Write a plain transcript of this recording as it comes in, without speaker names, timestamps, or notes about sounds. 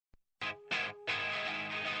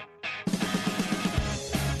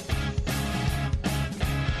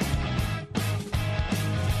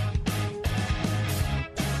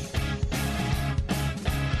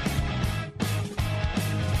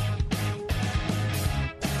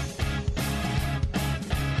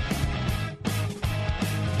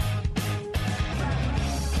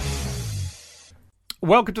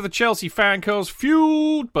Welcome to the Chelsea FanCast,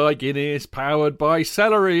 fueled by Guinness, powered by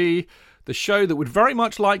celery, the show that would very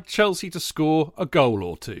much like Chelsea to score a goal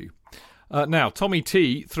or two. Now, Tommy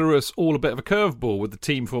T threw us all a bit of a curveball with the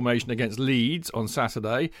team formation against Leeds on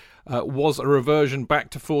Saturday. Was a reversion back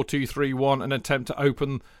to 4-2-3-1 an attempt to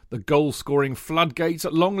open the goal-scoring floodgates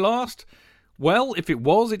at long last? Well, if it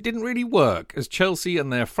was, it didn't really work, as Chelsea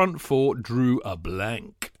and their front four drew a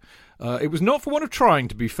blank. It was not for want of trying,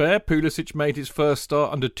 to be fair. Pulisic made his first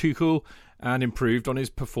start under Tuchel and improved on his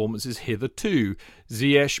performances hitherto.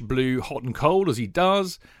 Ziyech blew hot and cold, as he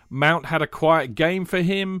does. Mount had a quiet game for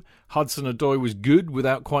him. Hudson-Odoi was good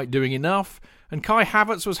without quite doing enough. And Kai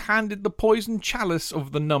Havertz was handed the poison chalice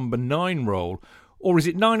of the number 9 role. Or is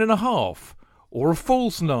it 9.5? Or a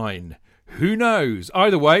false 9? Who knows?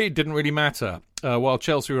 Either way, it didn't really matter. While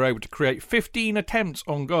Chelsea were able to create 15 attempts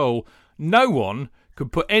on goal, no one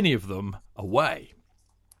could put any of them away.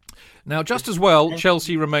 Now, just as well,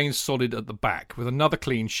 Chelsea remains solid at the back with another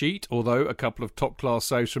clean sheet, although a couple of top-class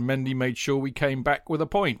saves from Mendy made sure we came back with a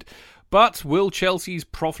point. But will Chelsea's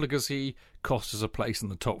profligacy cost us a place in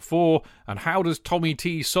the top 4? And how does Tommy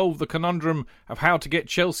T solve the conundrum of how to get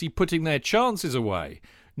Chelsea putting their chances away?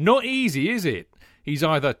 Not easy, is it? He's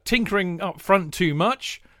either tinkering up front too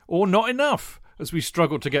much or not enough, as we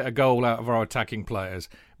struggle to get a goal out of our attacking players.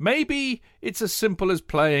 Maybe it's as simple as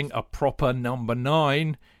playing a proper number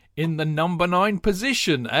 9 in the number 9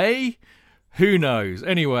 position, eh? Who knows?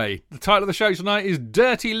 Anyway, the title of the show tonight is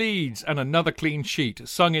Dirty Leeds and Another Clean Sheet,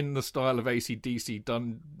 sung in the style of AC/DC,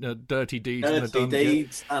 Dirty Deeds in the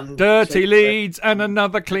Dungeon. Dirty Leeds and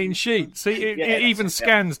Another Clean Sheet. See, it even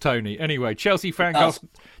scans, Tony. Anyway, Chelsea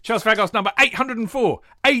FanCast number 804.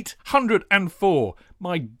 804.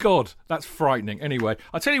 My God, that's frightening. Anyway,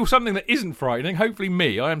 I'll tell you something that isn't frightening. Hopefully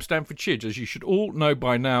me. I am Stanford Chidge, as you should all know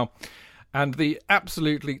by now. And the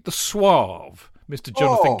suave Mr.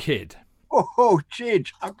 Jonathan Kidd. Oh,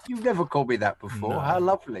 Chidge, you've never called me that before. No. How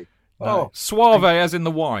lovely. No. Oh, suave, as in the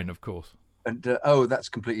wine, of course. And that's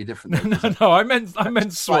completely different. No, I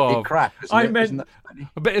meant suave. Crap, I meant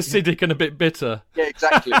a bit acidic and a bit bitter. Yeah,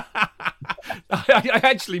 exactly. I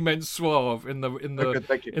actually meant suave in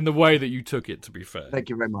the way that you took it. To be fair, thank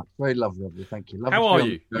you very much. Very lovely of you. Thank you. Lovely. How are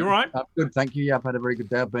you? You all right? I'm good, thank you. Yeah, I've had a very good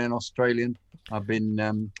day. I've been Australian. I've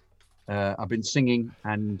been singing,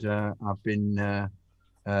 and I've been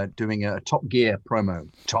doing a Top Gear promo.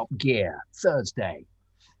 Top Gear Thursday.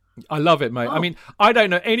 I love it, mate. I mean, I don't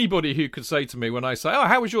know anybody who could say to me when I say, "Oh,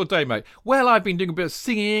 how was your day, mate?" Well, I've been doing a bit of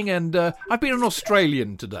singing, and I've been an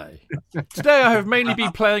Australian today. Today, I have mainly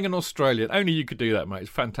been playing an Australian. Only you could do that, mate.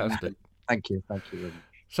 It's fantastic. Thank you very much.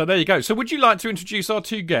 So there you go. So, would you like to introduce our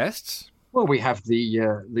two guests? Well, we have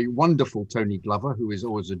the wonderful Tony Glover, who is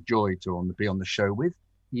always a joy to be on the show with,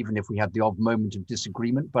 even if we had the odd moment of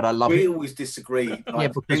disagreement. But I love it. We always disagree.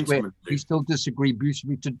 Because we still disagree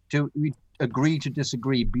beautifully. We agree to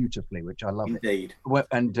disagree beautifully, which I love. Indeed. It.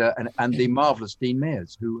 And the marvellous Dean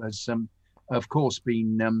Mears, who has, of course,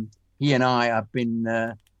 been. He and I have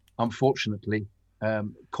been, unfortunately,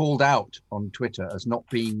 called out on Twitter as not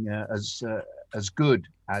being as good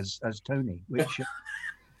as Tony, which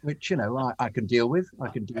I can deal with.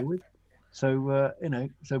 So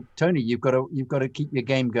so Tony, you've got to keep your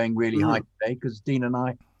game going really high today, because Dean and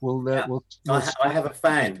I will. I have a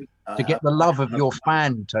fan to get the love of your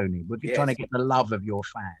fan, Tony. We're trying to get the love of your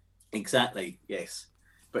fan. Exactly. Yes,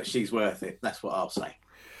 but she's worth it. That's what I'll say.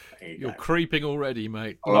 You're creeping already,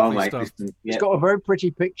 mate. Oh, mate, listen, It's got a very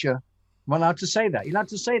pretty picture. I'm allowed to say that. You're allowed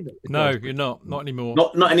to say that. No, you're not. Not anymore.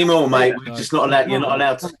 Not anymore, mate. We're just not allowed. You're not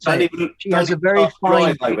allowed to. She has a very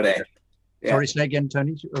fine over there. Yeah. Sorry, say again,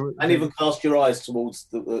 Tony. And even cast your eyes towards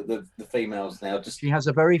the females now. She has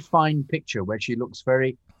a very fine picture where she looks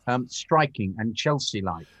very striking and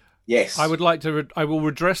Chelsea-like. Yes. I will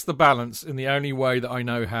redress the balance in the only way that I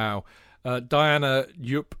know how. Diana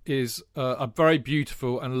Yup is a very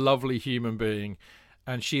beautiful and lovely human being,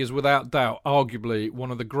 and she is without doubt arguably one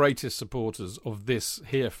of the greatest supporters of this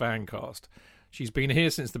here FanCast. She's been here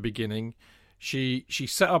since the beginning. She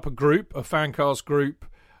set up a FanCast group,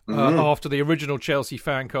 after the original Chelsea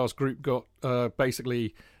FanCast group got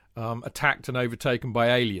basically attacked and overtaken by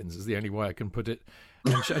aliens, is the only way I can put it.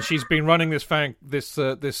 And she's been running this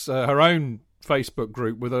her own Facebook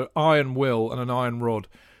group with an iron will and an iron rod,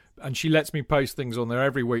 and she lets me post things on there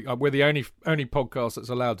every week. We're the only podcast that's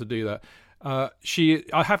allowed to do that. I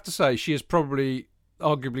have to say, she is probably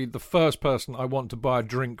arguably the first person I want to buy a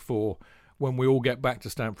drink for when we all get back to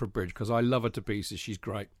Stamford Bridge, because I love her to pieces. She's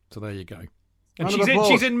great. So there you go. And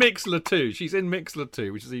she's in Mixlr too. She's in Mixlr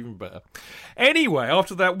too, which is even better. Anyway,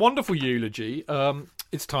 after that wonderful eulogy,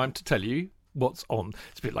 it's time to tell you What's on?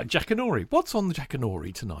 It's a bit like Jackanory. What's on the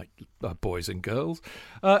Jackanory tonight, boys and girls?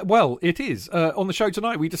 Well, it is. On the show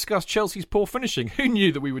tonight, we discussed Chelsea's poor finishing. Who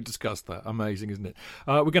knew that we would discuss that? Amazing, isn't it?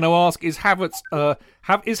 We're going to ask, is Havertz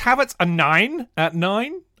a 9 at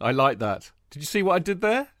 9? I like that. Did you see what I did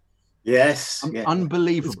there? Yes. Yeah.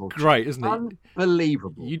 Unbelievable. It's great, isn't it?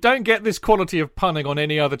 Unbelievable. You don't get this quality of punning on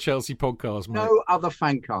any other Chelsea podcast, mate. No other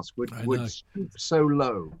FanCast would stoop so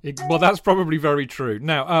low. Well, that's probably very true.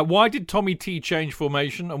 Now, why did Tommy T change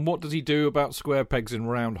formation, and what does he do about square pegs in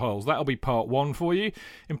round holes? That'll be part 1 for you.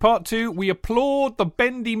 In part 2, we applaud the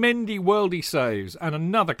Bendy Mendy worldy saves and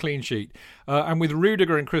another clean sheet. And with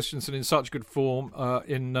Rudiger and Christensen in such good form,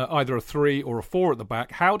 in either a 3 or a 4 at the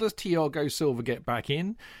back, how does Thiago Silva get back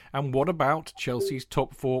in? And what about Chelsea's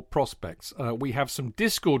top 4 prospects? We have some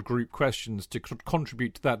Discord group questions to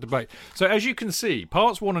contribute to that debate. So as you can see,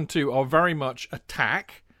 parts 1 and 2 are very much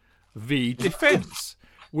attack v defence,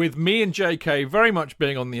 with me and JK very much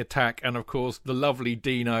being on the attack, and of course the lovely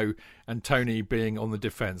Dino and Tony being on the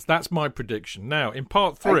defence. That's my prediction. Now, in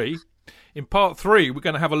part 3, we're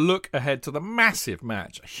going to have a look ahead to the massive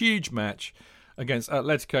match, a huge match against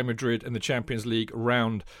Atletico Madrid in the Champions League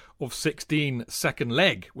round of 16, second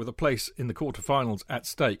leg, with a place in the quarterfinals at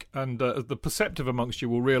stake. And the perceptive amongst you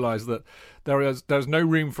will realise that there's no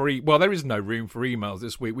room for there is no room for emails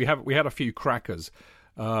this week. We had a few crackers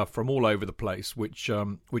from all over the place, which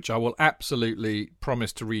I will absolutely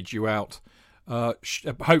promise to read you out,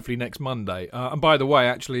 hopefully next Monday. And by the way,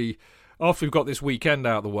 actually, after we've got this weekend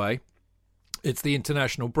out of the way, it's the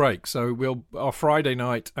international break, so our Friday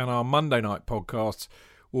night and our Monday night podcasts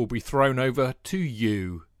will be thrown over to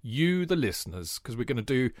you, the listeners, because we're going to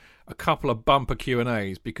do a couple of bumper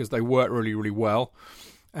Q&As because they work really, really well.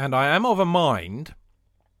 And I am of a mind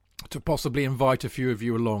to possibly invite a few of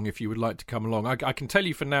you along if you would like to come along. I can tell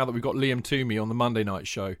you for now that we've got Liam Toomey on the Monday night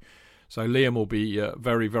show, so Liam will be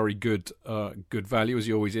very, very good value, as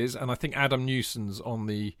he always is. And I think Adam Newson's on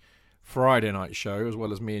the Friday night show, as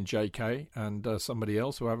well as me and JK and somebody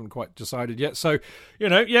else who I haven't quite decided yet. So,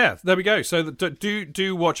 there we go. So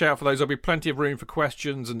do watch out for those. There'll be plenty of room for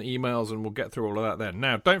questions and emails, and we'll get through all of that then.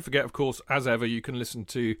 Now, don't forget, of course, as ever, you can listen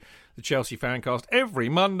to the Chelsea Fancast every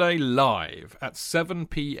Monday live at 7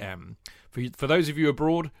 p.m. For those of you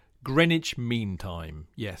abroad, Greenwich Mean Time.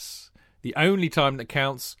 Yes, the only time that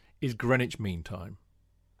counts is Greenwich Mean Time.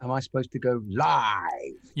 Am I supposed to go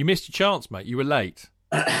live? You missed your chance, mate. You were late.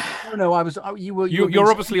 No, I was. You're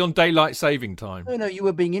obviously on daylight saving time. No, you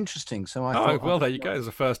were being interesting. So I thought. Well, there you go. There's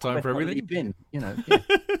a first time for everything. Been, Yeah.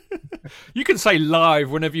 You can say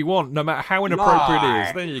live whenever you want, no matter how inappropriate it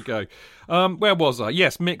is. There you go. Where was I?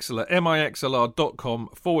 Yes, Mixlr,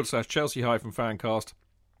 mixlr.com/Chelsea-fancast.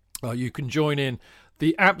 You can join in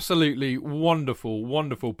the absolutely wonderful,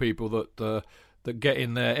 wonderful people that get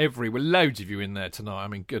in there with loads of you in there tonight. I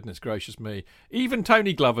mean, goodness gracious me. Even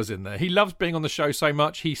Tony Glover's in there. He loves being on the show so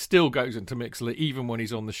much, he still goes into Mixlr even when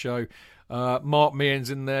he's on the show. Mark Meehan's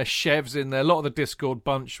in there. Chev's in there. A lot of the Discord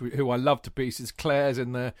bunch who I love to pieces. Claire's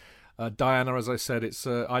in there. Diana, as I said, it's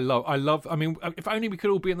I love. I mean, if only we could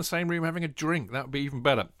all be in the same room having a drink, that would be even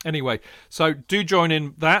better. Anyway, so do join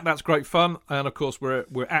in that. That's great fun. And of course,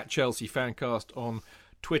 we're at Chelsea Fancast on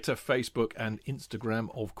Twitter, Facebook, and Instagram,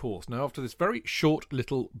 of course. Now, after this very short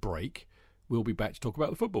little break, we'll be back to talk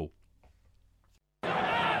about the football.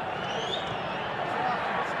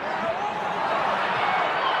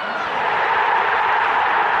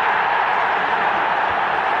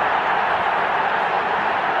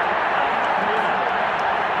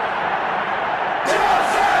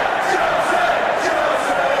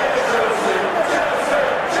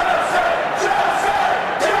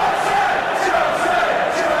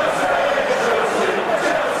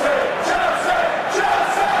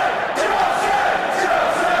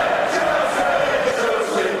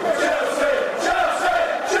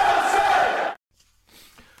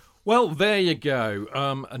 Well, there you go.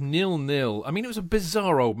 A 0-0. I mean, it was a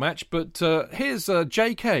bizarre old match, but here's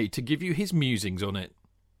JK to give you his musings on it.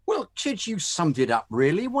 Well, Chidge, you summed it up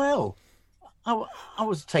really well. I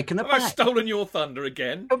was taken aback. Have I stolen your thunder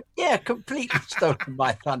again? Yeah, completely stolen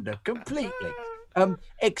my thunder. Completely.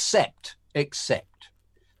 Except.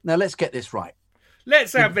 Now, let's get this right.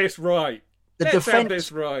 Let's have this right. Let's have this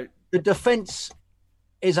right. The defence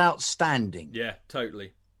is outstanding. Yeah,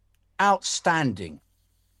 totally. Outstanding.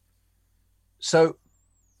 So,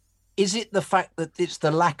 is it the fact that it's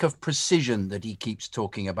the lack of precision that he keeps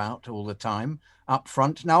talking about all the time up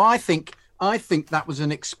front? Now, I think that was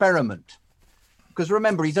an experiment. Because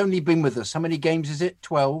remember, he's only been with us. How many games is it?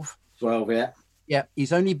 12? 12, yeah. Yeah,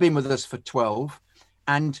 he's only been with us for 12.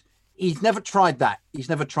 And he's never tried that. He's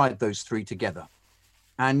never tried those three together.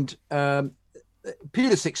 And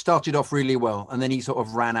Pulisic started off really well, and then he sort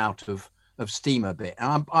of ran out of steam a bit.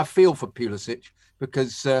 And I feel for Pulisic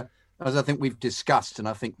because, as I think we've discussed, and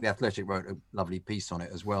I think The Athletic wrote a lovely piece on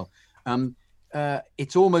it as well,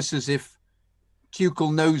 it's almost as if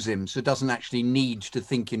Tuchel knows him, so doesn't actually need to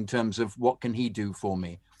think in terms of what can he do for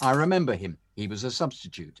me. I remember him. He was a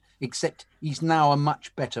substitute, except he's now a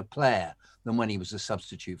much better player than when he was a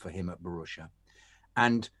substitute for him at Borussia.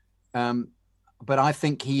 And but I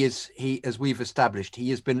think he as we've established, he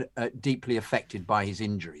has been deeply affected by his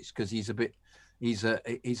injuries because he's a bit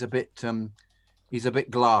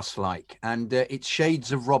glass-like, and it's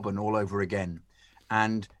shades of Robben all over again.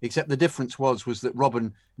 And except the difference was that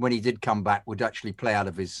Robben, when he did come back, would actually play out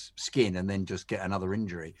of his skin and then just get another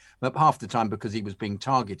injury. But half the time because he was being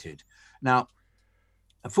targeted. Now,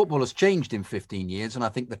 football has changed in 15 years, and I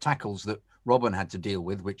think the tackles that Robben had to deal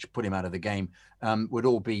with, which put him out of the game, would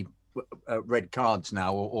all be red cards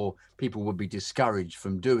now, or people would be discouraged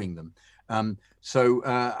from doing them. So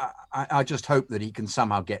I just hope that he can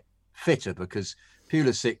somehow get fitter, because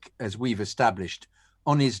Pulisic, as we've established,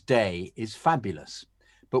 on his day is fabulous,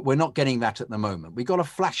 but we're not getting that at the moment. We got a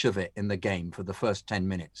flash of it in the game for the first 10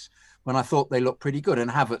 minutes when I thought they looked pretty good, and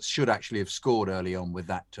Havertz should actually have scored early on with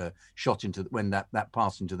that shot into when that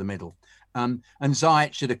pass into the middle. And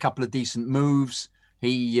Ziyech did a couple of decent moves.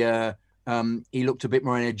 He looked a bit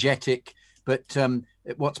more energetic, but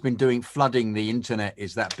what's been flooding the internet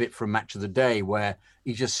is that bit from Match of the Day where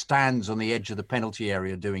he just stands on the edge of the penalty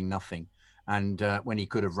area doing nothing, and when he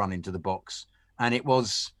could have run into the box. And it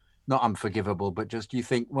was not unforgivable, but just you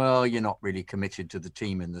think, well, you're not really committed to the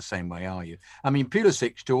team in the same way, are you? I mean,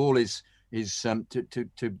 Pulisic, to all his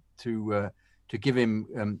to give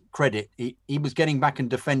him credit, he was getting back and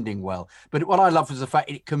defending well. But what I love was the fact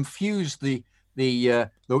it confused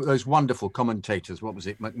those wonderful commentators. What was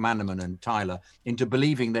it, McManaman and Tyler, into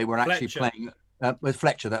believing they were actually playing with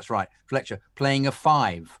Fletcher. That's right, Fletcher playing a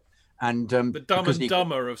 5, and the Dumb and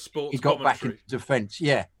Dumber of sports. He got commentary. back into defence.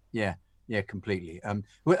 Yeah, completely.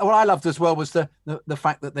 What I loved as well was the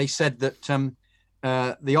fact that they said that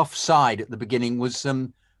the offside at the beginning was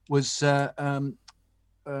our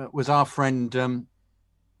friend,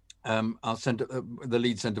 our centre, the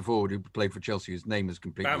lead centre forward who played for Chelsea, whose name is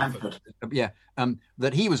completely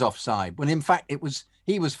that he was offside, when in fact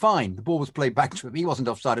he was fine. The ball was played back to him. He wasn't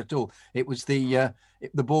offside at all. It was the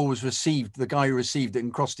ball was received. The guy who received it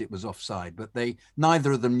and crossed it was offside. But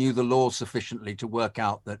neither of them knew the law sufficiently to work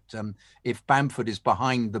out that if Bamford is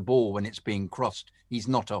behind the ball when it's being crossed, he's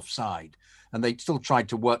not offside. And they still tried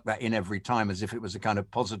to work that in every time as if it was a kind of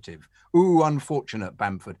positive. Ooh, unfortunate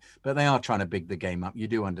Bamford. But they are trying to big the game up. You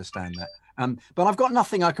do understand that. But I've got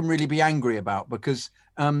nothing I can really be angry about, because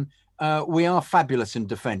we are fabulous in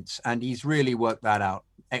defence, and he's really worked that out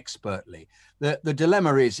expertly. The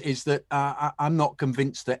dilemma is that I'm not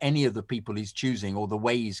convinced that any of the people he's choosing or the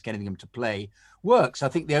way he's getting them to play works. I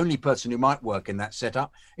think the only person who might work in that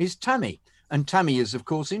setup is Tammy, and Tammy is of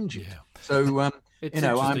course injured. Yeah. So it's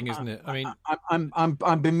interesting, isn't it? I mean,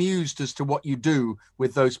 I'm bemused as to what you do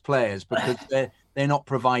with those players, because they're not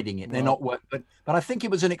providing it. They're not work. But I think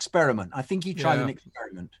it was an experiment. I think he tried an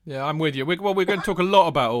experiment. Yeah, I'm with you. We're going to talk a lot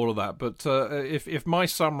about all of that. But if my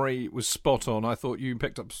summary was spot on, I thought you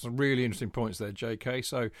picked up some really interesting points there, JK.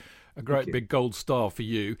 So a great big gold star for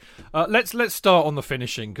you. Let's start on the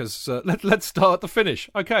finishing, because let's start at the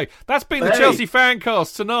finish. Okay, that's been the Chelsea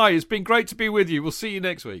FanCast tonight. It's been great to be with you. We'll see you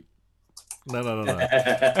next week. No.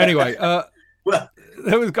 Anyway, I thought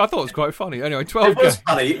it was quite funny. Anyway, 12 games. It was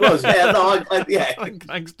funny. It was. Yeah, no, yeah.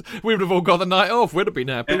 Thanks. We would have all got the night off. We'd have been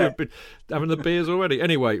happy. We'd have been having the beers already.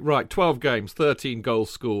 Anyway, right, 12 games, 13 goals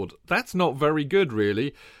scored. That's not very good,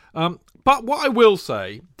 really. But what I will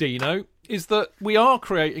say, Dino, is that we are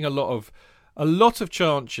creating a lot of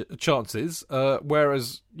chances,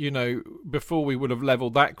 whereas, before we would have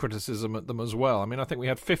levelled that criticism at them as well. I mean, I think we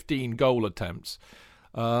had 15 goal attempts.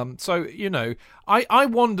 So I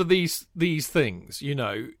wonder these things.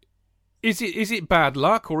 Is it bad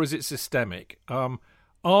luck or is it systemic?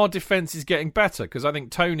 Our defence is getting better, because I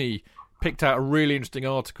think Tony picked out a really interesting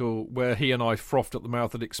article where he and I frothed at the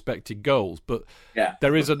mouth at expected goals, but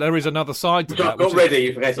there is another side to that.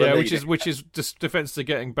 Which is just defences are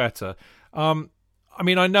getting better. I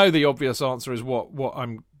mean, I know the obvious answer is what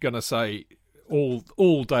I'm going to say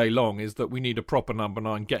all day long, is that we need a proper number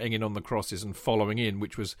 9 getting in on the crosses and following in,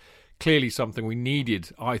 which was clearly something we needed,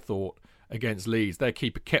 I thought, against Leeds. Their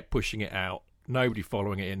keeper kept pushing it out, nobody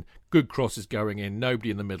following it in, good crosses going in,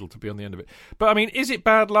 nobody in the middle to be on the end of it. But I mean, is it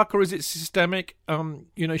bad luck or is it systemic?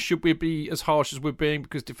 Should we be as harsh as we're being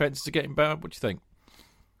because defences are getting bad? What do you think?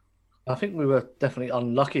 I think we were definitely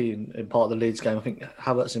unlucky in part of the Leeds game. I think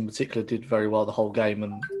Havertz in particular did very well the whole game,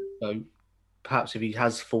 and perhaps if he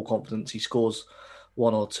has full confidence, he scores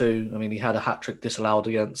one or two. I mean, he had a hat-trick disallowed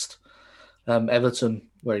against Everton,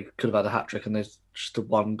 where he could have had a hat-trick, and there's just the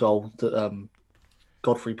one goal that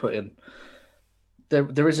Godfrey put in.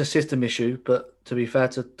 There is a system issue, but to be fair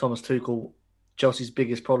to Thomas Tuchel, Chelsea's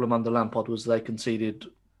biggest problem under Lampard was they conceded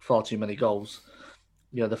far too many goals.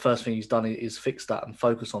 The first thing he's done is fix that and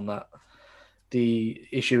focus on that. The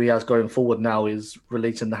issue he has going forward now is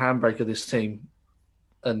releasing the handbrake of this team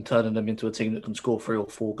and turning them into a team that can score 3 or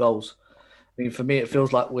 4 goals. I mean, for me, it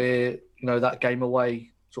feels like we're, that game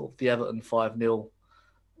away, sort of the Everton 5-0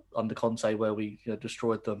 under Conte, where we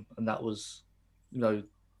destroyed them, and that was,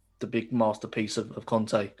 the big masterpiece of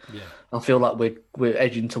Conte. Yeah. I feel like we're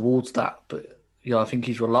edging towards that, but I think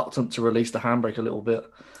he's reluctant to release the handbrake a little bit,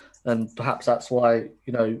 and perhaps that's why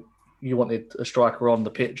you wanted a striker on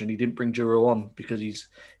the pitch and he didn't bring Giroud on, because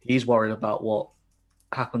he's worried about what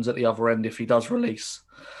happens at the other end if he does release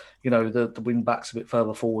the wing backs a bit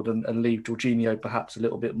further forward and leave Jorginho perhaps a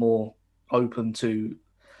little bit more open to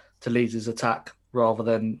Leeds' attack, rather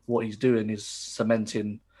than what he's doing is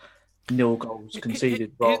cementing nil goals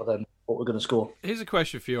conceded rather than what we're going to score. Here's a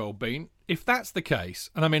question for you, old Bean. If that's the case,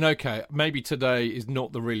 and I mean, okay, maybe today is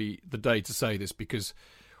not the day to say this, because,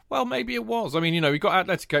 well, maybe it was. I mean, we've got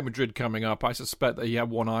Atletico Madrid coming up. I suspect that he had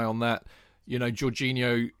one eye on that.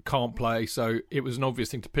 Jorginho can't play, so it was an obvious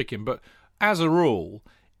thing to pick him. But as a rule,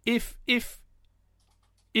 if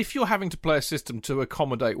you're having to play a system to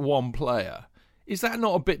accommodate one player, is that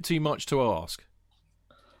not a bit too much to ask?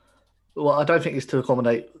 Well, I don't think it's to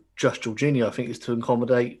accommodate just Jorginho. I think it's to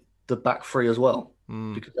accommodate the back three as well,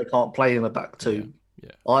 because they can't play in a back two.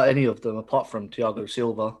 Any of them, apart from Thiago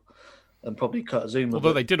Silva and probably Kurt Zouma.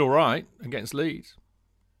 Although they did all right against Leeds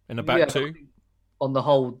in a back two. On the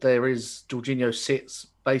whole, Jorginho sits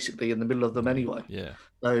basically in the middle of them anyway. Yeah.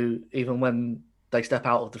 So even when they step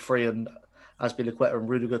out of the three and Azpilicueta and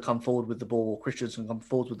Rudiger come forward with the ball, or Christensen come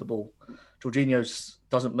forward with the ball, Jorginho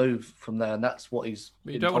doesn't move from there, and that's what he's...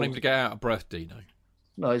 But you don't want him to get out of breath, Dino.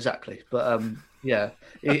 No, exactly. But,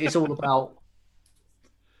 it's all about...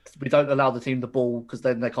 We don't allow the team the ball because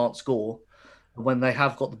then they can't score. And when they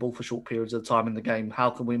have got the ball for short periods of time in the game,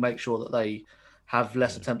 how can we make sure that they have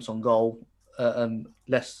less attempts on goal and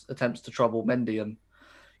less attempts to trouble Mendy? And,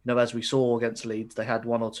 as we saw against Leeds, they had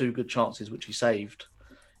 1 or 2 good chances, which he saved.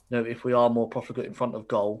 If we are more profligate in front of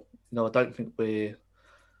goal, I don't think we're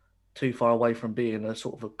too far away from being a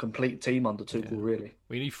sort of a complete team under Tuchel, really.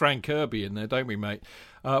 We need Frank Kirby in there, don't we, mate?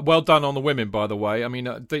 Well done on the women, by the way. I mean,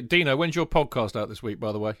 Dino, when's your podcast out this week,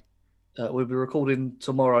 by the way? We'll be recording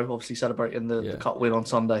tomorrow, obviously celebrating the cup win on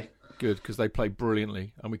Sunday. Good, because they played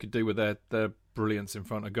brilliantly, and we could do with their brilliance in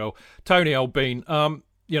front of goal. Tony, old bean,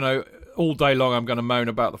 all day long I'm going to moan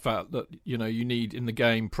about the fact that, you need in the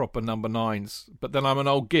game proper number 9s. But then I'm an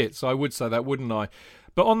old git, so I would say that, wouldn't I?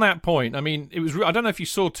 But on that point, I mean, I don't know if you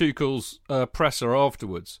saw Tuchel's presser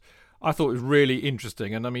afterwards. I thought it was really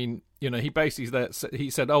interesting. And I mean, he basically he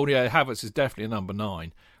said, oh yeah, Havertz is definitely a number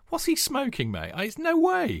 9. What's he smoking, mate? It's no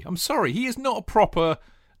way. I'm sorry. He is not a proper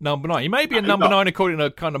number 9. He may be a number 9 according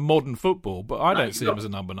to kind of modern football, but I don't see him as a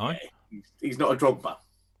number 9. He's not a Drogba.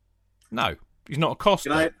 No, he's not a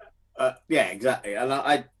Costa. Yeah, exactly.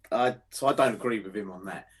 And so I don't agree with him on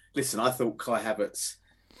that. Listen, I thought Kai Havertz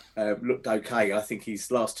looked okay. I think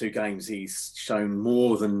his last 2 games, he's shown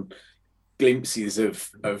more than glimpses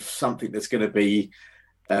of something that's going to be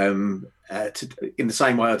in the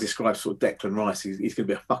same way I described sort of Declan Rice. He's going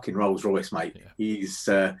to be a fucking Rolls Royce, mate.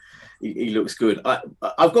 Yeah. He looks good.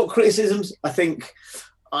 I've got criticisms. I think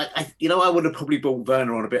I would have probably brought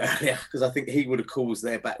Werner on a bit earlier, because I think he would have caused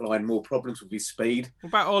their back line more problems with his speed. What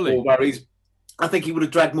about Ollie? Or worries. I think he would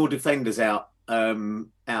have dragged more defenders out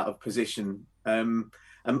of position. And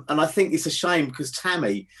I think it's a shame, because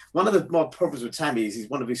Tammy, one of my problems with Tammy is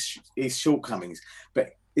one of his shortcomings.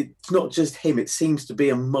 But it's not just him. It seems to be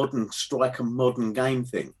a modern striker, modern game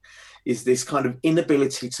thing, is this kind of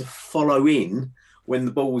inability to follow in when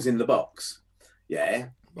the ball's in the box. Yeah.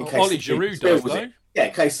 Ollie Giroud does, though. Yeah,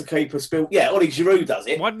 in case the keeper spilled. Yeah, Ollie Giroud does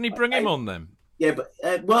it. Why didn't he bring him on then? Yeah, but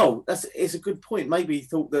it's a good point. Maybe he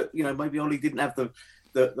thought that maybe Ollie didn't have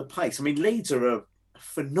the pace. I mean, Leeds are a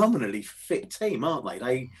phenomenally fit team, aren't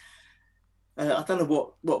they? I don't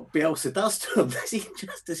know what Bielsa does to them.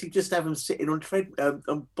 Does he just have them sitting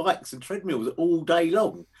on bikes and treadmills all day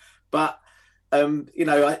long? But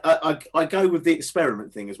I go with the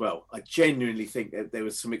experiment thing as well. I genuinely think that there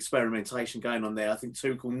was some experimentation going on there. I think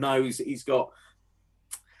Tuchel knows that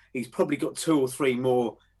he's probably got 2 or 3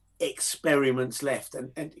 more experiments left.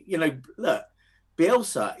 And look,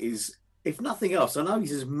 Bielsa is if nothing else, I know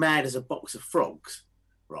he's as mad as a box of frogs,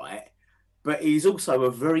 right? But he's also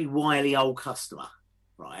a very wily old customer,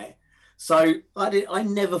 right? So I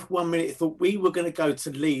never for 1 minute thought we were going to go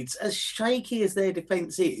to Leeds, as shaky as their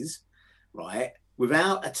defence is, right,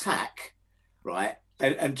 without attack, right,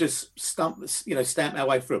 and just stamp our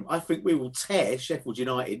way through them. I think we will tear Sheffield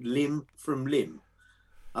United limb from limb.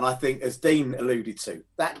 And I think, as Dean alluded to,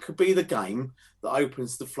 that could be the game that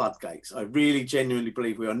opens the floodgates. I really genuinely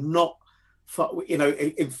believe we are not,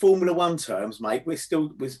 in Formula One terms, mate, we're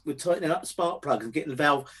tightening up the spark plugs and getting the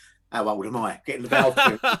valve. How old am I? Getting the valve,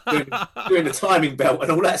 doing the timing belt and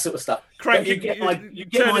all that sort of stuff. Turning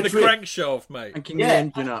the crankshaft, mate. Cranking the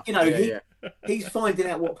engine up. He's finding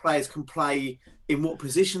out what players can play, in what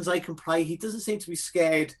positions they can play. He doesn't seem to be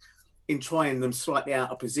scared in trying them slightly out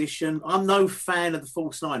of position. I'm no fan of the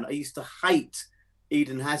false nine. I used to hate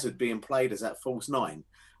Eden Hazard being played as that false nine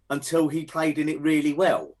until he played in it really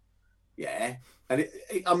well. Yeah. And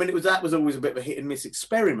that was always a bit of a hit and miss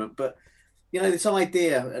experiment, but this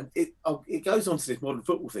idea, and it goes on to this modern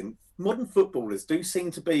football thing. Modern footballers do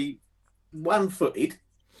seem to be one-footed,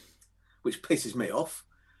 which pisses me off,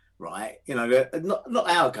 right? Not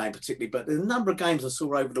our game particularly, but there's a number of games I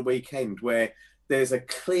saw over the weekend where there's a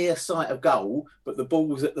clear sight of goal, but the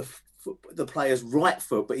ball's at the player's right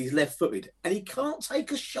foot, but he's left-footed, and he can't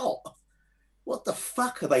take a shot. What the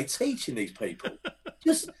fuck are they teaching these people?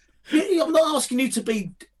 I'm not asking you to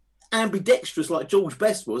be ambidextrous like George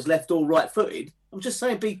Best was, left or right-footed. I'm just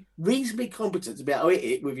saying be reasonably competent to be able to hit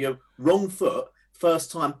it with your wrong foot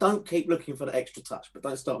first time. Don't keep looking for the extra touch, but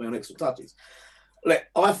don't start me on extra touches. Look,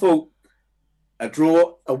 I thought a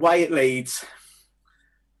draw away at Leeds,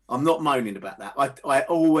 I'm not moaning about that. I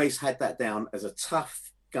always had that down as a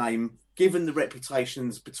tough game, given the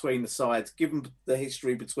reputations between the sides, given the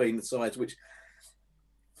history between the sides, which,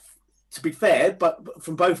 to be fair, but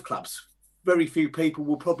from both clubs, very few people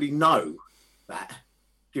will probably know that,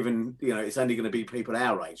 given, it's only going to be people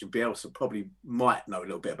our age, and Bielsa probably might know a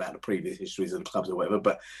little bit about the previous histories of the clubs or whatever.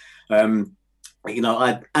 But, and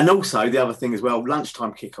also the other thing as well,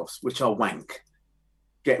 lunchtime kickoffs, which are wank.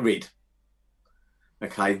 Get rid.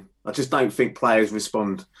 Okay, I just don't think players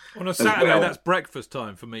respond on a Saturday. That's breakfast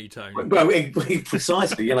time for me, Tony. Well,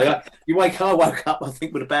 precisely. I woke up, I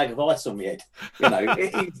think, with a bag of ice on my head.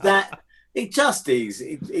 It just is.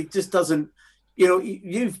 It just doesn't.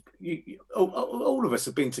 All of us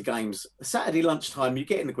have been to games. Saturday lunchtime, you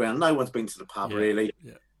get in the ground. No one's been to the pub really,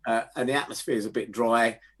 and the atmosphere is a bit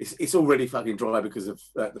dry. It's already fucking dry because of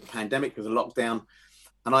the pandemic, because of lockdown.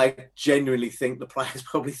 And I genuinely think the players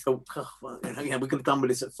probably thought, we could have done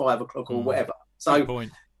with this at 5 o'clock or whatever. So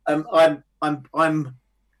I'm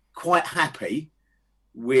quite happy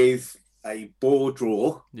with a bore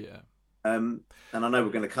draw. Yeah. And I know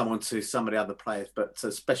we're going to come on to some of the other players, but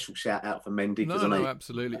a special shout out for Mendy. No,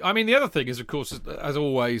 absolutely. I mean, the other thing is, of course, as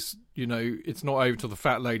always, it's not over till the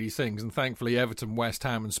fat lady sings. And thankfully, Everton, West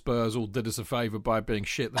Ham and Spurs all did us a favour by being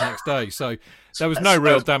shit the next day. So there was no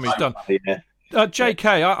real damage done. Yeah.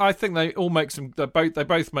 JK, I think they all make some. They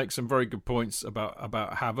both make some very good points about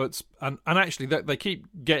Havertz, and actually they keep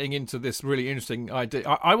getting into this really interesting idea.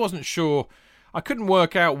 I wasn't sure, I couldn't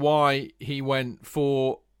work out why he went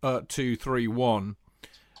 4-2-3-1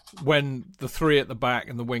 when the three at the back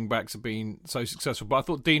and the wing backs have been so successful. But I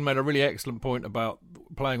thought Dean made a really excellent point about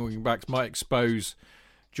playing wing backs might expose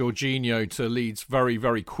Jorginho to Leeds' very,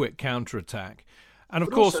 very quick counter attack, and of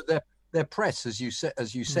course. Their press, as you said, I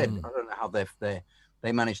don't know how they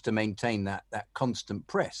managed to maintain that constant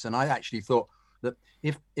press. And I actually thought that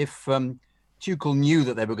if Tuchel knew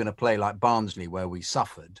that they were going to play like Barnsley, where we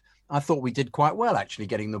suffered, I thought we did quite well actually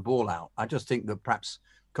getting the ball out. I just think that perhaps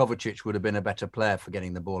Kovacic would have been a better player for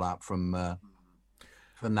getting the ball out from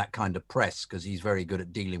that kind of press, because he's very good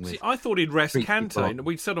at dealing with. See, I thought he'd rest Kante.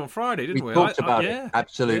 We said on Friday, didn't we? We talked about it.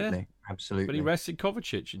 Absolutely. But he rested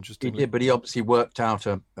Kovacic, interestingly. He did, but he obviously worked out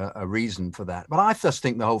a reason for that. But I just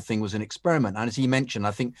think the whole thing was an experiment. And as he mentioned,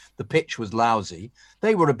 I think the pitch was lousy.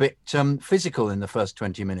 They were a bit physical in the first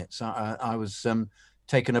 20 minutes. I was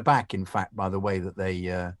taken aback, in fact, by the way that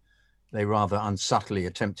they rather unsubtly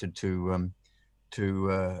attempted to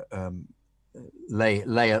lay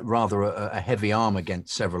a heavy arm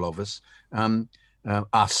against several of us. I'm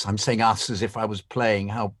saying us as if I was playing.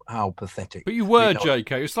 How pathetic! But you were,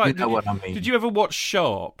 JK. It's like, what I mean. Did you ever watch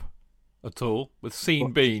Sharp at all with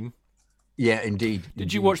Sean Bean? Yeah, indeed.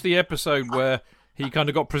 Did you watch the episode where he kind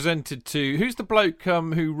of got presented to who's the bloke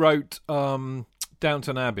who wrote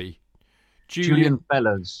Downton Abbey? Julian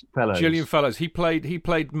Fellows. Julian Fellows. He played the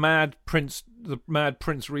Mad Prince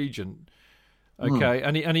Regent. Okay,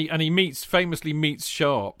 and he famously meets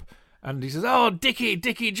Sharp. And he says, "Oh, Dickie, do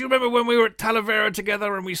you remember when we were at Talavera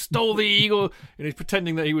together and we stole the eagle?" And he's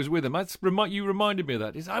pretending that he was with him. You reminded me of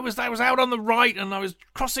that. I was out on the right and I was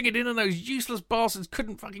crossing it in, and those useless bastards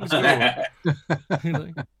couldn't fucking score.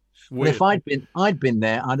 Well, if I'd been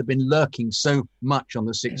there, I'd have been lurking so much on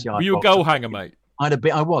the 6-yard. Were you a goal hanger, mate? I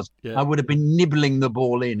was. Yeah. I would have been nibbling the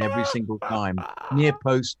ball in every single time. Near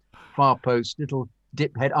post, far post, little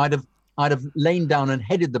dip head. I'd have lain down and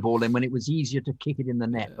headed the ball in when it was easier to kick it in the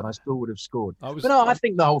net, but I still would have scored. But no, I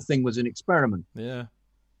think the whole thing was an experiment. Yeah.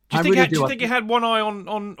 Do you think he had one eye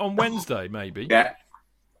on Wednesday, maybe? Yeah.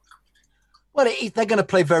 Well, they're going to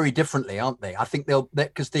play very differently, aren't they? I think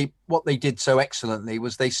what they did so excellently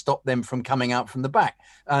was they stopped them from coming out from the back,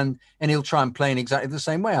 and he'll try and play in exactly the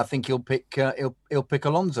same way. I think he'll pick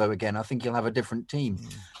Alonso again. I think he'll have a different team.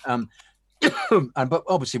 But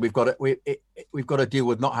obviously we've got to deal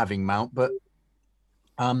with not having Mount. But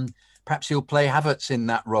perhaps he'll play Havertz in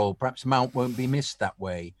that role. Perhaps Mount won't be missed that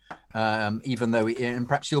way, even though and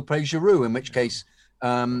perhaps he'll play Giroud, in which case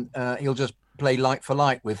he'll just play light for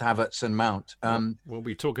light with Havertz and Mount. We'll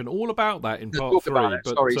be talking all about that in part 3.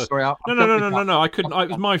 But, sorry. No. I couldn't. It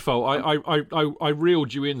was my fault. I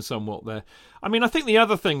reeled you in somewhat there. I mean, I think the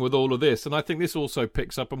other thing with all of this, and I think this also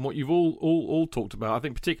picks up on what you've all talked about. I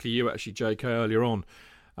think particularly you, actually, JK, earlier on,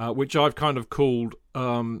 which I've kind of called,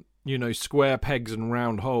 square pegs and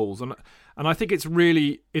round holes, and I think it's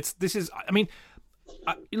really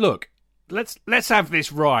look. Let's have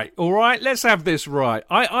this right, all right? Let's have this right.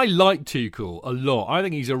 I like Tuchel a lot. I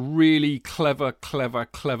think he's a really clever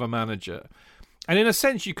manager. And in a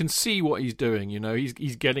sense, you can see what he's doing.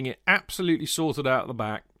 He's getting it absolutely sorted out at the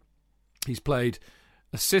back. He's played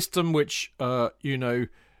a system which,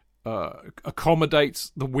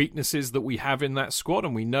 accommodates the weaknesses that we have in that squad,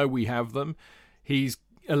 and we know we have them. He's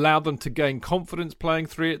allowed them to gain confidence playing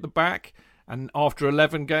 3 at the back. And after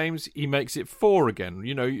 11 games, he makes it 4 again.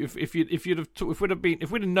 If we'd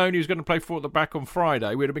have known he was going to play 4 at the back on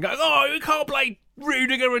Friday, we'd have been going, "Oh, we can't play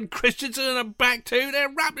Rudiger and Christensen at the back too. They're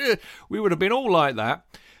rapid." We would have been all like that.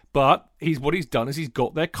 But what he's done is he's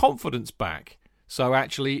got their confidence back. So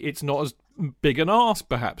actually, it's not as big an ask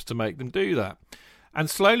perhaps to make them do that. And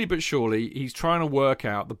slowly but surely, he's trying to work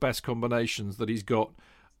out the best combinations that he's got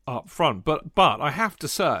up front. But I have to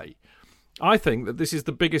say, I think that this is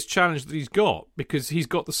the biggest challenge that he's got, because he's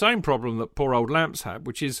got the same problem that poor old Lamps had,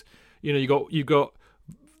 which is, you've got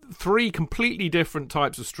 3 completely different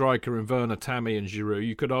types of striker in Werner, Tammy and Giroud.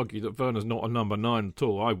 You could argue that Werner's not a number 9 at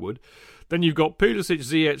all, I would. Then you've got Pulisic,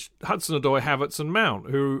 Ziyech, Hudson-Odoi, Havertz and Mount,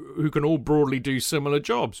 who can all broadly do similar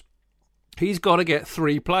jobs. He's got to get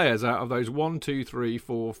 3 players out of those 1, 2, 3,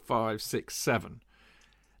 4, 5, 6, 7.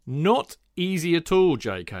 Not easy at all,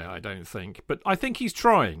 JK, I don't think. But I think he's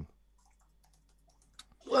trying.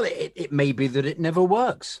 Well, it may be that it never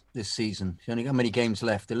works this season. Only how many games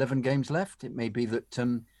left? 11 games left. It may be that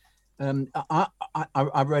I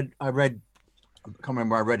read. I can't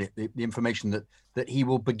remember where I read it. The information that he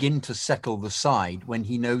will begin to settle the side when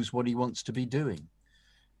he knows what he wants to be doing,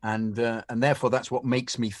 and therefore that's what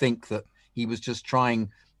makes me think that he was just trying.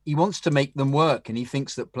 He wants to make them work, and he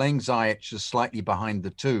thinks that playing Ziyech just slightly behind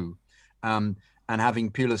the 2, and having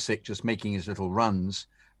Pulisic just making his little runs.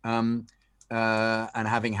 And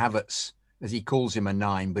having Havertz, as he calls him, a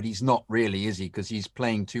 9, but he's not really, is he? Because he's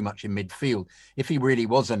playing too much in midfield. If he really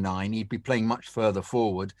was a 9, he'd be playing much further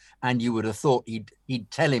forward, and you would have thought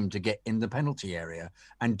he'd tell him to get in the penalty area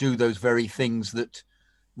and do those very things that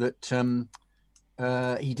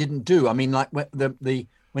he didn't do. I mean, like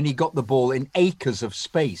when he got the ball in acres of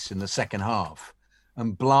space in the second half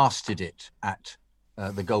and blasted it at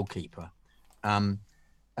the goalkeeper,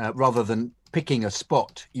 rather than picking a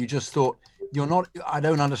spot, you just thought, I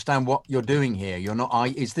don't understand what you're doing here.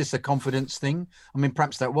 Is this a confidence thing? I mean,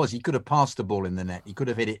 perhaps that was. He could have passed the ball in the net. He could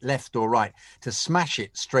have hit it left or right. To smash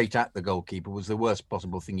it straight at the goalkeeper was the worst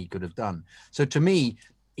possible thing he could have done. So to me,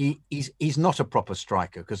 he's not a proper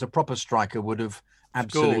striker, because a proper striker would have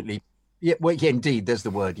absolutely... Scored. Yeah, well, yeah, indeed, there's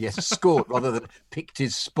the word. Yes, scored rather than picked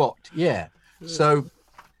his spot. Yeah. So,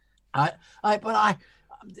 I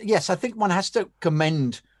think one has to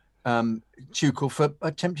commend Tuchel for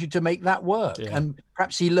attempting to make that work, and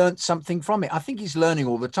perhaps he learnt something from it. I think he's learning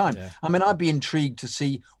all the time. I mean, I'd be intrigued to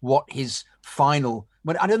see what his final.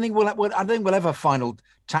 But I don't think we'll have a final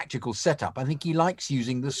tactical setup. I think he likes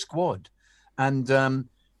using the squad, and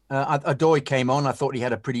Odoi came on. I thought he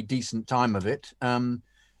had a pretty decent time of it.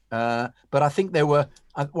 But I think there were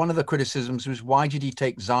one of the criticisms was, why did he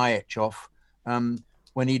take Ziyech off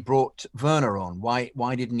when he brought Werner on? Why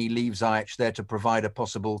didn't he leave Ziyech there to provide a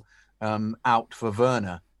possible out for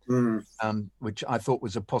Werner, which I thought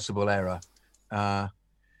was a possible error.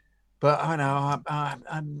 But I know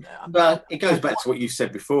Well, it goes back to what you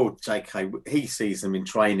said before, JK. He sees them in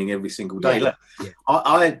training every single day. Yeah. Look,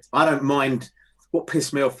 Yeah. I don't mind. What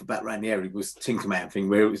pissed me off about Ranieri was the Tinkerman thing,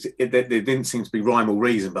 where there didn't seem to be rhyme or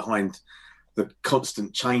reason behind the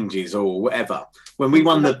constant changes or whatever. When we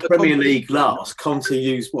won the Premier League last, Conte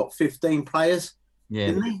used 15 players,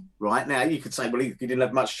 didn't he? Right now, you could say, well, he didn't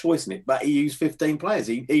have much choice in it, but he used 15 players.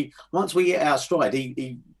 He once we hit our stride,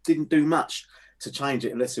 he didn't do much to change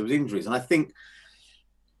it unless there was injuries. And I think,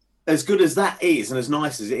 as good as that is and as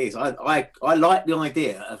nice as it is, I like the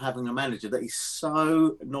idea of having a manager that is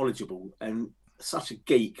so knowledgeable and such a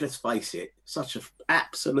geek. Let's face it, such an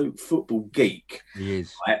absolute football geek. He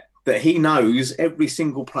is. Right? That he knows every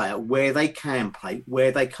single player, where they can play,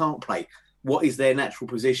 where they can't play, what is their natural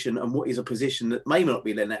position, and what is a position that may not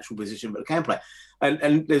be their natural position but can play.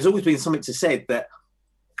 And there's always been something to said that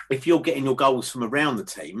if you're getting your goals from around the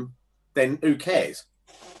team, then who cares?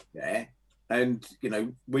 Yeah. And,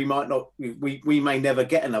 we might not, we may never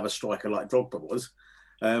get another striker like Drogba was,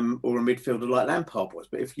 or a midfielder like Lampard was.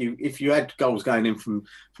 But if you had goals going in from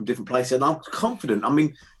different places, and I'm confident. I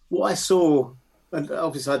mean, what I saw, and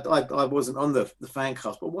obviously I wasn't on the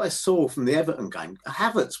FanCast, but what I saw from the Everton game,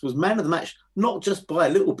 Havertz was man of the match, not just by a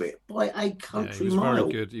little bit, by a country mile.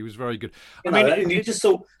 Very good. He was very good. And you just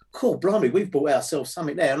thought, cool, blimey, we've bought ourselves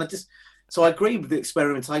something there. And so I agree with the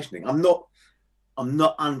experimentation thing. I'm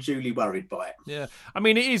not unduly worried by it. Yeah, I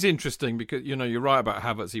mean, it is interesting because you're right about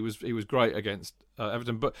Havertz. He was great against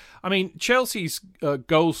Everton, but I mean, Chelsea's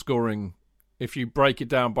goal scoring, if you break it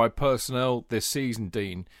down by personnel this season,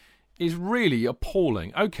 Dean, is really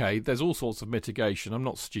appalling. Okay, there's all sorts of mitigation. I'm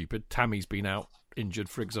not stupid. Tammy's been out injured,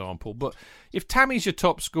 for example, but if Tammy's your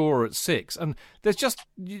top scorer at 6, and there's just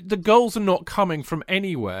the goals are not coming from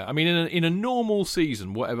anywhere. I mean, in a normal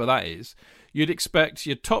season, whatever that is, you'd expect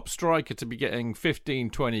your top striker to be getting 15,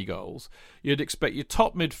 20 goals. You'd expect your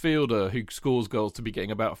top midfielder who scores goals to be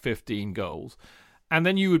getting about 15 goals. And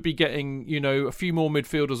then you would be getting, a few more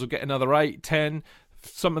midfielders will get another 8, 10.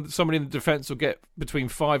 Somebody in the defence will get between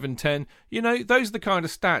 5 and 10. Those are the kind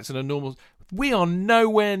of stats in a normal... We are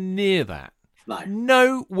nowhere near that. No.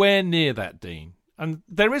 Nowhere near that, Dean. And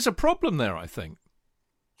there is a problem there, I think.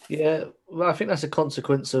 Yeah, well, I think that's a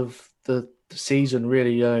consequence of the season,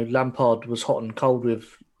 really. Lampard was hot and cold with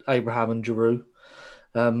Abraham and Giroud.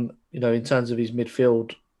 In terms of his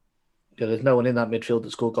midfield, there's no one in that midfield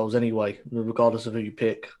that scored goals anyway, regardless of who you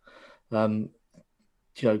pick.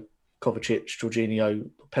 Kovacic, Jorginho,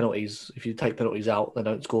 penalties. If you take penalties out, they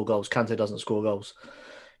don't score goals. Kante doesn't score goals.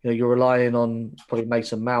 You're relying on probably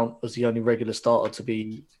Mason Mount as the only regular starter to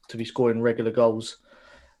be scoring regular goals.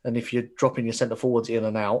 And if you're dropping your centre forwards in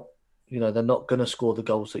and out, they're not going to score the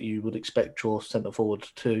goals that you would expect your centre forward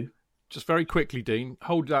to. Just very quickly, Dean,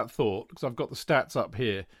 hold that thought because I've got the stats up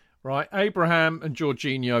here. Right, Abraham and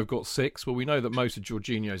Jorginho have got 6. Well, we know that most of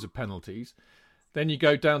Jorginho's are penalties. Then you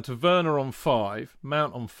go down to Werner on 5,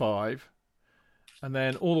 Mount on 5, and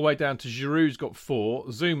then all the way down to Giroud's got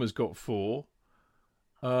 4, Zuma's got 4.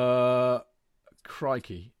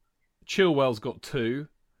 Crikey. Chilwell's got 2.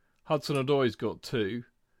 Hudson-Odoi's got 2.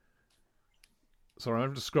 Sorry, I'm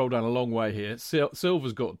going to scroll down a long way here.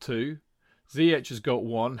 Silva's got 2. Ziyech has got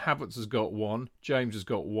 1. Havertz has got 1. James has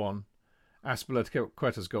got 1.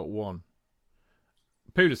 Azpilicueta's got 1.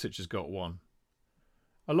 Pulisic has got 1.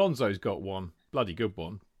 Alonso's got 1. Bloody good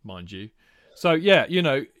one, mind you. So, yeah,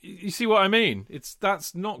 you see what I mean?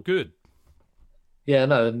 That's not good. Yeah,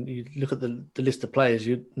 no, and you look at the list of players,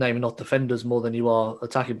 you're naming off defenders more than you are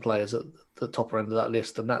attacking players at the top end of that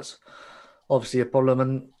list, and that's obviously a problem.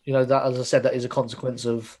 And, that, as I said, that is a consequence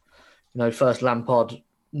of, first Lampard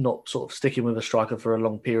not sort of sticking with a striker for a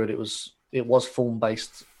long period. It was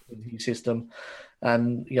form-based in his system.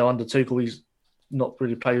 And, under Tuchel, he's not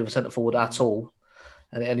really played with a centre-forward at all.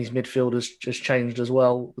 And his midfield has just changed as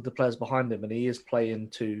well with the players behind him. And he is playing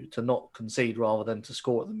to not concede rather than to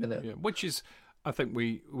score at the minute. Yeah, which is... I think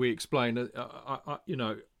we explained.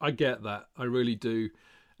 I get that. I really do.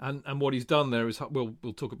 And what he's done there is we'll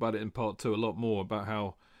talk about it in part 2 a lot more about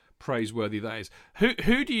how praiseworthy that is.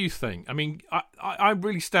 Who do you think? I mean, I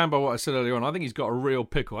really stand by what I said earlier on. I think he's got a real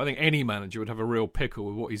pickle. I think any manager would have a real pickle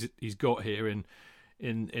with what he's got here in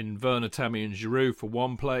Werner, Tammy, and Giroud for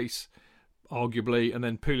one place, arguably, and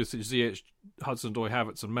then Pulisic, Ziyech, Hudson-Odoi,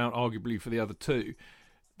 Havertz, and Mount arguably for the other 2.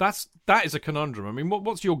 That is a conundrum. I mean,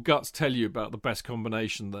 what's your guts tell you about the best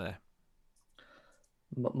combination there?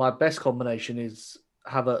 My best combination is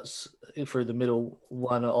Havertz through the middle,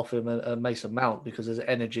 Werner off him, and Mason Mount because there's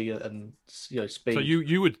energy and speed. So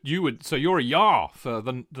you would. So you're a yar for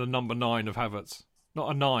the number 9 of Havertz, not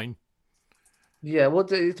a 9. Yeah,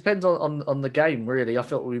 well, it depends on the game, really. I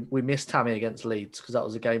felt we missed Tammy against Leeds because that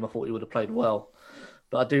was a game I thought he would have played well.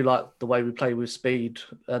 But I do like the way we play with speed,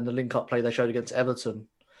 and the link-up play they showed against Everton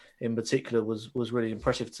in particular was really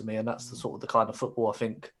impressive to me, and that's the kind of football I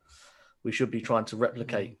think we should be trying to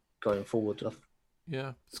replicate going forward.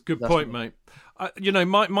 Yeah, it's a good point, mate.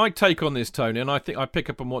 My take on this, Tony, and I think I pick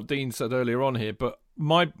up on what Dean said earlier on here, but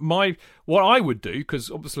my what I would do, because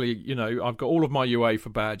obviously, I've got all of my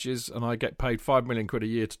UEFA badges and I get paid £5 million a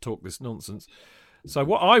year to talk this nonsense. So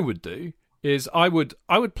what I would do is I would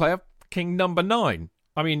play a king number 9.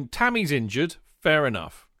 I mean, Tammy's injured, fair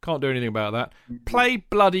enough. Can't do anything about that. Play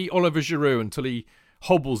bloody Oliver Giroud until he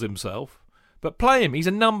hobbles himself. But play him, he's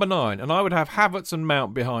a number 9, and I would have Havertz and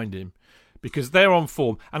Mount behind him because they're on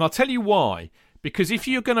form. And I'll tell you why. Because if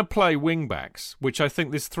you're going to play wing-backs, which I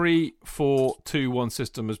think this 3-4-2-1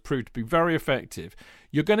 system has proved to be very effective,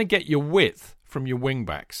 you're going to get your width from your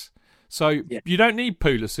wing-backs. So you don't need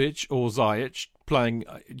Pulisic or Ziyech playing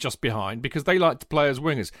just behind because they like to play as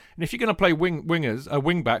wingers. And if you're going to play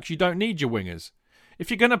wing-backs, you don't need your wingers. If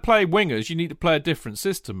you're going to play wingers, you need to play a different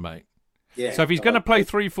system, mate. Yeah. So if he's going to play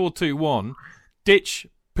 3-4-2-1, ditch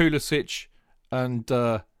Pulisic and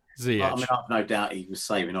Ziyech. I mean, I've no doubt he was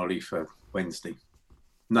saving Ollie for Wednesday.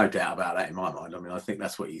 No doubt about that in my mind. I mean, I think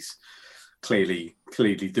that's what he's clearly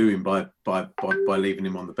doing by leaving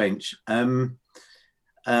him on the bench. And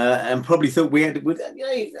probably thought we had.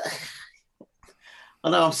 I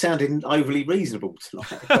know I'm sounding overly reasonable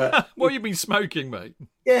tonight. But what have you been smoking, mate?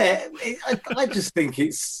 Yeah, I just think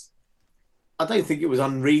I don't think it was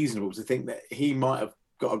unreasonable to think that he might have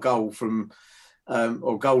got a goal from.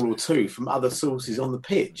 Or goal or two from other sources on the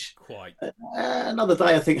pitch. Quite. Another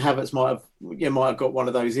day, I think Havertz might have got one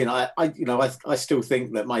of those in. I still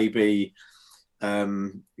think that maybe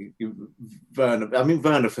Werner. I mean,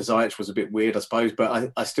 Werner for Ziyech was a bit weird, I suppose,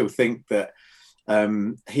 but I still think that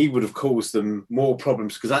he would have caused them more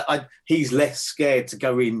problems because he's less scared to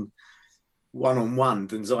go in one-on-one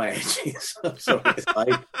than Ziyech is. I'm sorry to say.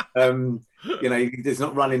 There's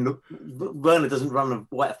not running. Werner doesn't run a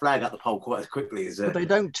white flag up the pole quite as quickly as. But they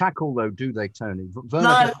don't tackle though, do they, Tony?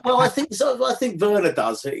 I think so. I think Werner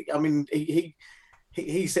does. I mean,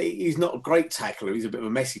 he's not a great tackler. He's a bit of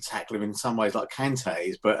a messy tackler in some ways, like Kante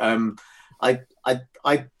is. But I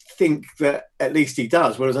think that at least he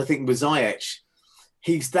does. Whereas I think with Ziyech,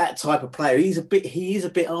 he's that type of player. He is a bit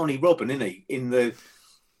Arnie Robben, isn't he? In the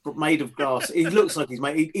made of glass. He looks like he's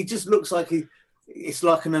made. He just looks like it's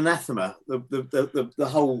like an anathema. The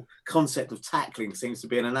whole concept of tackling seems to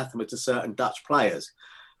be an anathema to certain Dutch players.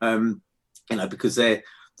 Because they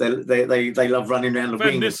love running around the Van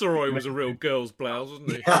wing. Van Nistelrooy was a real girl's blouse,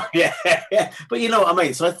 wasn't he? Yeah. But you know what I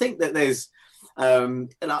mean. So I think that there's.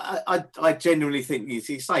 And I genuinely think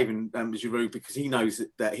he's saving Giroud because he knows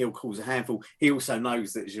that he'll cause a handful. He also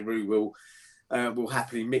knows that Giroud will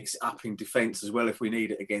happily mix it up in defence as well if we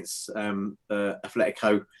need it against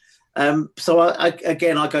Atletico. So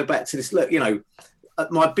I go back to this. Look,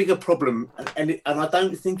 my bigger problem, and I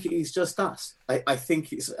don't think it is just us. I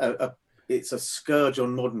think it's a scourge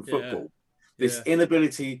on modern football. This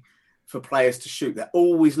inability for players to shoot. They're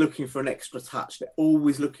always looking for an extra touch. They're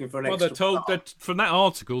always looking for an extra. Well, they're told that from that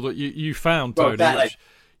article that you found, Tony.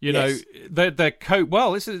 They're coached.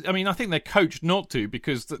 Well, this is. I mean, I think they're coached not to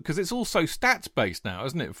because it's also stats based now,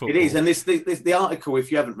 isn't it? Football. It is, and the article,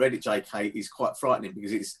 if you haven't read it, JK, is quite frightening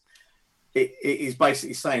because it is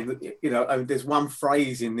basically saying that there's one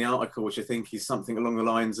phrase in the article which I think is something along the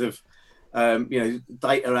lines of, data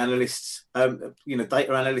analysts.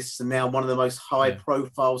 Data analysts are now one of the most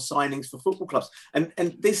high-profile signings for football clubs, and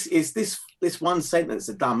this one sentence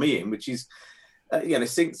that done me in, which is.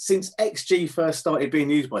 Since XG first started being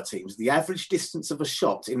used by teams, the average distance of a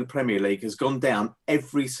shot in the Premier League has gone down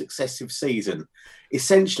every successive season.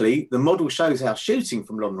 Essentially, the model shows how shooting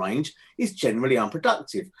from long range is generally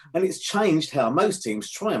unproductive, and it's changed how most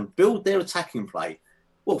teams try and build their attacking play.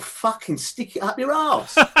 Well, fucking stick it up your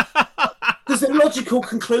arse. Because the logical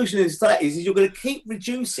conclusion is you're going to keep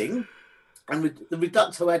reducing, and the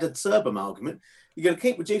reducto ad absurdum argument, you're going to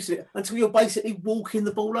keep reducing it until you're basically walking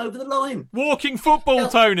the ball over the line. Walking football,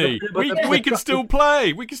 Tony. We can still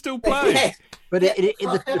play. We can still play. Yeah. But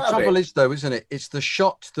the trouble is, though, isn't it? It's the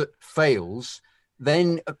shot that fails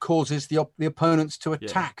then causes the opponents to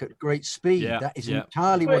attack at great speed. That is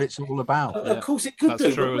entirely what it's all about. Of course it could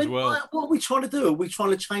That's true as well. What are we trying to do? Are we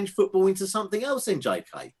trying to change football into something else then,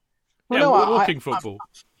 JK? Walking football.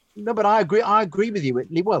 No, but I agree with you.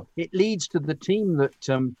 It leads to the team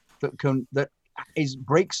that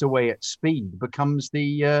breaks away at speed, becomes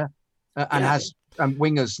the and has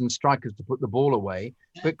wingers and strikers to put the ball away,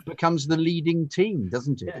 but becomes the leading team,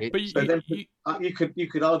 doesn't it? Yeah. But you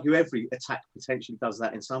could argue every attack potentially does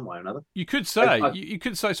that in some way or another. You could say, you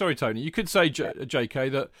could say, sorry, Tony, you could say,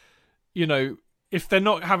 JK, that, you know, if they're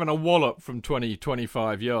not having a wallop from 20,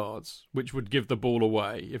 25 yards, which would give the ball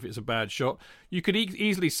away if it's a bad shot, you could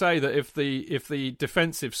easily say that if the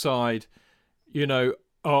defensive side, you know,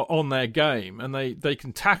 are on their game and they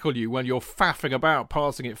can tackle you when you're faffing about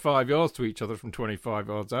passing it 5 yards to each other from 25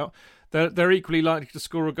 yards out, they're equally likely to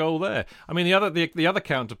score a goal there. I mean, the other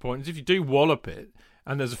counterpoint is if you do wallop it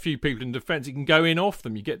and there's a few people in defence, you can go in off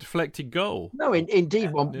them, you get deflected goal. No,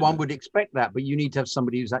 indeed, one would expect that, but you need to have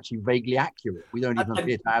somebody who's actually vaguely accurate. We don't even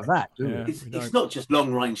appear to have that, do we? It's not just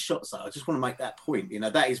long range shots, though. I just want to make that point. You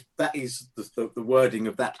know, that is the wording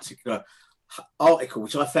of that particular article,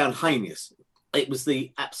 which I found heinous. It was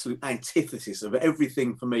the absolute antithesis of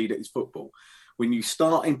everything for me that is football. When you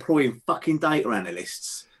start employing fucking data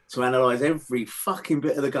analysts to analyse every fucking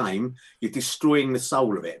bit of the game, you're destroying the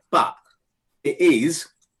soul of it. But it is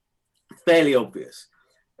fairly obvious.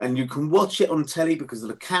 And you can watch it on telly because of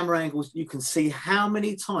the camera angles. You can see how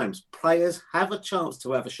many times players have a chance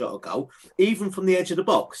to have a shot at goal, even from the edge of the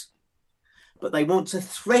box. But they want to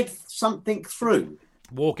thread something through.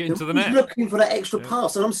 Walk into the net. Looking for that extra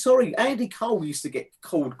pass. And I'm sorry, Andy Cole used to get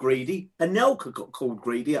called greedy. Anelka got called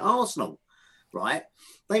greedy at Arsenal, right?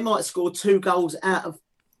 They might score 2 goals out of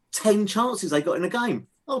 10 chances they got in a game.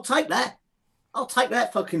 I'll take that. I'll take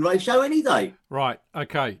that fucking ratio any day. Right.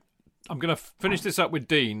 Okay. I'm going to finish this up with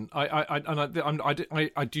Dean.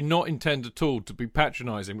 I do not intend at all to be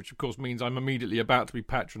patronising, which of course means I'm immediately about to be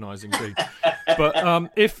patronising Dean. But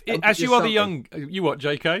as you are the young, you what,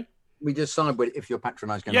 JK? We decide if you're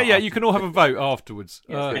patronising. Yeah, you can all have a vote afterwards.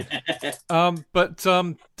 But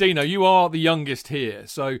Dino, you are the youngest here,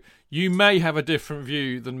 so you may have a different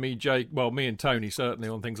view than me, Jake. Well, me and Tony certainly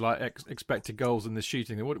on things like expected goals and the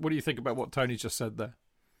shooting. What do you think about what Tony's just said there?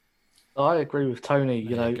 I agree with Tony.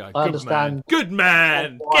 You know, I understand. Good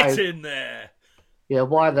man, get in there. Yeah,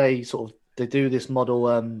 why they do this model.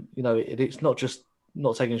 You know, it's not just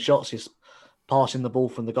not taking shots; it's passing the ball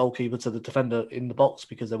from the goalkeeper to the defender in the box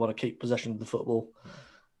because they want to keep possession of the football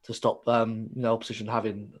to stop opposition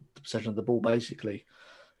having the possession of the ball, basically.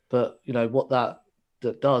 But you know what that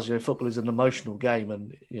does. You know, football is an emotional game,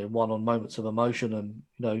 and you know, won on moments of emotion, and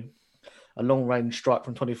you know, a long range strike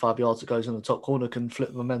from 25 yards that goes in the top corner can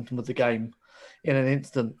flip the momentum of the game in an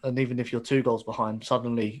instant. And even if you're 2 goals behind,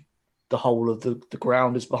 suddenly the whole of the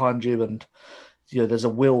ground is behind you, and you know, there's a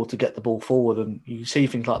will to get the ball forward. And you see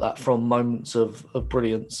things like that from moments of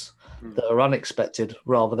brilliance that are unexpected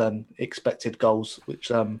rather than expected goals,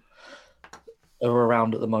 which are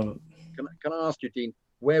around at the moment. Can I ask you, Dean,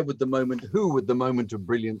 who would the moment of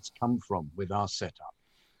brilliance come from with our setup?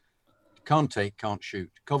 Kante can't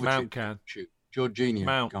shoot. Kovacic Mount can shoot. Jorginho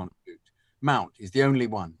Mount can't shoot. Mount is the only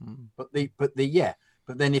one.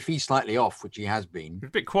 But then if he's slightly off, which he has been, he was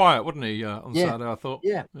a bit quiet, wasn't he, on Saturday? I thought.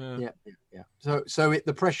 Yeah. So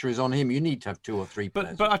the pressure is on him. You need to have 2 or 3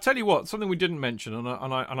 players. But I tell you what, something we didn't mention, and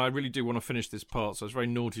I really do want to finish this part. So it's very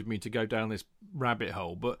naughty of me to go down this rabbit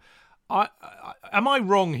hole. But am I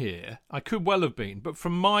wrong here? I could well have been, but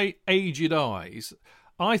from my aged eyes,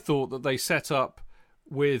 I thought that they set up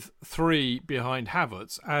with 3 behind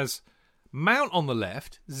Havertz as Mount on the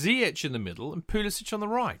left, Ziyech in the middle, and Pulisic on the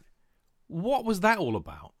right. What was that all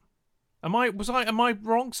about? Am I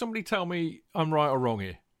wrong? Somebody tell me I'm right or wrong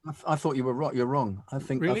here. I thought you were right. You're wrong. I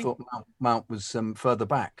thought Mount was further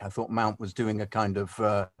back. I thought Mount was doing a kind of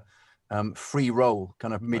free roll,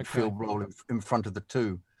 kind of midfield role in front of the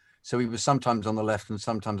 2. So he was sometimes on the left and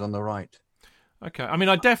sometimes on the right. Okay. I mean,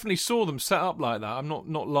 I definitely saw them set up like that. I'm not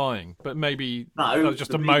lying, but maybe that was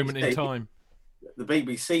just a moment in time. The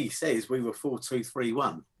BBC says we were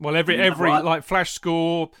 4-2-3-1. Well, every like flash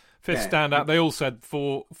score, fifth standout, they all said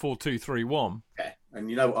 4-2-3-1. Yeah, and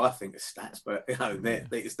you know what I think of stats, but you know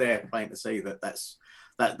it's there plain to see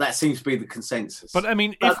that seems to be the consensus. But I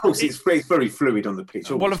mean, of course, it's very fluid on the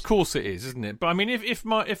pitch. Always. Well, of course it is, isn't it? But I mean,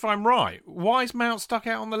 if I'm right, why is Mount stuck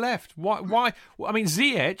out on the left? Why? I mean,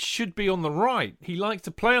 Ziyech should be on the right. He likes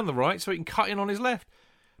to play on the right, so he can cut in on his left.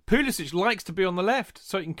 Pulisic likes to be on the left,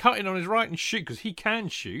 so he can cut in on his right and shoot, because he can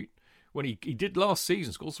shoot. When he did last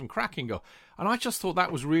season, scored some cracking goal. And I just thought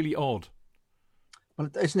that was really odd. Well,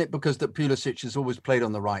 isn't it because that Pulisic has always played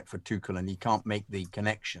on the right for Tuchel and he can't make the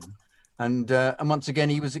connection? And once again,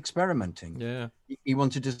 he was experimenting. Yeah, he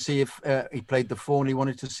wanted to see if he played the 4, and he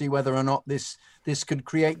wanted to see whether or not this could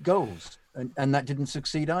create goals, and that didn't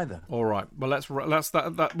succeed either. All right, well, let's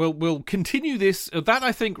that. We'll continue this. That,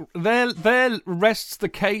 I think, there rests the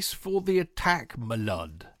case for the attack, my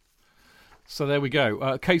lord. So there we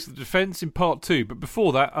go. Case of the Defence in part 2. But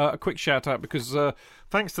before that, a quick shout out because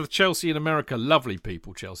thanks to the Chelsea in America, lovely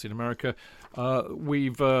people, Chelsea in America,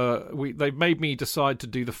 they've made me decide to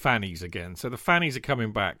do the fannies again. So the fannies are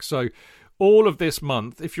coming back. So all of this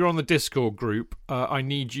month, if you're on the Discord group, I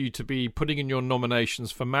need you to be putting in your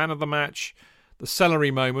nominations for Man of the Match, the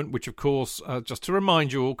celery moment, which of course, just to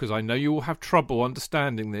remind you all, because I know you all have trouble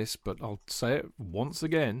understanding this, but I'll say it once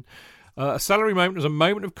again. A celery moment is a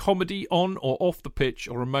moment of comedy on or off the pitch,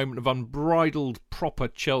 or a moment of unbridled proper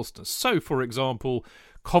Chelsea. So, for example,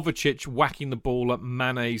 Kovacic whacking the ball at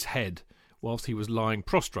Mane's head whilst he was lying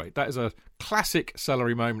prostrate. That is a classic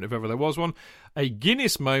celery moment if ever there was one. A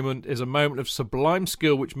Guinness moment is a moment of sublime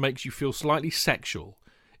skill which makes you feel slightly sexual.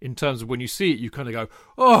 In terms of when you see it, you kind of go,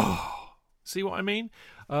 oh... See what I mean?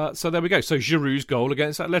 So there we go. So Giroud's goal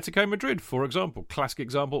against Atletico Madrid, for example. Classic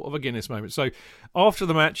example of a Guinness moment. So after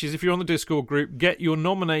the matches, if you're on the Discord group, get your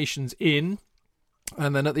nominations in.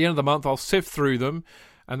 And then at the end of the month, I'll sift through them.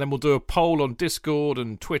 And then we'll do a poll on Discord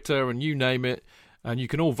and Twitter and you name it. And you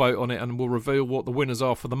can all vote on it. And we'll reveal what the winners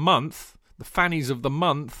are for the month. The fannies of the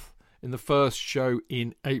month. In the first show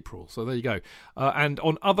in April. So there you go. And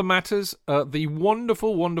on other matters, the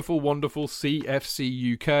wonderful, wonderful, wonderful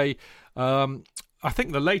CFC UK. I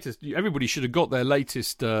think the latest, everybody should have got their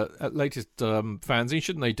latest fanzine,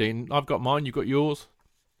 shouldn't they, Dean? I've got mine, you've got yours.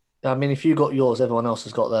 I mean, if you got yours, everyone else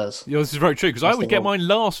has got theirs. Yeah, this is very true, because I always get mine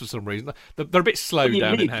last for some reason. They're a bit slow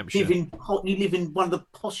down in Hampshire. You live in one of the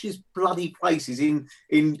poshest bloody places in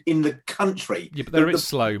the country. Yeah, but they're a bit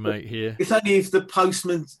slow, mate, here. It's only if the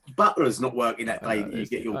postman's butler's not working that day that you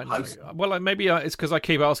get your post. Well, maybe it's because I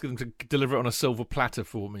keep asking them to deliver it on a silver platter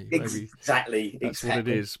for me. Maybe exactly. That's what it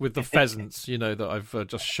is, with the pheasants, that I've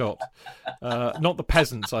just shot. Not the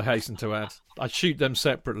peasants, I hasten to add. I shoot them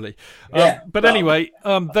separately. But anyway,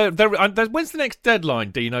 when's the next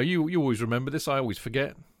deadline, Dino? You always remember this. I always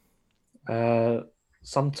forget.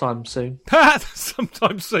 Sometime soon.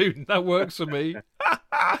 Sometime soon. That works for me.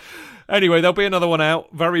 Anyway, there'll be another one out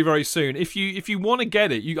very, very soon. If you want to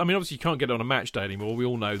get it, obviously you can't get it on a match day anymore. We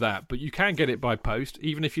all know that, but you can get it by post,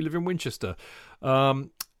 even if you live in Winchester.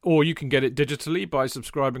 Or you can get it digitally by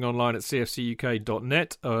subscribing online at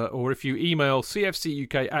cfcuk.net, or if you email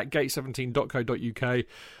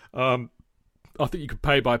cfcuk@gate17.co.uk. I think you could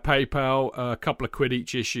pay by PayPal, a couple of quid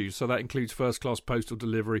each issue, so that includes first-class postal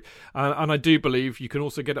delivery. And I do believe you can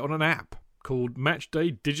also get it on an app called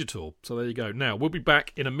Matchday Digital. So there you go. Now, we'll be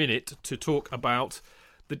back in a minute to talk about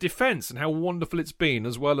the defence and how wonderful it's been,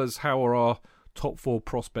 as well as how are our top 4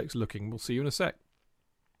 prospects looking. We'll see you in a sec.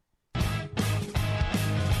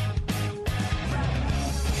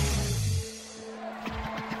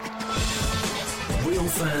 Real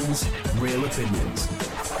fans, real opinions.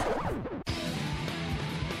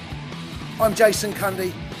 I'm Jason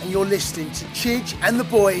Cundy, and you're listening to Chidge and the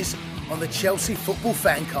boys on the Chelsea Football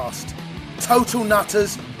Fancast. Total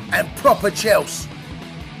nutters and proper Chelsea.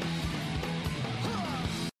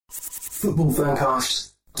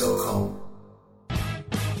 Footballfancast.com.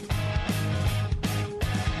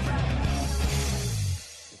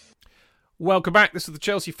 Welcome back. This is the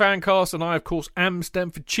Chelsea Fancast, and I, of course, am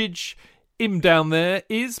Stamford Chidge. Him down there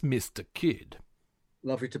is Mr. Kidd.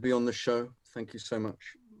 Lovely to be on the show. Thank you so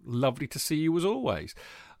much. Lovely to see you as always.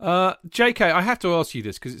 JK, I have to ask you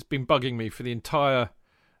this because it's been bugging me for the entire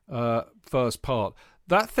first part.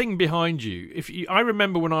 That thing behind you, I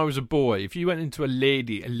remember when I was a boy, if you went into a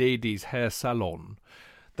lady's hair salon,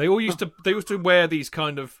 they used to wear these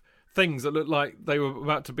kind of things that looked like they were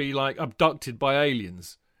about to be like abducted by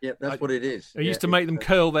aliens. Yeah, that's what it is. It used to make them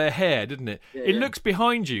curl their hair, didn't it? Yeah, it looks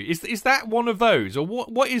behind you. Is that one of those, or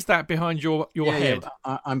what is that behind your head?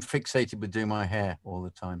 Yeah. I'm fixated with doing my hair all the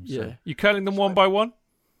time. So. Yeah, you curling them one by one?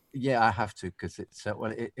 Yeah, I have to because it's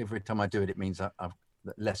every time I do it, it means I've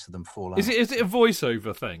less of them fall out. Is it a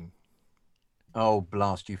voiceover thing? Oh,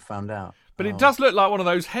 blast! You found out. But it does look like one of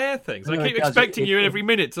those hair things. I keep expecting you every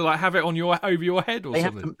minute to have it on over your head or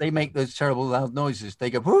something. They make those terrible loud noises. They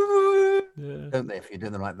go, don't they? If you're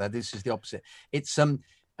doing them like that, this is the opposite. It's a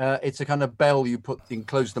kind of bell you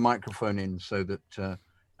close the microphone in so that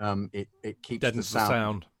it keeps deadens the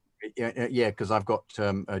sound. Yeah, because I've got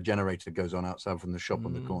a generator that goes on outside from the shop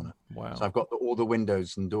on the corner. Wow! So I've got all the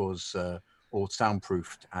windows and doors all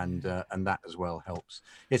soundproofed, and that as well helps.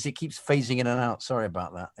 Yes, it keeps phasing in and out. Sorry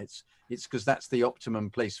about that. It's because that's the optimum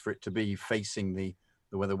place for it to be, facing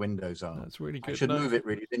where the windows are. That's really good. I should move it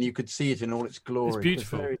really, then you could see it in all its glory. It's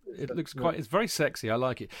beautiful. It looks it's very sexy. I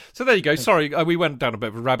like it. So there you go. Sorry, we went down a bit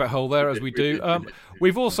of a rabbit hole there, as we do.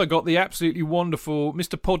 We've also got the absolutely wonderful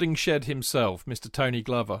Mr. Poddingshed himself, Mr. Tony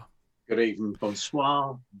Glover. Good evening,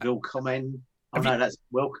 bonsoir, willkommen. Oh, no, that's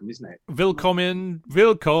welcome, isn't it? Willkommen,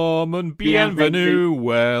 bienvenue,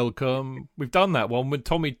 welcome. We've done that one with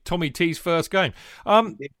Tommy T's first game.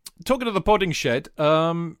 Talking of the podding shed,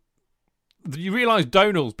 you realise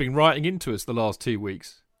Donald's been writing into us the last 2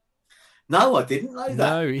 weeks? No, I didn't know that.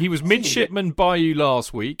 No, he was midshipman Bayou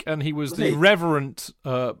last week, and he was the Reverend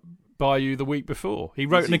Bayou the week before. He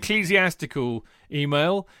wrote an ecclesiastical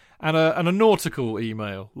email and a nautical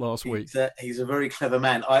email last week. He's a very clever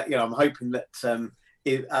man. I'm hoping that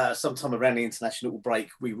sometime around the international break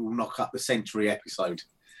we will knock up the century episode.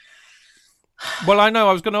 Well, I know.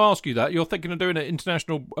 I was going to ask you that. You're thinking of doing an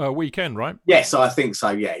international weekend, right? Yes, I think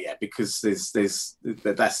so. Yeah, because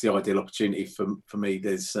that's the ideal opportunity for me.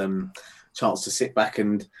 There's chance to sit back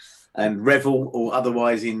and revel, or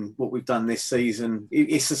otherwise in what we've done this season.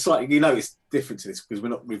 It's a slightly, it's different to this because we're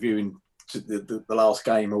not reviewing the last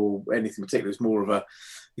game or anything particular. It's more of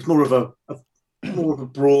a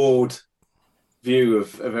broad view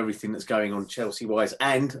of everything that's going on Chelsea wise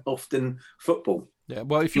and often football. Yeah,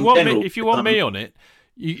 well, if you want me on it,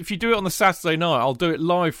 if you do it on the Saturday night, I'll do it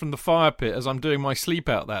live from the fire pit as I'm doing my sleep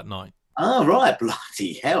out that night. Oh, right,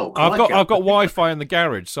 bloody hell! I've got Wi-Fi in the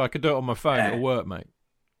garage, so I could do it on my phone. It'll work, mate.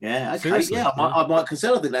 Yeah, okay. Seriously, I might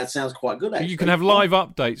consider. I think that sounds quite good. Actually, you can have live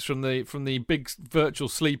updates from the big virtual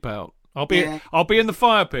sleep out. I'll be in the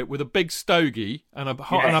fire pit with a big stogie and a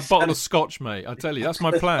bottle of scotch, mate. I tell you, that's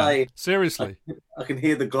my plan. Seriously, I can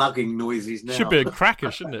hear the glugging noises now. Should be a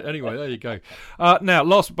cracker, shouldn't it? Anyway, there you go. Now,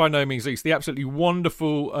 last but by no means least, the absolutely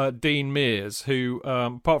wonderful Dean Mears, who,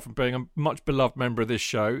 apart from being a much beloved member of this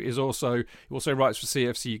show, he also writes for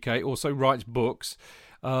CFC UK, also writes books.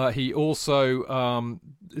 He also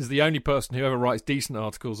is the only person who ever writes decent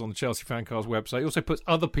articles on the Chelsea FanCast website. He also puts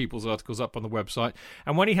other people's articles up on the website.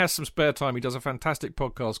 And when he has some spare time, he does a fantastic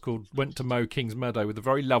podcast called Went to Mow Kings Meadow with the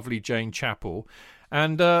very lovely Jane Chappell.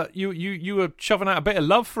 And you were shoving out a bit of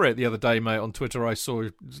love for it the other day, mate, on Twitter. I saw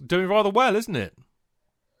it's doing rather well, isn't it?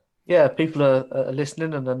 Yeah, people are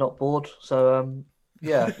listening and they're not bored. So,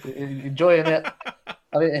 enjoying it.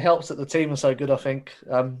 I mean, it helps that the team are so good, I think.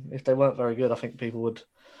 If they weren't very good, I think people would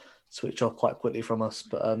switch off quite quickly from us.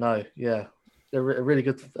 But they're a really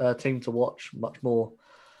good team to watch, much more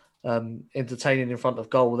entertaining in front of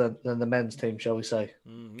goal than the men's team, shall we say.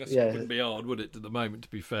 It wouldn't be hard, would it, at the moment, to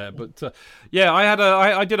be fair? But,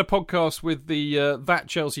 I did a podcast with the That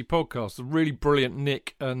Chelsea podcast, the really brilliant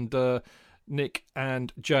Nick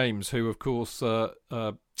and James, who, of course...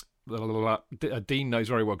 Dean knows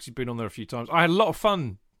very well because he's been on there a few times. I had a lot of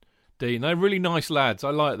fun, Dean. They're really nice lads.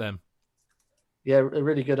 I like them. Yeah, a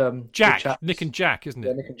really good Jack, good Nick and Jack, isn't it?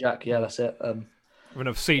 Yeah, Nick and Jack. Yeah, that's it. Having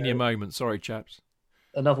a senior moment. Sorry, chaps.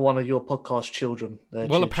 Another one of your podcast children. There,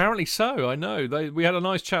 well, Chidge. apparently so. I know. We had a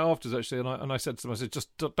nice chat afterwards, actually, and I said to them, I said,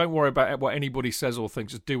 just don't worry about what anybody says or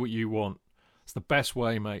thinks. Just do what you want. It's the best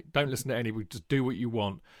way, mate. Don't listen to anybody. Just do what you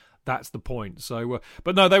want. That's the point. So,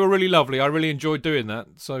 but no, they were really lovely. I really enjoyed doing that.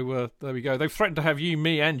 So there we go. They've threatened to have you,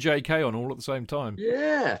 me, and JK on all at the same time.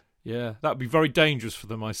 Yeah. Yeah, that would be very dangerous for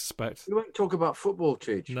them, I suspect. We won't talk about football,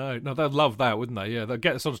 Chidge. No, they'd love that, wouldn't they? Yeah, they'll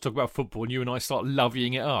get us on to talk about football and you and I start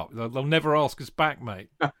loving it up. They'll never ask us back, mate.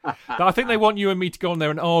 I think they want you and me to go on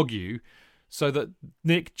there and argue so that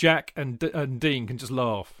Nick, Jack and Dean can just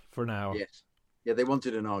laugh for an hour. Yes. Yeah, they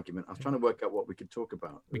wanted an argument. I was trying to work out what we could talk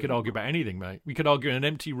about. We could argue about anything, mate. We could argue in an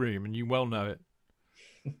empty room, and you well know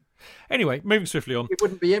it. Anyway, moving swiftly on. It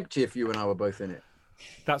wouldn't be empty if you and I were both in it.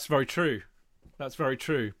 That's very true. That's very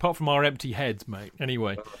true. Apart from our empty heads, mate.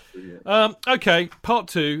 Anyway. Okay, part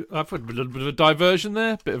two. I've had a little bit of a diversion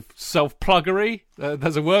there. Bit of self-pluggery.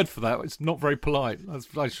 There's a word for that. It's not very polite. I'm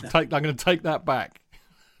going to take that back.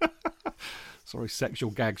 Sorry,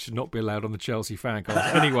 sexual gags should not be allowed on the Chelsea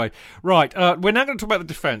FanCast. Anyway, right, we're now going to talk about the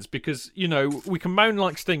defence because, we can moan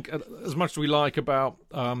like stink as much as we like about,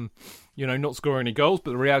 not scoring any goals,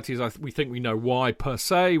 but the reality is we think we know why per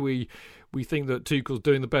se. We think that Tuchel's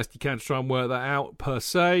doing the best he can to try and work that out per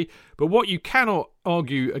se. But what you cannot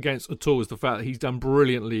argue against at all is the fact that he's done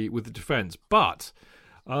brilliantly with the defence. But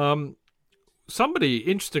somebody,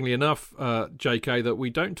 interestingly enough, JK, that we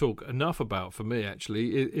don't talk enough about for me,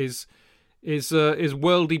 actually, is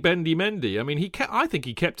worldy Bendy Mendy. I mean, I think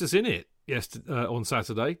he kept us in it on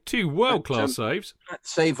Saturday. 2 world-class saves. That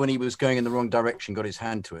save when he was going in the wrong direction, got his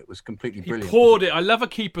hand to it, was completely brilliant. He poured it. I love a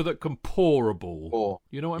keeper that can pour a ball. Pour.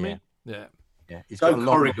 You know what I mean? Yeah. He's got a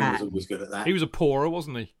long hand. Was always good at that. He was a pourer,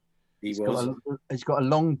 wasn't he? He's got a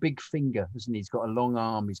long, big finger, hasn't he? He's got a long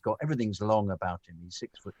arm. Everything's long about him. He's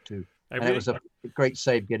 6'2". And it was a great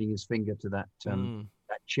save getting his finger to that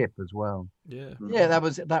chip as well. Yeah. Yeah, that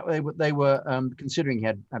was that. They were considering he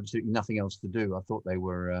had absolutely nothing else to do. I thought they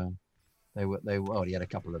were. Well, he had a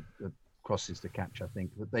couple of crosses to catch, I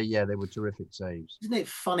think. But they were terrific saves. Isn't it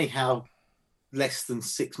funny how less than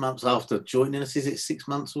 6 months after joining us, is it 6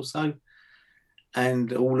 months or so?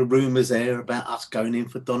 And all the rumours there about us going in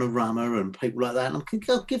for Donnarumma and people like that. And I'm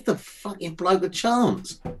thinking, oh, give the fucking bloke a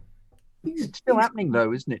chance. It's still happening,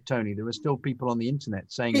 though, isn't it, Tony? There are still people on the internet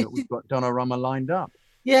saying that we've got Donnarumma lined up.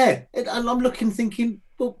 Yeah, and I'm looking, thinking,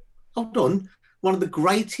 well, hold on. One of the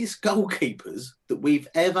greatest goalkeepers that we've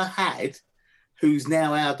ever had, who's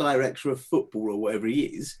now our director of football or whatever he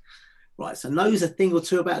is, right, so knows a thing or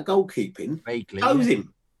two about goalkeeping. Vaguely. Knows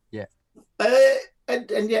him. Yeah.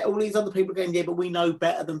 And yet all these other people are going, yeah, but we know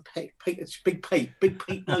better than Pete. Big Pete. Big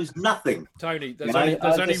Pete knows nothing. Tony,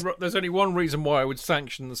 there's only one reason why I would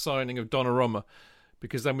sanction the signing of Donnarumma,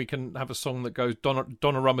 because then we can have a song that goes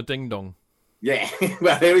Donnarumma Ding Dong. Yeah,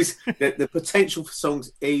 well, there is the potential for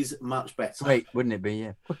songs is much better. Great, wouldn't it be?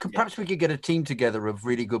 Yeah. Well, perhaps we could get a team together of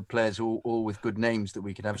really good players, all with good names that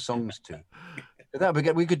we could have songs to. That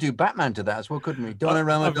would we could do Batman to that as well, couldn't we?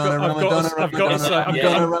 Donnarumma.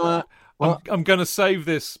 I'm going to save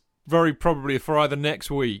this very probably for either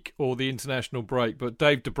next week or the international break. But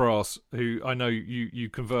Dave DeBras, who I know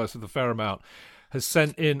you converse with a fair amount, has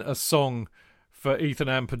sent in a song for Ethan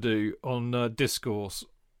Ampadu on Discord,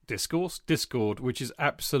 which is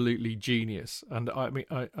absolutely genius. And I mean,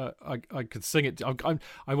 I could sing it.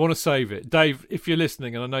 I want to save it, Dave. If you're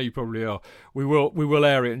listening, and I know you probably are, we will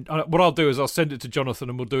air it. And what I'll do is I'll send it to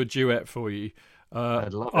Jonathan, and we'll do a duet for you.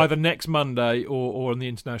 Either next Monday or on the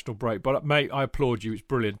international break. But mate, I applaud you. It's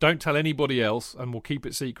brilliant. Don't tell anybody else, and we'll keep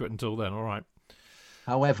it secret until then. All right.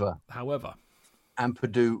 However,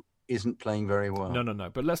 Ampadu isn't playing very well. No.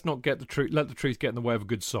 But let's not get the truth. Let the truth get in the way of a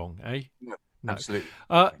good song, eh? No. Absolutely.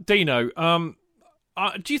 Dino,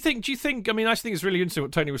 do you think? I mean, I think it's really interesting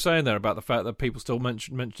what Tony was saying there about the fact that people still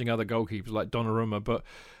mentioning other goalkeepers like Donnarumma. But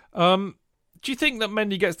do you think that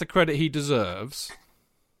Mendy gets the credit he deserves?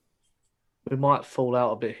 We might fall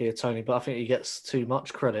out a bit here, Tony, but I think he gets too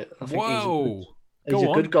much credit. I think he's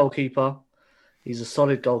a good goalkeeper. He's a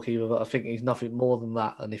solid goalkeeper, but I think he's nothing more than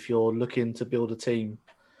that. And if you're looking to build a team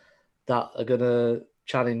that are going to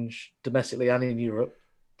challenge domestically and in Europe,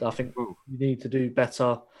 I think you need to do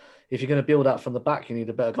better. If you're going to build that from the back, you need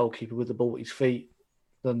a better goalkeeper with the ball at his feet.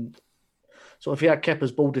 So if you had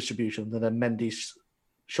Kepa's ball distribution, then Mendy's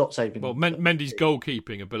shot saving. Well, Mendy's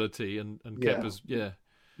goalkeeping ability and Kepa's,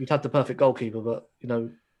 You'd have the perfect goalkeeper, but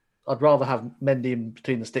I'd rather have Mendy in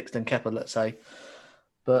between the sticks than Kepa, let's say.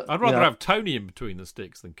 But I'd rather have Tony in between the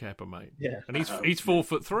sticks than Kepa, mate. Yeah, and he's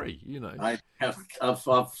 4'3".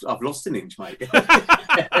 I've lost an inch, mate.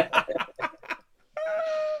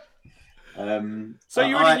 So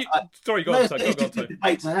you really? Sorry, go on. It's a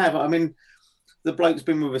debate to have. I mean, the bloke's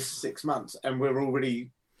been with us 6 months, and we're already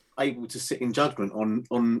able to sit in judgment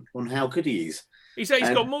on how good he is. He's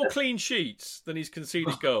got more clean sheets than he's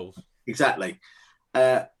conceded goals. Exactly.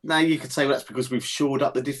 Now you could say, well, that's because we've shored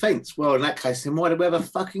up the defence. Well, in that case, then why do we have a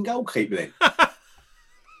fucking goalkeeper then?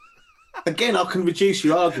 Again, I can reduce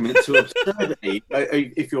your argument to absurdity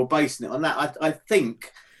if you're basing it on that. I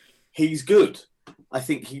think he's good. I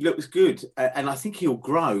think he looks good, and I think he'll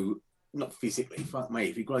grow. Not physically, fuck me.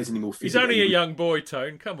 If he grows any more physically, he's only a young boy,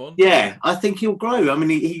 Tone. Come on. Yeah, I think he'll grow. I mean,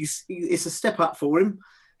 it's a step up for him,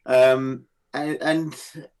 and I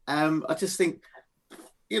just think,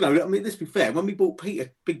 I mean, let's be fair. When we bought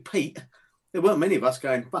Big Pete, there weren't many of us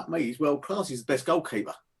going, "Fuck me, he's world class. He's the best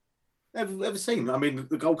goalkeeper ever seen." I mean,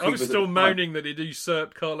 the goalkeeper. I was still moaning that he'd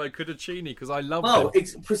usurped Carlo Cudicini because I loved him. Well,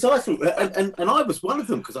 it's precisely, and I was one of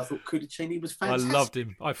them because I thought Cudicini was fantastic. I loved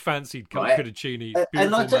him. I fancied Cudicini.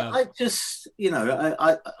 And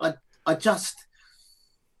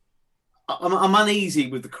I'm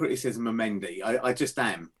uneasy with the criticism of Mendy. I just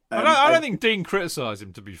am. I don't think Dean criticised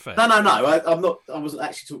him. To be fair, no. I'm not. I wasn't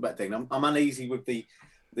actually talking about Dean. I'm uneasy with the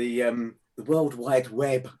World Wide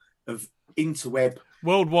Web of interweb.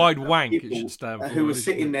 Worldwide wank, it should stand for. Who was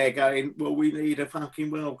sitting there going, well, we need a fucking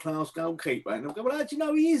world-class goalkeeper. And I'm going, well, how do you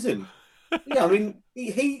know he isn't? I mean,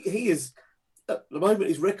 he is, at the moment,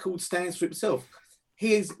 his record stands for himself.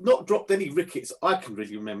 He has not dropped any rickets I can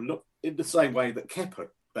really remember, not in the same way that Kepa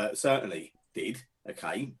certainly did,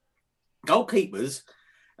 okay? Goalkeepers,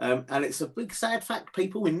 and it's a big sad fact,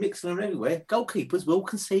 people in Mixler and everywhere, goalkeepers will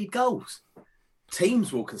concede goals.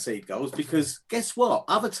 Teams will concede goals because guess what?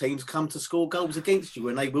 Other teams come to score goals against you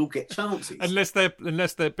and they will get chances. Unless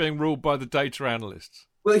they're being ruled by the data analysts.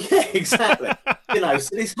 Well, yeah, exactly. So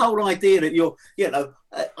this whole idea that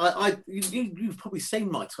you've probably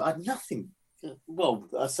seen my tweet. I had nothing. Well,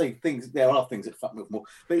 I say things. There are things that fuck me up more,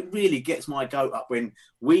 but it really gets my goat up when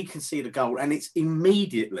we concede a goal and it's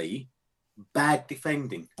immediately bad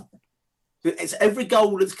defending. It's every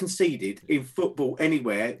goal that's conceded in football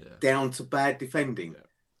anywhere down to bad defending. Yeah.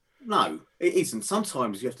 No, it isn't.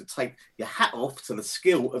 Sometimes you have to take your hat off to the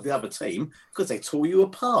skill of the other team because they tore you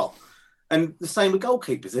apart. And the same with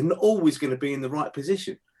goalkeepers. They're not always going to be in the right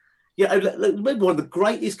position. Yeah, maybe one of the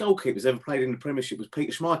greatest goalkeepers ever played in the Premiership was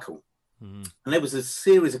Peter Schmeichel. And there was a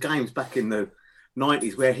series of games back in the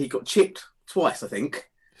 90s where he got chipped twice, I think.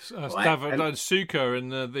 Suka in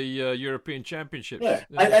the European Championships. Yeah.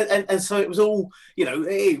 And so it was all,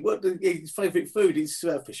 hey, what his favourite food is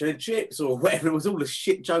fish and chips or whatever. It was all the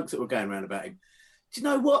shit jokes that were going around about him. Do you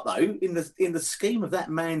know what, though? In the scheme of that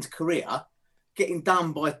man's career, getting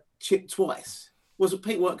done by chip twice was that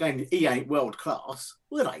people weren't going, he ain't world class,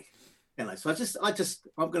 were they? So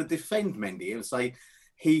I'm going to defend Mendy and say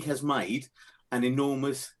he has made an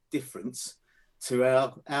enormous difference to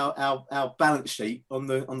our balance sheet on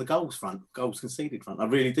the goals conceded front. I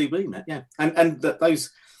really do mean that, yeah. And that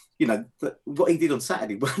those, what he did on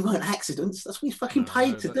Saturday weren't accidents. That's what he's fucking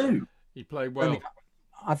paid to do. He played well.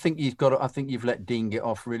 I think you've let Dean get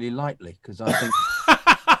off really lightly because I think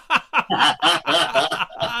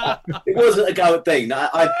it wasn't a go at Dean.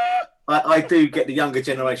 I do get the younger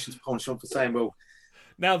generation's punch on for saying, well,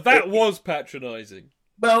 now that was patronising.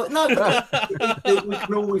 Well, no, we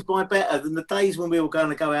can always buy better than the days when we were going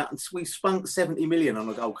to go out and we spunk 70 million on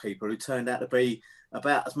a goalkeeper who turned out to be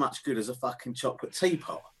about as much good as a fucking chocolate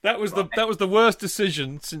teapot. That was the worst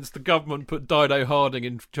decision since the government put Dido Harding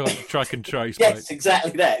in track and trace. Yes, mate.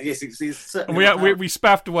 Exactly that. Yes, it's and we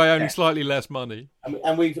spaffed away only slightly less money.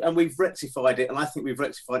 And we've rectified it, and I think we've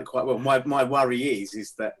rectified it quite well. My worry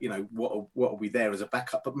is that what are we there as a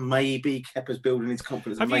backup? But maybe Kepa's building his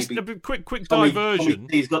confidence. Quick diversion.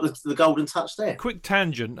 He's got the golden touch there. Quick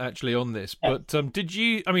tangent actually on this, but did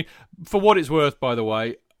you? I mean, for what it's worth, by the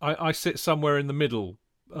way, I sit somewhere in the middle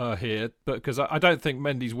here, but because I don't think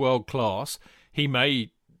Mendy's world class. He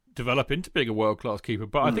may develop into being a world class keeper,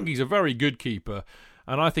 but I think he's a very good keeper,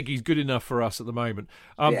 and I think he's good enough for us at the moment.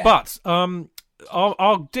 But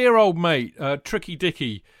our dear old mate, Tricky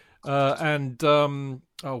Dicky, and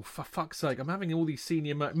for fuck's sake, I'm having all these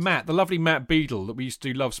senior Matt, the lovely Matt Beadle that we used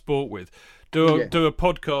to do Love Sport with, do a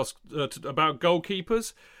podcast about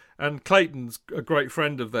goalkeepers. And Clayton's a great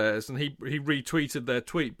friend of theirs, and he retweeted their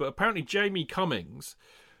tweet. But apparently Jamie Cummings,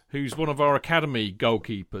 who's one of our academy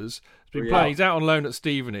goalkeepers, has been playing. He's out on loan at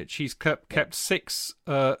Stevenage. He's kept 6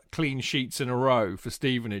 clean sheets in a row for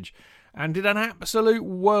Stevenage and did an absolute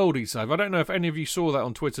worldie save. I don't know if any of you saw that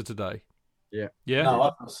on Twitter today. Yeah. Yeah? No,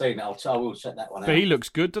 I've not seen it. I will check that one out. But he looks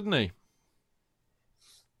good, doesn't he?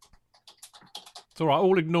 It's all right,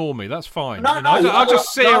 all ignore me. That's fine. I'll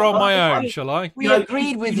just see her on my own, shall I? We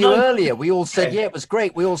agreed with you earlier. We all said, it was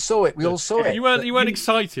great. We all saw it. You weren't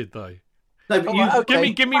excited, though. No, but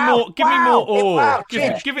give me more awe. Wow,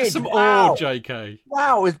 give it some awe, JK.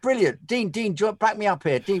 Wow, it was brilliant. Dean, back me up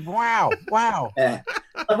here. Dean, wow. Yeah.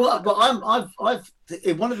 But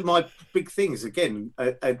I've one of my big things again,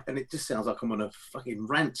 and it just sounds like I'm on a fucking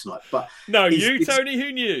rant tonight. But no, Tony,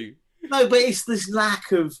 who knew? No, but it's this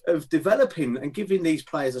lack of developing and giving these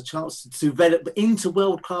players a chance to develop into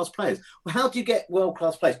world-class players. Well, how do you get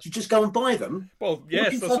world-class players? Do you just go and buy them? Well,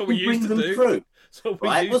 yes, that's what we used to do. Through?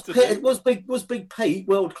 Right? Was Big Pete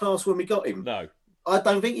world-class when we got him? No. I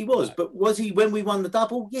don't think he was. No. But was he when we won the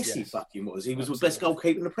double? Yes, he fucking was. He was the best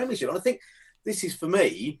goalkeeper in the Premiership. And I think this is, for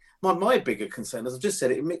me, my bigger concern, as I've just said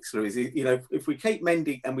it in Mixler, is, if we keep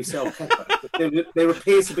Mendy and we sell Kepa, there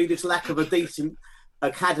appears to be this lack of a decent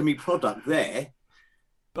academy product there.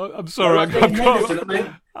 I'm sorry, I've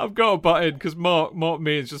got a butt in because Mark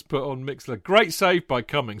Mears just put on Mixler. Great save by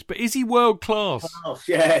Cummings, but is he world class? Oh,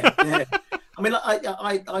 yeah. I mean,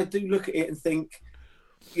 I do look at it and think,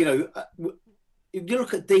 if you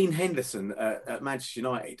look at Dean Henderson at Manchester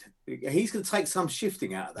United, he's going to take some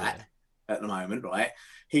shifting out of that at the moment, right?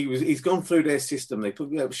 He's gone through their system. They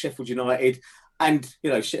put Sheffield United. And,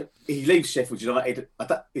 he leaves Sheffield United.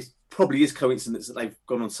 It probably is coincidence that they've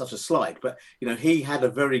gone on such a slide. But, he had a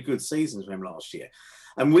very good season for him last year.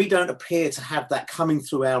 And we don't appear to have that coming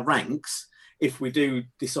through our ranks if we do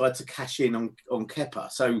decide to cash in on Kepa.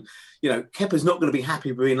 So, Kepa's not going to be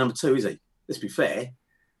happy with being number 2, is he? Let's be fair.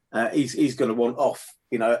 He's going to want off,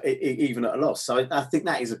 even at a loss. So I think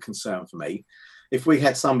that is a concern for me. If we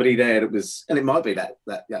had somebody there that was, and it might be that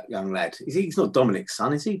young lad. He's not Dominic's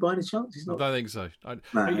son, is he? By any chance? He's not. I don't think so.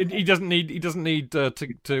 No. He doesn't need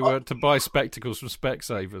to buy spectacles from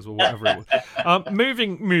Specsavers or whatever it was.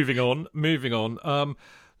 Moving on.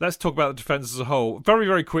 Let's talk about the defence as a whole. Very,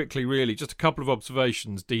 very quickly, really. Just a couple of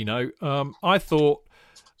observations, Dino. I thought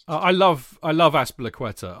I love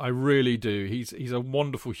Azpilicueta. I really do. He's a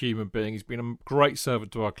wonderful human being. He's been a great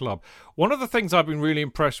servant to our club. One of the things I've been really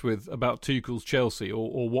impressed with about Tuchel's Chelsea,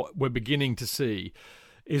 or what we're beginning to see,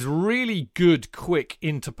 is really good, quick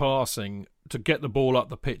interpassing to get the ball up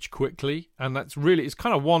the pitch quickly. And it's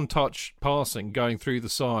kind of one-touch passing going through the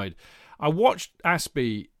side. I watched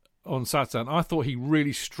Aspie on Saturday, and I thought he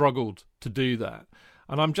really struggled to do that.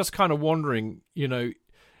 And I'm just kind of wondering, I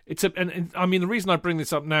mean, the reason I bring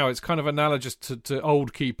this up now, it's kind of analogous to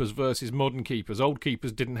old keepers versus modern keepers. Old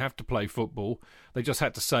keepers didn't have to play football. They just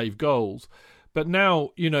had to save goals. But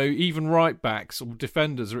now, even right backs or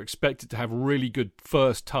defenders are expected to have really good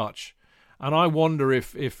first touch. And I wonder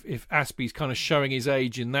if Aspie's kind of showing his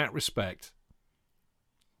age in that respect.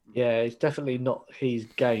 Yeah, it's definitely not his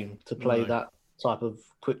game to play that type of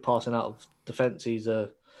quick passing out of defence. He's a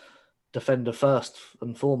defender first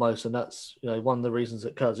and foremost, and that's one of the reasons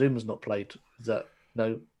that Kurt Zuma's not played, is that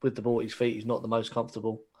with the ball at his feet he's not the most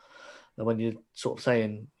comfortable. And when you're sort of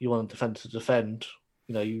saying you want a defender to defend,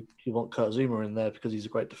 you want Kurt Zuma in there because he's a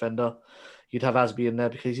great defender. You'd have Aspie in there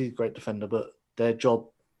because he's a great defender, but their job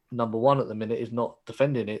number one at the minute is not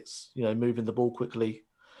defending. It's moving the ball quickly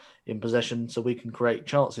in possession so we can create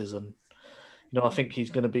chances. And I think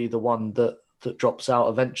he's going to be the one that drops out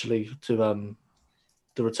eventually to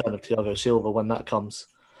the return of Thiago Silva when that comes.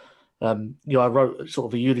 I wrote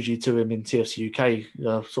sort of a eulogy to him in TFC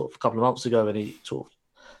UK sort of a couple of months ago, and he sort of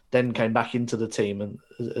then came back into the team and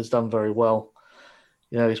has done very well.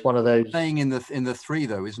 It's one of those playing in the three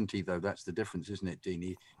though, isn't he? Though that's the difference, isn't it,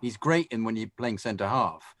 Dean? He's great in when you're playing centre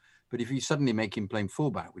half, but if you suddenly make him playing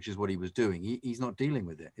fullback, which is what he was doing, he's not dealing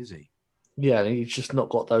with it, is he? Yeah, he's just not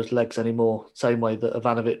got those legs anymore. Same way that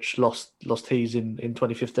Ivanovic lost his in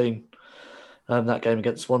 2015. That game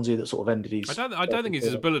against Swansea that sort of ended his... I don't think it's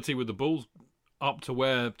his ability with the ball up to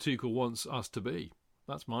where Tuchel wants us to be.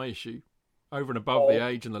 That's my issue. Over and above the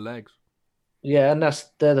age and the legs. Yeah, and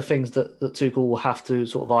they're the things that Tuchel will have to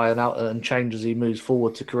sort of iron out and change as he moves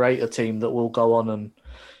forward to create a team that will go on and,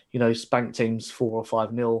 spank teams 4 or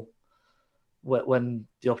 5-0 when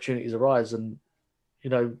the opportunities arise. And,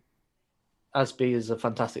 Aspie is a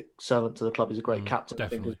fantastic servant to the club. He's a great captain,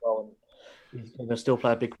 definitely. I think, as well. And he's going to still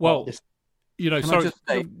play a big part this. Go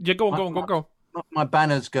on. My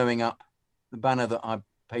banner's going up. The banner that I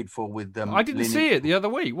paid for with I didn't see it the other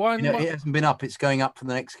week. Why? It hasn't been up. It's going up for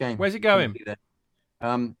the next game. Where's it going?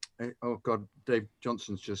 Oh God, Dave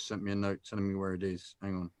Johnson's just sent me a note telling me where it is.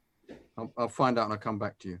 Hang on, I'll find out and I'll come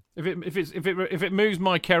back to you. If it moves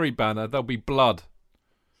my Kerry banner, there'll be blood.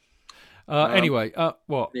 Anyway,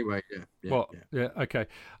 what? Anyway, yeah. What? Yeah. Okay.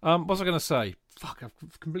 What was I going to say? Fuck,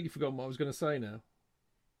 I've completely forgotten what I was going to say now.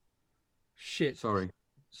 Shit. Sorry.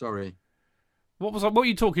 What were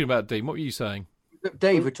you talking about, Dean? What were you saying?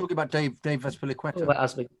 Dave, we're talking about Dave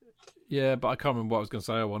Azpilicueta. Yeah, but I can't remember what I was going to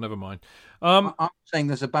say. Oh, well, never mind. I'm saying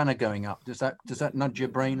there's a banner going up. Does that nudge your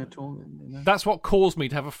brain at all? That's what caused me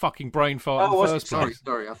to have a fucking brain fart in the first place.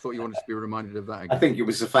 Sorry. I thought you wanted to be reminded of that again. I think it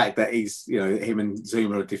was the fact that he's, him and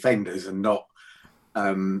Zuma are defenders and not,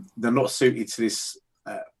 they're not suited to this.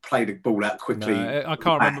 Play the ball out quickly. No, I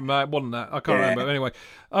can't remember. It wasn't that. I can't remember. Anyway,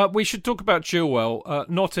 we should talk about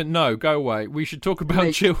Chilwell. Go away. We should talk about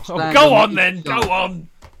Chilwell. Go on then. Go on.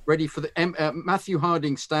 Ready for the Matthew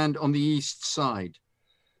Harding stand on the east side.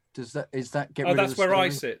 Is that get rid of the that's where story? I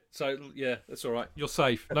sit. So yeah, that's all right. You're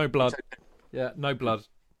safe. No blood. Yeah, no blood.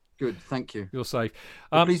 Good, thank you. You're safe.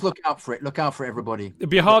 Please look out for it. Look out for everybody. It'd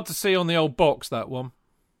be hard to see on the old box, that one.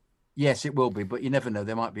 Yes, it will be, but you never know.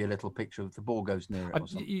 There might be a little picture if the ball goes near it or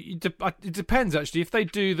something. It depends, actually. If they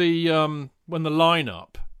do the when the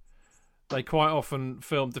line-up, they quite often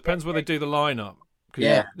film. Depends where they do the line-up.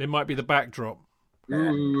 Yeah. It might be the backdrop.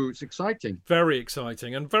 Ooh, it's exciting. Very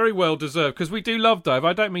exciting and very well deserved, because we do love Dave.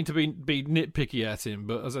 I don't mean to be nitpicky at him,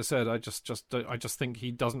 but as I said, I just think he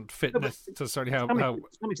doesn't fit necessarily how.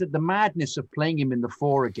 Somebody said the madness of playing him in the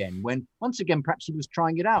 4 again, when once again perhaps he was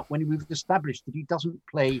trying it out when we've established that he doesn't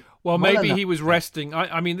play. Well, maybe he was resting.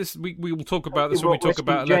 I mean, this we will talk about this when we talk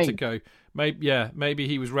about Atletico. Maybe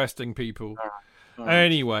he was resting people.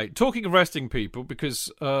 Anyway, talking of resting people, because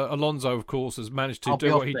Alonso, of course, has managed to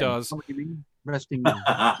do what he does. What do you mean? Resting.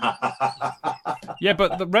 Yeah,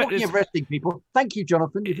 but resting people. Thank you,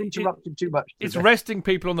 Jonathan. You've interrupted too much. It's resting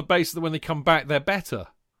people on the basis that when they come back, they're better.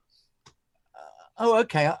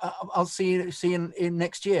 Okay. I'll see you in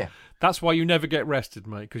next year. That's why you never get rested,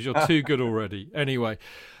 mate, because you're too good already. Anyway,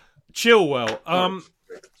 Chilwell.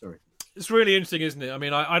 Sorry. It's really interesting, isn't it? I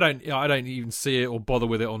mean, I don't even see it or bother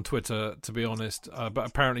with it on Twitter, to be honest. But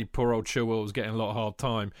apparently, poor old Chilwell was getting a lot of hard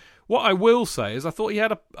time. What I will say is, I thought he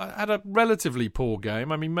had a relatively poor game.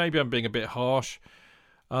 I mean, maybe I'm being a bit harsh.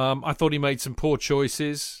 I thought he made some poor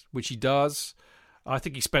choices, which he does. I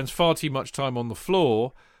think he spends far too much time on the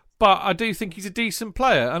floor, but I do think he's a decent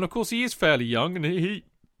player. And, of course, he is fairly young, and he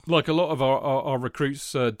like a lot of our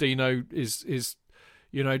recruits, Dino is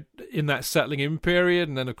in that settling in period.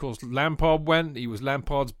 And then, of course, Lampard went. He was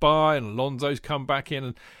Lampard's buy, and Alonso's come back in.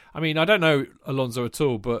 And I mean, I don't know Alonso at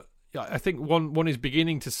all, but I think one is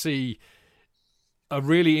beginning to see a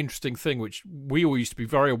really interesting thing, which we all used to be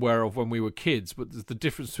very aware of when we were kids, but there's the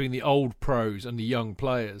difference between the old pros and the young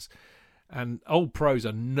players. And old pros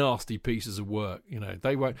are nasty pieces of work.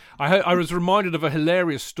 They won't. I was reminded of a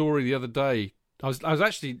hilarious story the other day. I was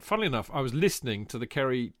actually, funnily enough, I was listening to the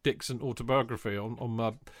Kerry Dixon autobiography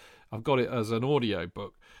on I've got it as an audio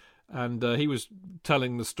book, and he was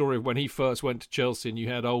telling the story of when he first went to Chelsea, and you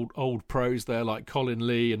had old pros there like Colin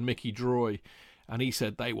Lee and Mickey Droy, and he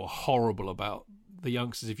said they were horrible about the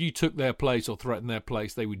youngsters. If you took their place or threatened their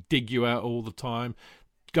place, they would dig you out all the time,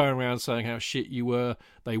 going around saying how shit you were.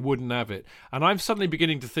 They wouldn't have it. And I'm suddenly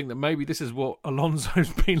beginning to think that maybe this is what Alonso's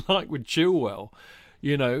been like with Chilwell.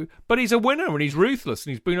 But he's a winner and he's ruthless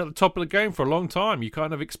and he's been at the top of the game for a long time. You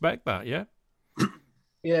kind of expect that, yeah?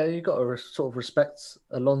 Yeah, you've got to sort of respect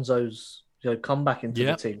Alonso's comeback into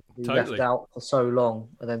the team. He totally. left out for so long,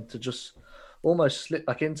 and then to just almost slip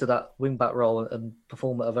back into that wing-back role and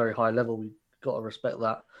perform at a very high level, we've got to respect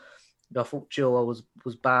that. I thought Chilwell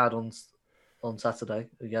was bad on Saturday.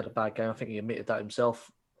 He had a bad game. I think he admitted that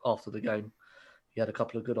himself after the game. He had a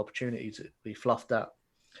couple of good opportunities that he fluffed at.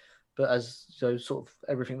 But as sort of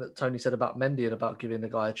everything that Tony said about Mendy and about giving the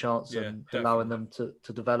guy a chance and allowing them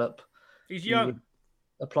to develop, he's young. You would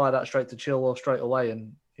apply that straight to Chilwell straight away,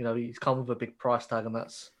 and he's come with a big price tag, and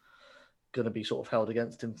that's going to be sort of held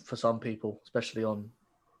against him for some people, especially on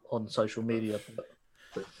social media.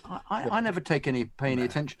 I never pay any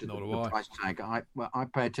attention to the price tag. I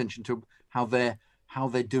pay attention to how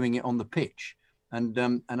they're doing it on the pitch, and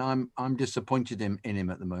I'm disappointed in him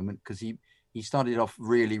at the moment because he started off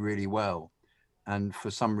really, really well, and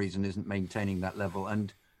for some reason isn't maintaining that level.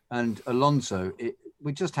 And Alonso,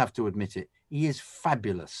 we just have to admit it, he is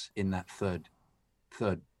fabulous in that third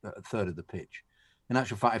of the pitch. In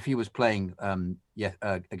actual fact, if he was playing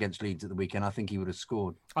against Leeds at the weekend, I think he would have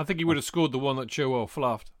scored. I think he would have scored the one that Chilwell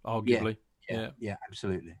fluffed, arguably. Yeah,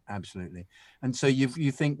 absolutely. And so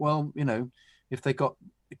you think, well, if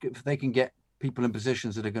they can get people in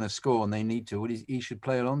positions that are going to score and they need to, well, he should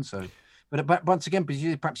play Alonso. But once again,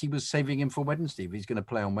 perhaps he was saving him for Wednesday. If he's going to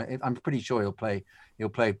play on, I'm pretty sure he'll play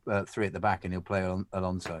three at the back and he'll play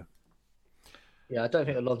Alonso. Yeah, I don't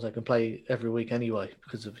think Alonso can play every week anyway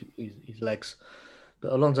because of his legs.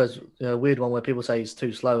 But Alonso's a weird one where people say he's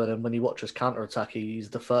too slow, and then when you watch his counter-attack, he's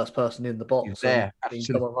the first person in the box. He's there. He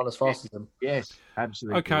can run as fast as him. Yes,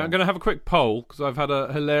 absolutely. Okay, I'm going to have a quick poll because I've had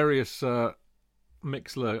a hilarious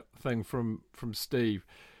Mixler thing from Steve.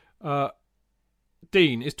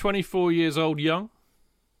 Dean, is 24 years old young?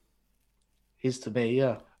 Is to me,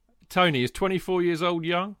 yeah. Tony, is 24 years old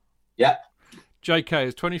young? Yeah. JK,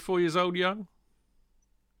 is 24 years old young?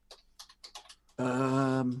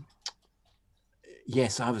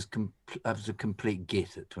 Yes, I was a complete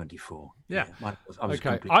git at 24. Yeah. I was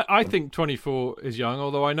okay. I think 24 is young,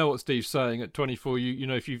 although I know what Steve's saying. At 24,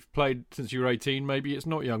 if you've played since you were 18, maybe it's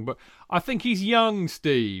not young. But I think he's young,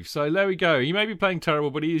 Steve. So there we go. He may be playing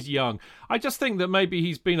terrible, but he is young. I just think that maybe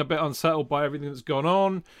he's been a bit unsettled by everything that's gone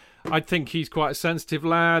on. I think he's quite a sensitive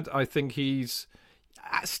lad. I think he's...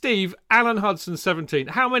 Steve, Alan Hudson, 17.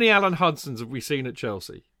 How many Alan Hudsons have we seen at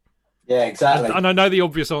Chelsea? Yeah, exactly. And I know the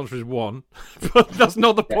obvious answer is one, but that's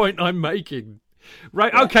not the point I'm making.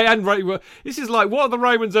 Right? Yeah. Okay, and right, this is like, what have the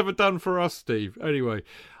Romans ever done for us, Steve? Anyway,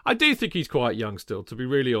 I do think he's quite young still, to be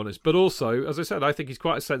really honest. But also, as I said, I think he's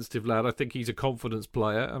quite a sensitive lad. I think he's a confidence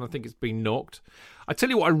player, and I think it's been knocked. I tell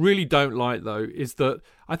you what I really don't like, though, is that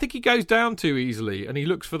I think he goes down too easily, and he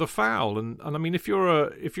looks for the foul. And I mean, if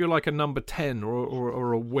you're like a number 10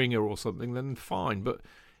 or a winger or something, then fine. But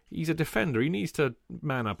he's a defender. He needs to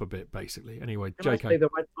man up a bit, basically. Anyway, JK.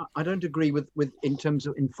 I don't agree with in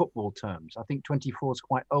football terms. I think 24 is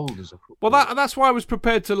quite old as a footballer. Well, that's why I was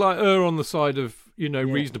prepared to err on the side of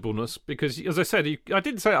reasonableness, because as I said, I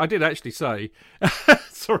did actually say.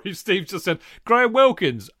 Sorry, Steve just said Graham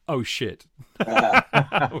Wilkins. Oh shit,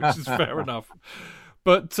 which is fair enough.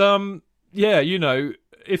 But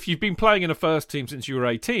if you've been playing in a first team since you were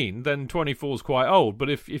 18, then 24 is quite old. But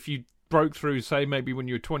if you broke through, say, maybe when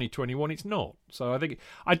you were 20, 21, it's not. So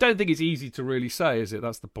I don't think it's easy to really say, is it?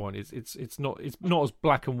 That's the point. It's not as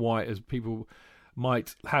black and white as people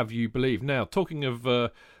might have you believe. Now, talking of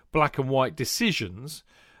black and white decisions,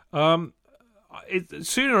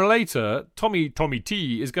 sooner or later, Tommy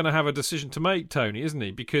T is going to have a decision to make, Tony, isn't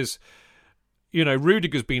he? Because,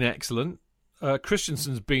 Rudiger's been excellent.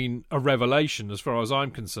 Christensen's been a revelation as far as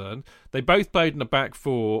I'm concerned. They both played in the back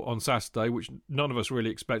four on Saturday, which none of us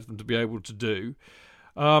really expected them to be able to do.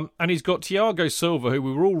 And he's got Thiago Silva, who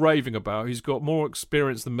we were all raving about. He's got more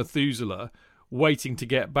experience than Methuselah, waiting to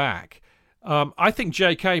get back. I think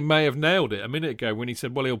JK may have nailed it a minute ago when he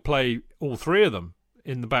said, well, he'll play all three of them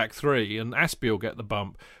in the back three and Aspie will get the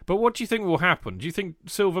bump. But what do you think will happen? Do you think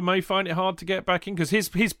Silva may find it hard to get back in? Because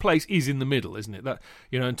his place is in the middle, isn't it? That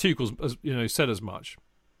and Tuchel's said as much.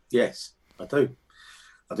 Yes, I do.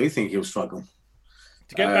 I do think he'll struggle.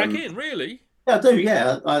 To get back in, really? Yeah, I do,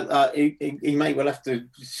 yeah. He may well have to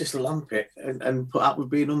just lump it and put up with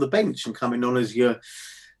being on the bench and coming on as your...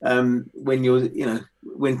 when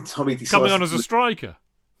Tommy decides... Coming on as a striker?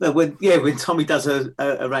 When Tommy does a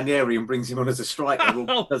Ranieri and brings him on as a striker,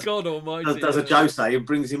 God Almighty! Does a Jose and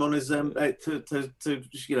brings him on as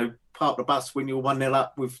to park the bus when you're 1-0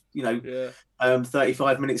 up with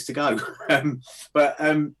 35 minutes to go.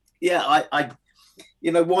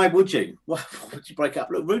 Why would you? Why would you break up?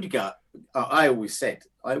 Look, Rudiger. I always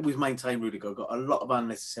maintain Rudiger got a lot of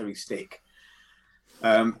unnecessary stick,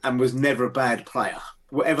 and was never a bad player.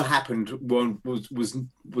 Whatever happened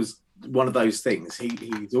was one of those things.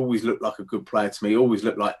 He's always looked like a good player to me. Always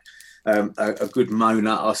looked like a good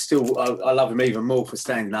moaner. I love him even more for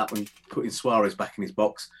standing up and putting Suarez back in his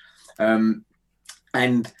box. And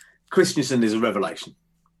Christensen is a revelation.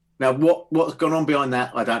 Now, what's gone on behind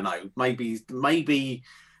that, I don't know. Maybe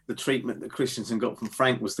the treatment that Christensen got from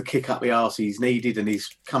Frank was the kick up the arse he's needed, and he's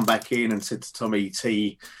come back in and said to Tommy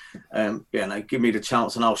T, give me the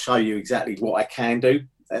chance and I'll show you exactly what I can do.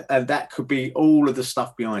 And that could be all of the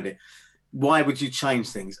stuff behind it. Why would you change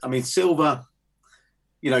things? I mean, Silva,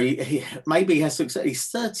 he maybe has success. He's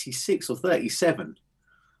 36 or 37.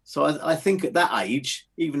 So I think at that age,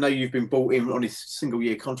 even though you've been brought in on his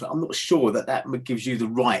single-year contract, I'm not sure that gives you the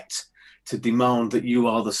right to demand that you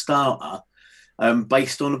are the starter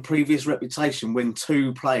based on a previous reputation when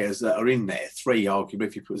two players that are in there, three arguably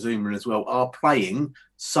if you put Zuma in as well, are playing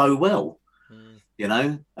so well.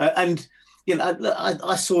 I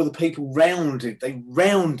saw the people rounded. They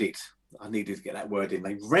rounded. I needed to get that word in.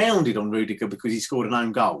 They rounded on Rudiger because he scored an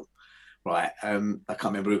own goal. Right. I can't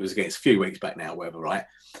remember who it was against, a few weeks back now, whatever, right?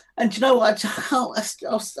 And you know what? I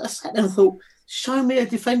sat there and thought, show me a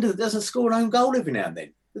defender that doesn't score an own goal every now and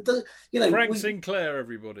then. Frank Sinclair,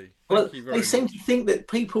 everybody. They seem to think that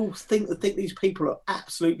people think these people are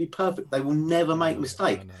absolutely perfect. They will never make a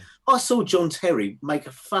mistake. I saw John Terry make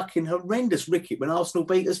a fucking horrendous ricket when Arsenal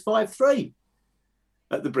beat us 5-3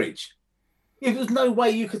 at the Bridge. There was no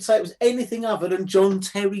way you could say it was anything other than John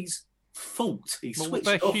Terry's fault.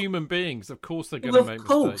 They're human beings. Of course they're going to make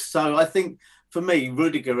mistakes. So I think, for me,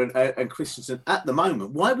 Rudiger and Christensen, at the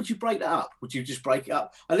moment, why would you break that up? Would you just break it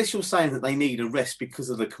up? Unless you're saying that they need a rest because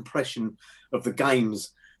of the compression of the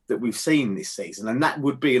games that we've seen this season. And that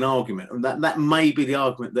would be an argument. And that may be the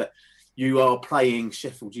argument that you are playing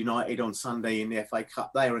Sheffield United on Sunday in the FA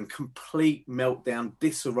Cup. They are in complete meltdown,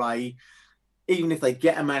 disarray. Even if they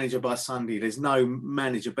get a manager by Sunday, there's no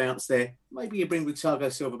manager bounce there. Maybe you bring Thiago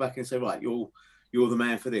Silva back and say, right, you're the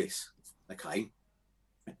man for this. Okay.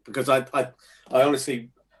 Because I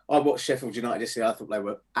honestly, I watched Sheffield United yesterday. I thought they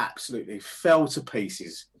were absolutely fell to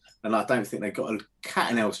pieces. And I don't think they've got a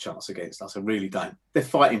cat and else chance against us. I really don't. They're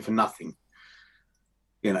fighting for nothing.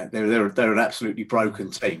 They're an absolutely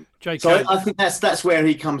broken team. JK. So I think that's where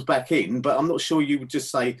he comes back in. But I'm not sure you would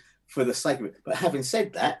just say for the sake of it. But having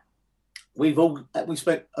said that, we've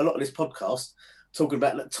spent a lot of this podcast talking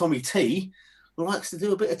about Tommy T likes to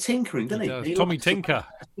do a bit of tinkering, doesn't he? Tommy Tinker.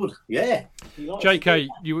 Yeah. JK,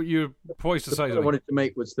 you were poised to say something. What I wanted to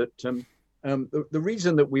make was that the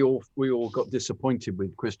reason that we all got disappointed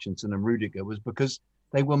with Christensen and Rudiger was because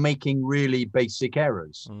they were making really basic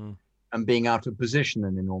errors and being out of position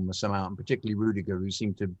an enormous amount, and particularly Rudiger, who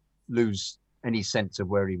seemed to lose any sense of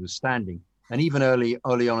where he was standing. And even early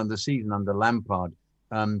on in the season under Lampard,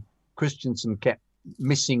 Christensen kept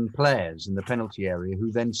missing players in the penalty area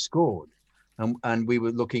who then scored. And we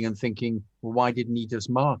were looking and thinking, well, why didn't he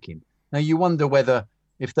just mark him? Now, you wonder whether,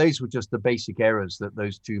 if those were just the basic errors that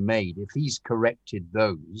those two made, if he's corrected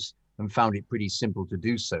those and found it pretty simple to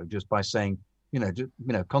do so just by saying,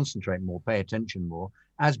 concentrate more, pay attention more.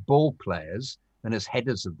 As ball players and as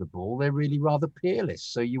headers of the ball, they're really rather peerless.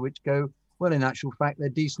 So you would go, well, in actual fact, they're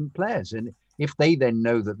decent players. And if they then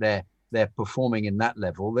know that they're performing in that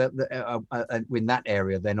level, in that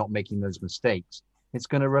area, they're not making those mistakes, it's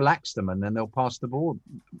going to relax them, and then they'll pass the ball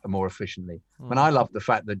more efficiently. And I love the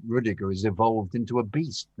fact that Rudiger has evolved into a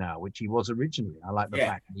beast now, which he was originally. I like the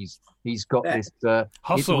fact that he's got this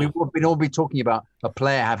hustle. We've been all talking about a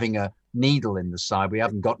player having a needle in the side. We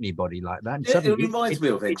haven't got anybody like that. And It reminds me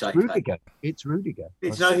of it, it's Rudiger. It's Rudiger.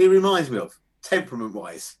 You know who he reminds me of,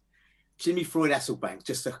 temperament-wise? Jimmy Floyd Hasselbank,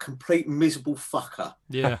 just a complete miserable fucker.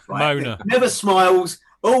 Yeah, right? moaner. Never smiles,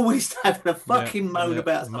 always having a fucking moan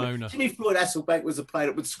about something. Moaner. Jimmy Floyd Hasselbank was a player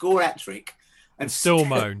that would score a hat-trick and still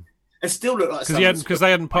moan. And still look like because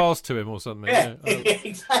they hadn't passed to him or something. Yeah,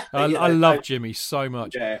 exactly. I love Jimmy so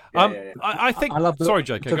much. I think. I love sorry,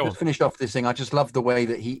 JK. Go on. To finish off this thing, I just love the way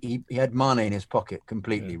that he had money in his pocket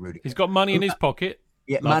completely. Rudiger. He's got money in his pocket.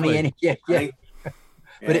 Yeah, money in it. Yeah.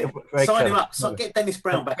 But sign him up. So get Dennis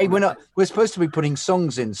Brown back. Hey, we're supposed to be putting song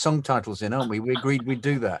titles in, aren't we? We agreed we'd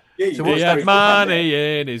do that. Yeah, so he had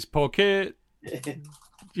money in his pocket.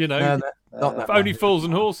 You know, not that only fools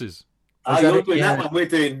and horses. You're doing that one. We're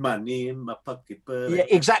doing money in my pocket. Yeah,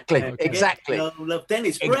 exactly. Exactly. Love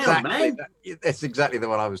Dennis Brown, man. That's exactly the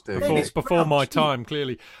one I was doing. Before my time,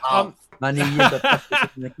 clearly. Money in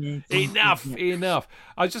the Enough.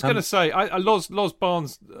 I was just going to say, Loz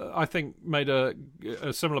Barnes, I think, made a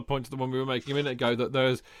similar point to the one we were making a minute ago,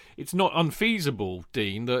 that it's not unfeasible,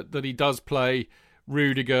 Dean, that he does play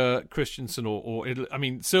Rudiger, Christensen, or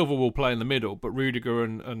Silva will play in the middle, but Rudiger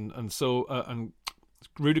and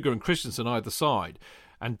Rudiger and Christensen either side,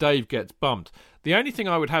 and Dave gets bumped. The only thing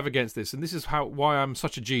I would have against this, and this is why I'm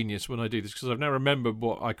such a genius when I do this, because I've now remembered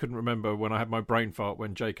what I couldn't remember when I had my brain fart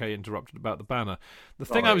when JK interrupted about the banner. The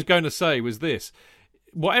thing I was going to say was this.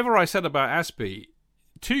 Whatever I said about Aspie,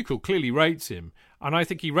 Tuchel clearly rates him, and I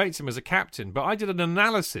think he rates him as a captain, but I did an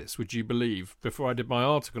analysis, would you believe, before I did my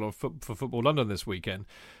article on for Football London this weekend,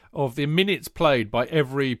 of the minutes played by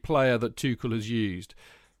every player that Tuchel has used.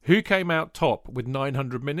 Who came out top with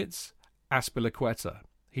 900 minutes? Azpilicueta.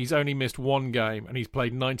 He's only missed one game, and he's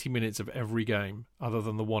played 90 minutes of every game, other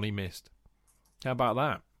than the one he missed. How about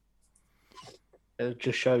that? It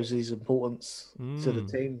just shows his importance to the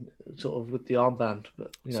team, sort of with the armband.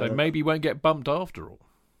 But so maybe he won't get bumped after all.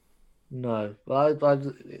 No, but I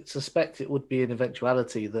suspect it would be an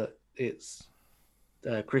eventuality that it's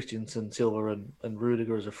Christensen, Silva, and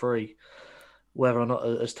Rudiger as a free. Whether or not,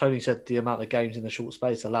 as Tony said, the amount of games in a short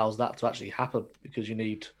space allows that to actually happen, because you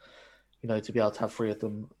need, to be able to have three of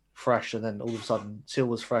them fresh, and then all of a sudden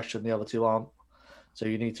Silva's fresh and the other two aren't. So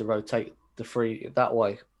you need to rotate the three that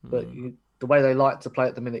way. But the way they like to play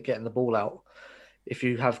at the minute, getting the ball out, if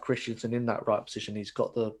you have Christensen in that right position, he's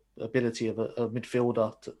got the ability of a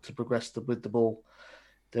midfielder to progress with the ball.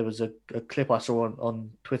 There was a clip I saw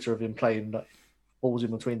on Twitter of him playing balls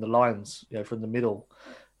in between the lines, from the middle.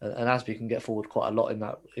 And Aspie can get forward quite a lot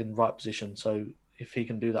in right position. So if he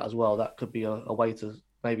can do that as well, that could be a way to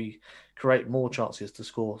maybe create more chances to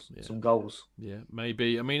score some goals. Yeah,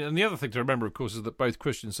 maybe. And the other thing to remember, of course, is that both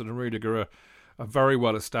Christensen and Rudiger are very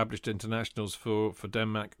well established internationals for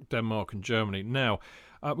Denmark and Germany. Now,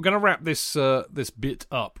 we're going to wrap this bit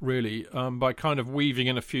up really by kind of weaving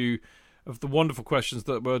in a few of the wonderful questions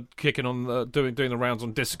that were kicking on doing the rounds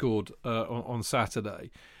on Discord on Saturday.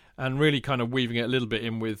 And really kind of weaving it a little bit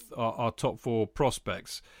in with our top four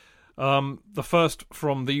prospects. The first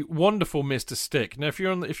from the wonderful Mr. Stick. Now, if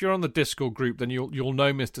you're on the Discord group, then you'll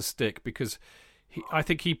know Mr. Stick, because I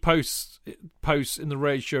think he posts in the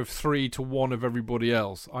ratio of 3 to 1 of everybody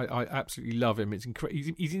else. I absolutely love him.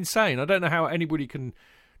 He's insane. I don't know how anybody can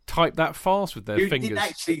type that fast with their fingers. You did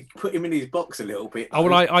actually put him in his box a little bit. Oh,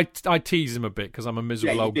 well, I tease him a bit because I'm a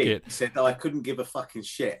miserable old git. He said, I couldn't give a fucking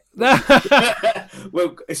shit.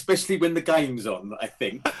 Well, especially when the game's on, I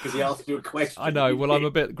think, because he asked you a question. I know. Well, I'm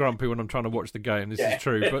a bit grumpy when I'm trying to watch the game. This is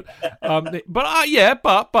true. But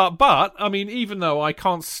even though I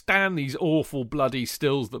can't stand these awful bloody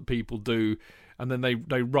stills that people do, and then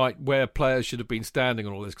they write where players should have been standing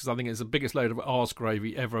and all this, because I think it's the biggest load of arse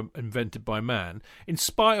gravy ever invented by man. In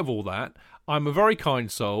spite of all that, I'm a very kind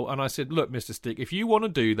soul, and I said, look, Mr. Stick, if you want to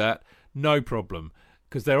do that, no problem,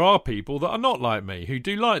 because there are people that are not like me who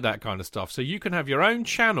do like that kind of stuff. So you can have your own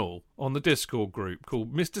channel on the Discord group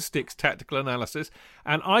called Mr. Stick's Tactical Analysis,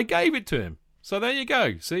 and I gave it to him. So there you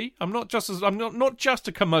go. See, I'm not just a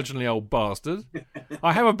curmudgeonly old bastard.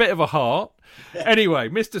 I have a bit of a heart. Anyway,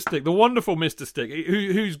 Mr. Stick, the wonderful Mr. Stick,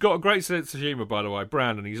 who's got a great sense of humour, by the way,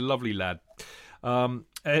 Brandon. He's a lovely lad.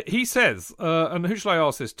 He says, and who shall I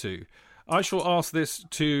ask this to? I shall ask this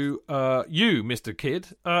to you, Mr. Kidd.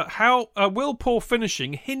 How will poor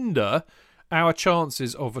finishing hinder our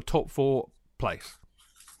chances of a top 4 place?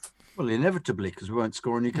 Well, inevitably, because we won't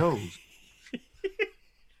score any goals.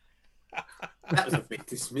 That was a bit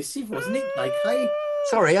dismissive, wasn't it, JK?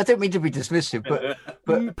 Sorry, I didn't mean to be dismissive,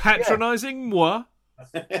 but Patronising, moi.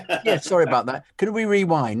 yeah, sorry about that. Could we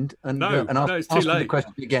rewind and it's too ask late. the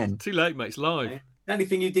question again? Too late, mate. It's live. The only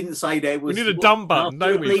thing you didn't say there was... We need a dump button,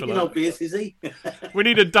 don't we, for that? Obvious, is he? We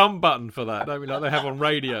need a dump button for that, don't we, like they have on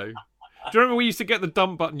radio. Do you remember we used to get the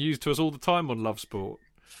dump button used to us all the time on Love Sport?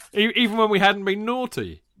 Even when we hadn't been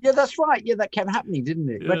naughty. Yeah, that's right. Yeah, that kept happening, didn't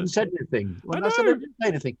it? Yeah. You hadn't said anything. I I said I didn't say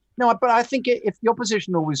anything. No, but I think if the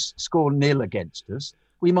opposition always score nil against us,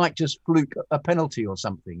 we might just fluke a penalty or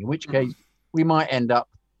something, in which case we might end up...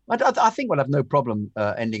 I think we'll have no problem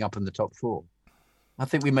ending up in the top 4. I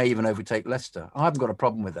think we may even overtake Leicester. I haven't got a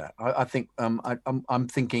problem with that. I think I'm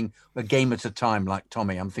thinking a game at a time, like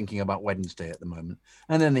Tommy. I'm thinking about Wednesday at the moment,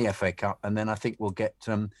 and then the FA Cup, and then I think we'll get.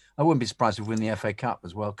 I wouldn't be surprised if we win the FA Cup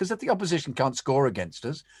as well, because if the opposition can't score against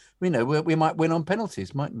us, we might win on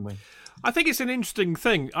penalties, mightn't we? I think it's an interesting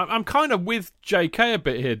thing. I'm kind of with JK a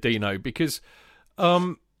bit here, Dino, because.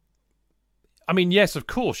 I mean, yes, of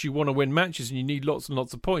course, you want to win matches and you need lots and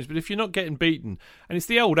lots of points. But if you're not getting beaten, and it's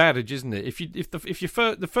the old adage, isn't it? If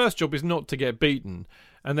the first job is not to get beaten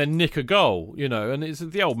and then nick a goal, and it's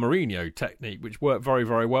the old Mourinho technique, which worked very,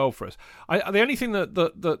 very well for us. The only thing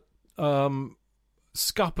that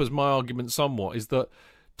scuppers my argument somewhat is that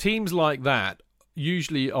teams like that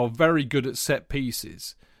usually are very good at set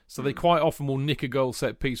pieces. So they quite often will nick a goal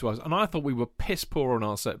set piece wise. And I thought we were piss poor on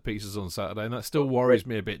our set pieces on Saturday, and that still worries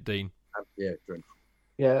me a bit, Dean. Yeah, dreadful.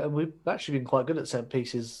 Yeah, and we've actually been quite good at set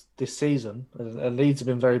pieces this season, and Leeds have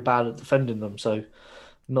been very bad at defending them. So,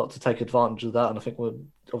 not to take advantage of that, and I think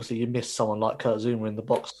obviously you miss someone like Kurt Zouma in the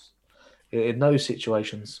box in those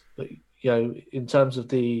situations. But in terms of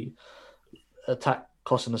the attack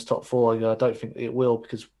costing us top 4, I don't think it will,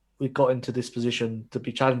 because we got into this position to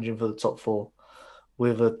be challenging for the top 4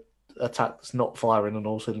 with an attack that's not firing on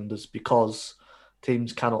all cylinders, because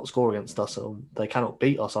teams cannot score against us, and they cannot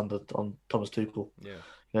beat us on Thomas Tuchel.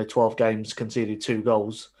 Yeah, 12 games, conceded 2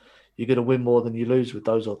 goals. You're going to win more than you lose with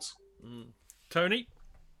those odds. Tony,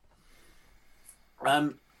 I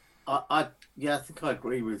think I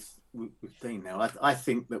agree with Dean now. I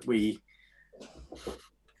think that we're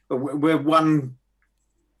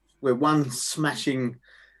one smashing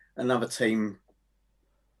another team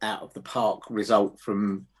out of the park result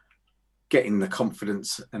from getting the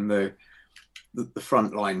confidence and the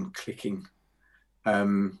front line clicking,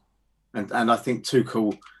 and I think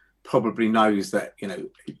Tuchel probably knows that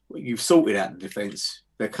you've sorted out the defence.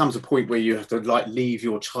 There comes a point where you have to leave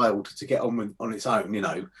your child to get on its own.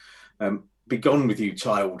 Be gone with you,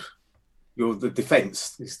 child. You're the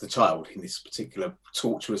defence is the child in this particular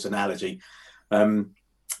tortuous analogy, and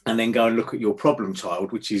then go and look at your problem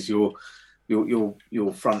child, which is your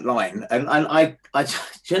front line. And I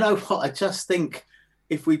do you know what? I just think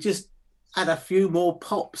if we just had a few more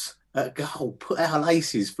pops at goal, put our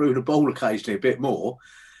laces through the ball occasionally a bit more,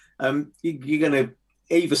 you're going to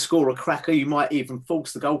either score a cracker, you might even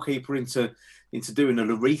force the goalkeeper into doing a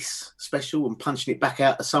Lloris special and punching it back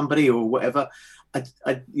out to somebody or whatever.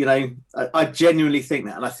 I genuinely think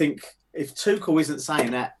that. And I think if Tuchel isn't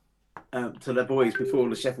saying that to the boys before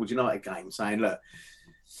the Sheffield United game, saying, look,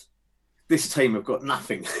 this team have got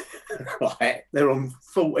nothing, right? They're on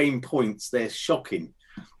 14 points. They're shocking.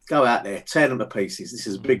 Go out there, tear them to pieces. This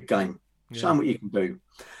is a big game. Show them what you can do.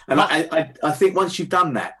 And I think once you've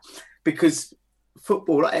done that, because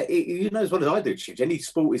football, you know as well as I do, Chidge, any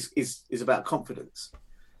sport is about confidence,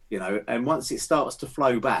 and once it starts to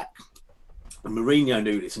flow back, and Mourinho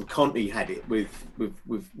knew this, and Conte had it with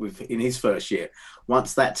in his first year.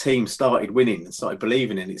 Once that team started winning and started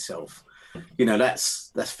believing in itself,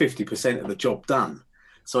 that's 50% of the job done.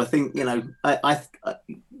 So I think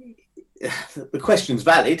the question's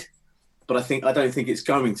valid, but I don't think it's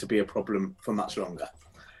going to be a problem for much longer.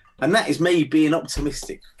 And that is me being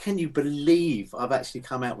optimistic. Can you believe I've actually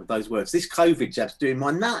come out with those words? This COVID jab's doing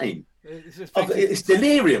my nutting. It's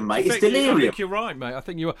delirium, mate. It's delirium. I think you're right, mate. I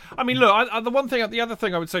think you are. I mean, look, the other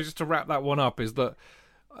thing I would say, just to wrap that one up, is that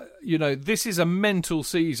this is a mental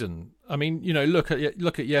season. I mean, look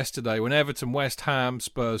at yesterday when Everton, West Ham,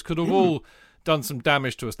 Spurs could have all done some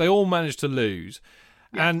damage to us. They all managed to lose.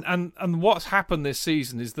 Yeah. And what's happened this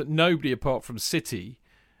season is that nobody apart from City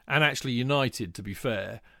and actually United, to be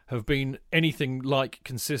fair, have been anything like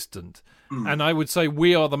consistent. And I would say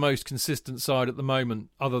we are the most consistent side at the moment,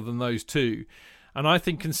 other than those two. And I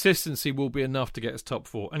think consistency will be enough to get us top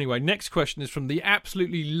 4. Anyway, next question is from the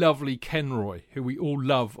absolutely lovely Kenroy, who we all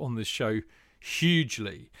love on this show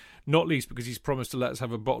hugely, not least because he's promised to let us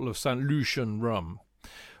have a bottle of St. Lucian rum.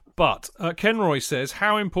 But Kenroy says,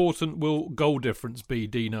 how important will goal difference be,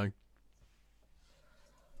 Dino?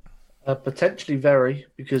 Potentially very,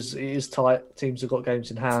 because it is tight. Teams have got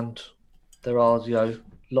games in hand. There are,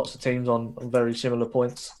 lots of teams on very similar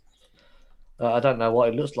points. I don't know what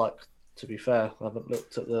it looks like, to be fair. I haven't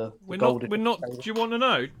looked at the goal We're not. Do you want to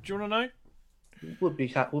know? Would be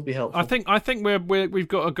helpful. I think we've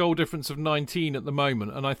got a goal difference of 19 at the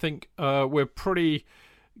moment, and I think we're pretty,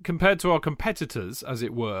 compared to our competitors, as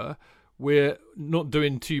it were, we're not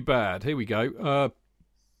doing too bad. Here we go.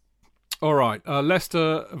 All right,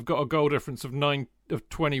 Leicester have got a goal difference of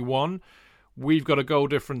 21. We've got a goal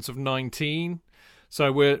difference of 19,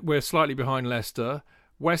 so we're slightly behind Leicester.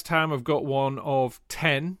 West Ham have got one of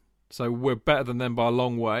 10, so we're better than them by a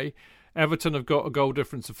long way. Everton have got a goal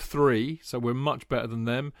difference of 3, so we're much better than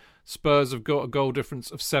them. Spurs have got a goal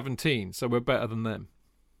difference of 17, so we're better than them.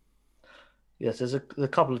 Yes, there's a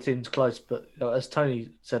couple of teams close, but as Tony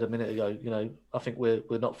said a minute ago, I think we're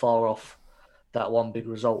not far off that one big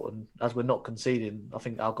result, and as we're not conceding, I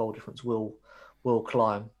think our goal difference will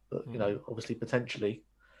climb. But obviously, potentially,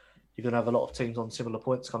 you're going to have a lot of teams on similar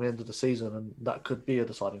points coming into the season, and that could be a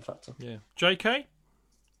deciding factor. Yeah, JK.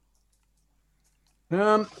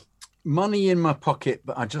 Money in my pocket,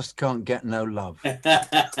 but I just can't get no love.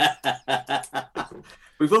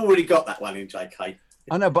 We've already got that one in, JK.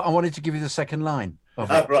 I know, but I wanted to give you the second line.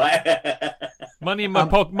 Right. Money in my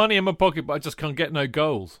pocket, but I just can't get no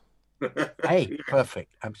goals. Hey,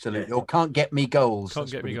 perfect, absolutely. Or can't get me goals. Can't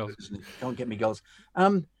get me goals. Can't get me goals.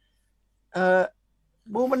 Well,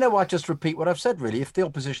 no, I just repeat what I've said, really. If the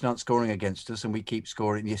opposition aren't scoring against us and we keep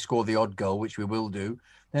scoring, you score the odd goal, which we will do,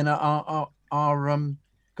 then our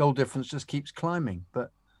goal difference just keeps climbing.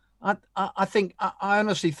 But I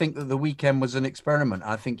honestly think that the weekend was an experiment.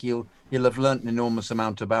 I think he'll have learnt an enormous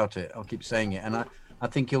amount about it. I'll keep saying it. And I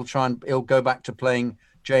think he'll go back to playing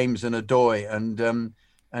James and Adoy, and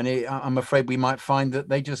I'm afraid we might find that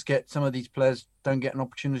they just some of these players don't get an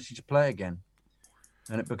opportunity to play again.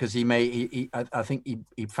 And because I think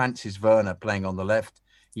he fancies Werner playing on the left.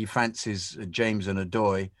 He fancies James and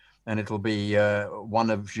Adoy, and it'll be one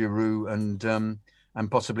of Giroud and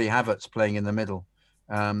possibly Havertz playing in the middle.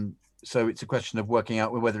 So it's a question of working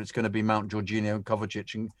out whether it's going to be Mount, Jorginho, and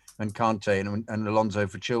Kovacic and Kante and Alonso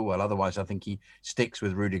for Chilwell. Otherwise, I think he sticks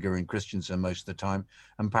with Rudiger and Christensen most of the time,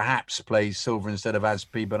 and perhaps plays Silva instead of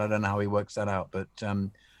Aspi. But I don't know how he works that out. But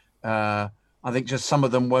I think just some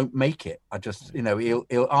of them won't make it. I just,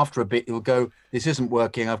 he'll after a bit he'll go, this isn't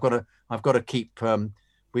working. I've got to keep.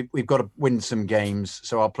 We've got to win some games,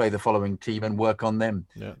 so I'll play the following team and work on them.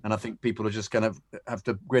 Yeah. And I think people are just going to have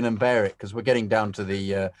to grin and bear it because we're getting down to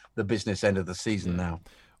the business end of the season now.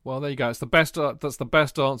 Well, there you go. It's the best. That's the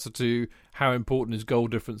best answer to how important is goal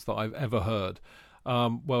difference that I've ever heard.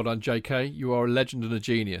 Well done, JK. You are a legend and a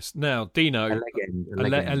genius. Now, Dino,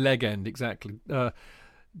 a legend, exactly.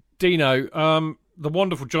 Dino, the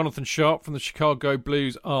wonderful Jonathan Sharp from the Chicago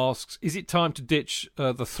Blues asks, is it time to ditch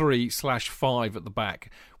the 3/5 at the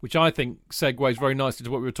back? Which I think segues very nicely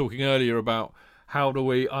to what we were talking earlier about how do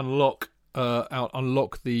we unlock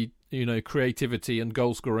the creativity and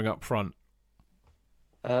goal scoring up front.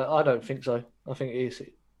 I don't think so. I think it's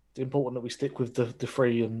important that we stick with the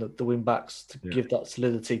three and the wing backs to give that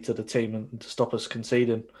solidity to the team and to stop us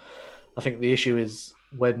conceding. I think the issue is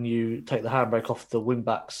when you take the handbrake off the wing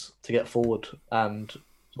backs to get forward and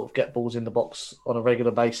sort of get balls in the box on a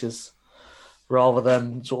regular basis, rather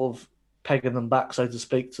than sort of pegging them back, so to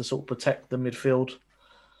speak, to sort of protect the midfield.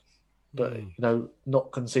 But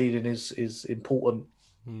not conceding is important.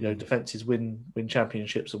 Defenses win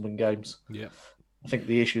championships and win games. Yeah. I think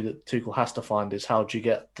the issue that Tuchel has to find is how do you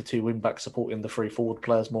get the two wing backs supporting the three forward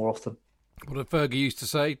players more often. What did Fergie used to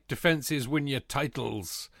say? Defences win your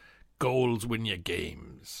titles. Goals win your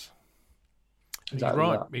games. Exactly. He's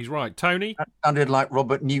right. He's right. Tony? That sounded like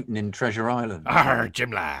Robert Newton in Treasure Island.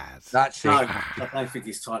 Jim Lads. That's it. No, I don't think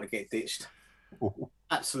it's time to get ditched.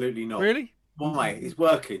 Absolutely not. Really? Why? It's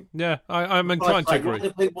working. Yeah, I'm inclined to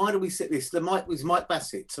agree. Why do we sit this? Mike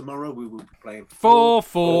Bassett. Tomorrow we will be playing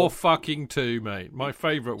 4-4-2, mate. My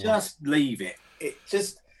favourite one. Just leave it. It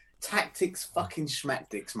just tactics, fucking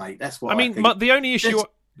schmactics, mate. That's what I mean. The only issue.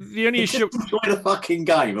 Enjoy the fucking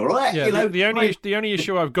game, all right? Yeah, the only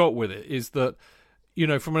issue I've got with it is that,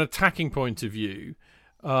 from an attacking point of view,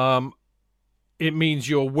 it means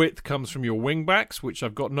your width comes from your wing backs, which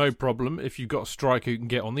I've got no problem if you've got a striker who can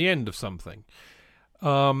get on the end of something.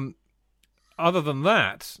 Other than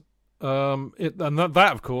that, that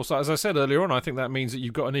of course, as I said earlier on, I think that means that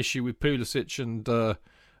you've got an issue with Pulisic and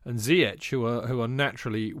Ziyech, who are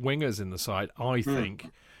naturally wingers in the side, I think.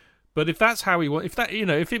 But if that's how we want,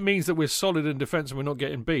 if it means that we're solid in defence and we're not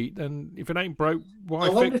getting beat, then if it ain't broke,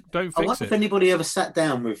 don't fix it. If anybody ever sat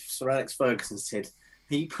down with Sir Alex Ferguson and said,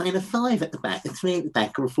 Are you playing a 5 at the back, a 3 at the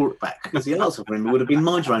back, or a 4 at the back? Because the answer for him would have been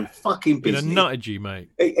mind your own fucking business. Been a nutted you, mate.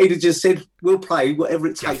 He'd have just said, "We'll play whatever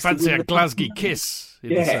it takes." Fancy a Glasgow kiss?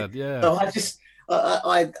 He'd have said, yeah. So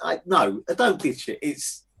I don't ditch it.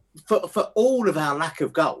 It's for all of our lack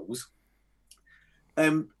of goals.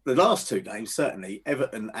 The last 2 games, certainly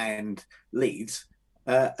Everton and Leeds,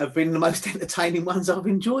 have been the most entertaining ones I've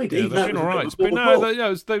enjoyed. Yeah, they've been all right. But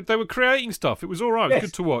no, they were creating stuff. It was all right. It was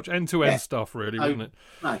good to watch. End-to-end stuff, really, wasn't it?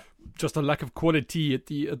 No. Just a lack of quality at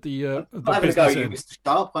the I'm business going to go, end. Mr.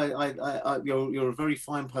 Sharp. You're a very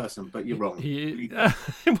fine person, but you're wrong.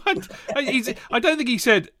 I don't think he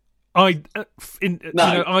said. I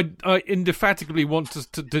indefatigably want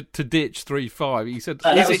to ditch 3-5. He said,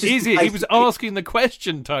 "Is it?" He was asking the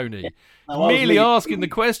question, Tony. Merely asking the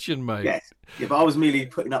question, mate. Yes. Yeah, but I was merely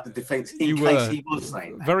putting up the defence in case he was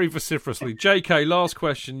saying that. Very vociferously. JK, last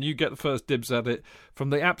question. You get the first dibs at it from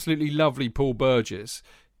the absolutely lovely Paul Burgess.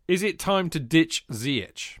 Is it time to ditch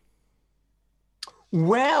Ziyech?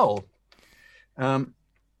 Well,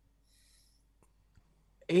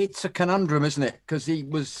 it's a conundrum, isn't it? Because he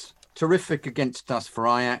was terrific against us for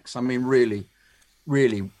Ajax. I mean, really,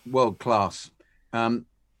 really world class.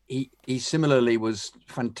 He similarly was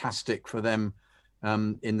fantastic for them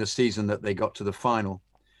in the season that they got to the final.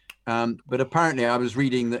 But apparently, I was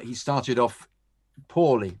reading that he started off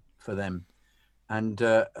poorly for them, and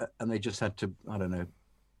they just had to, I don't know,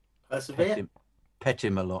 pet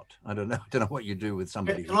him a lot. I don't know what you do with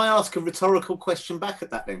somebody. Can I ask a rhetorical question back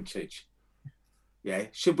at that then, Chich? Yeah,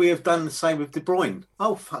 should we have done the same with De Bruyne?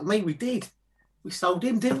 Oh, fuck me, we did. We sold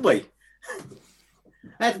him, didn't we?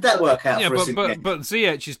 How did that work out for us? But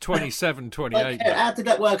Ziyech is 27, 28. How did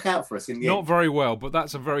that work out for us in the end? Not very well, but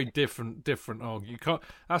that's a very different argument. You can't.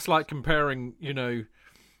 That's like comparing,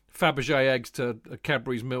 Fabergé eggs to a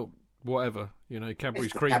Cadbury's milk, whatever.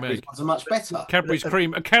 Cadbury's cream egg. Are much better. Cadbury's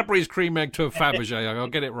cream egg to a Fabergé egg. I'll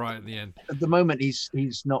get it right at the end. At the moment,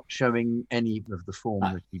 he's not showing any of the form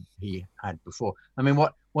that he had before. I mean,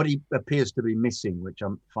 what he appears to be missing, which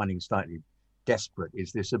I'm finding slightly desperate,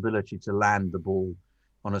 is this ability to land the ball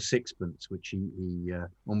on a sixpence, which he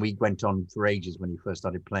when we went on for ages when he first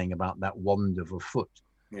started playing about that wand of a foot.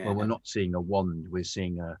 Yeah. Well, we're not seeing a wand, we're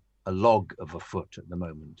seeing a log of a foot at the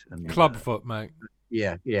moment. And club foot, mate.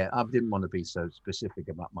 Yeah. I didn't want to be so specific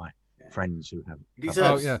about my friends who have. He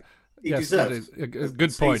deserves. He deserves. A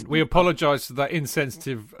good point. We apologise for that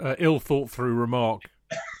insensitive, ill thought through remark.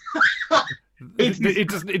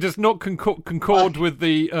 It does not concord with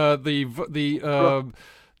the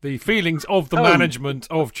feelings of the management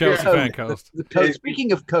of Chelsea FanCast. The code.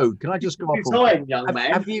 Speaking of code, can I just go off? Young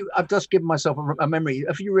man. I've just given myself a memory.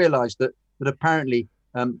 Have you realised that apparently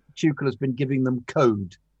Tuchel has been giving them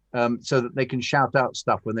code so that they can shout out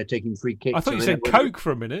stuff when they're taking free kicks? I thought you said Coke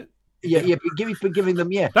for a minute. Yeah, for giving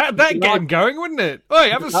them, yeah. That get him going, wouldn't it? Hey,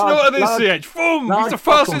 have a snort of this, CH. Boom! He's the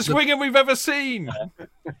fastest winger we've ever seen.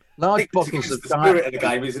 Large bottles of the spirit of the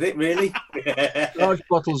game, isn't it? Really? Large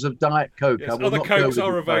bottles of Diet Coke. Yes, other Cokes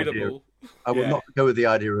are available. I will not go with the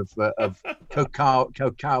idea of cocoa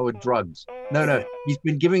drugs. No. He's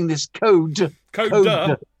been giving this coders.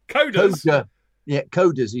 Yeah,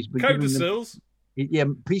 coders. He's been giving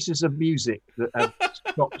them pieces of music that have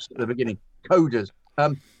stops at the beginning. Coders.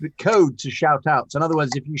 The code to shout out. So in other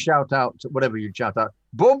words, if you shout out whatever you shout out,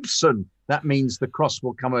 Bobson, that means the cross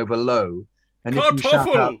will come over low. And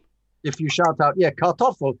if you shout out,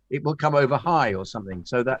 Kartoffel, it will come over high or something.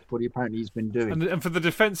 So that's what apparently he's been doing. And for the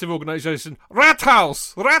defensive organisation,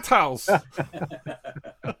 Rathaus.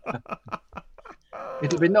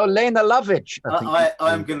 It'll be no Lena Lovic.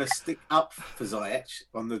 I'm going to stick up for Ziyech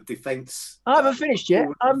on the defence. I haven't finished yet.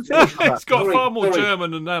 It's got far more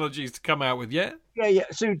German analogies to come out with yet. Yeah.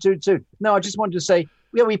 Soon. No, I just wanted to say,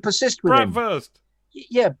 we persist with him. First.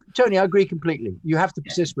 Yeah, Tony, I agree completely. You have to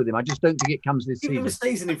persist with him. I just don't think it comes this season. Give him a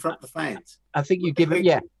season in front of the fans. I think you give him,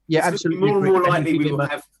 absolutely. More and more likely we will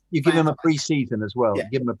have. You give him a pre-season as well. Yeah.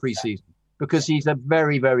 Give him a pre-season because he's a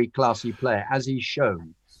very, very classy player, as he's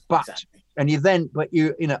shown. But the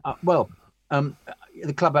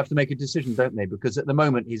club have to make a decision, don't they? Because at the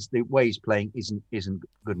moment, the way he's playing isn't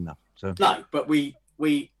good enough. So no, but we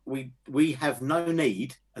have no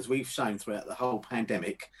need, as we've shown throughout the whole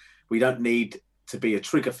pandemic, we don't need to be a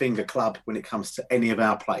trigger finger club when it comes to any of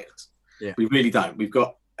our players. Yeah. We really don't. We've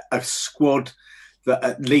got a squad that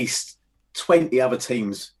at least 20 other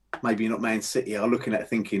teams, maybe not Man City, are looking at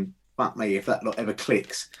thinking, fuck me, if that lot ever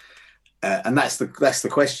clicks. And that's the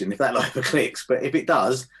question, if that lot ever clicks. But if it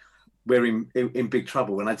does, we're in big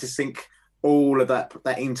trouble. And I just think all of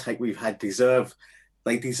that intake we've had deserve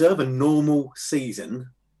a normal season.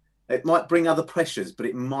 It might bring other pressures, but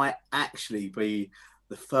it might actually be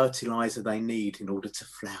the fertilizer they need in order to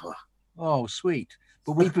flower. Oh, sweet.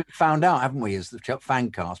 But we've found out, haven't we, as the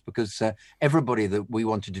FanCast, because everybody that we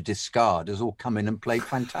wanted to discard has all come in and played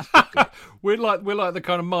fantastically. we're like the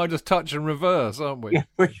kind of Midas touch in reverse, aren't we? Yeah,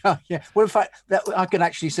 we are. Yeah. Well, in fact, I could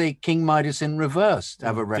actually say King Midas in reverse to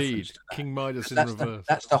have a reference to that. King Midas in That's reverse.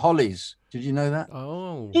 That's the Hollies. Did you know that?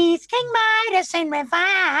 Oh, He's King Midas in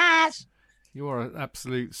reverse. you are an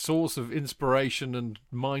absolute source of inspiration and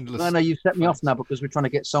mindless. No, you set me off now because we're trying to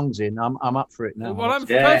get songs in. I'm up for it now. Well, I'm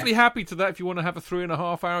perfectly happy to that if you want to have a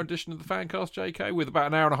 3.5-hour edition of the FanCast, JK, with about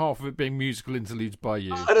an hour and a half of it being musical interludes by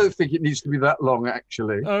you. I don't think it needs to be that long,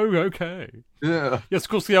 actually. Oh, okay. Yeah. Yes, of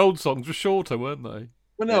course, the old songs were shorter, weren't they?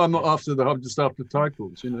 Well, no, I'm not after I'm just after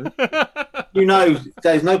titles, you know. You know,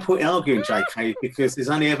 there's no point in arguing, JK, because there's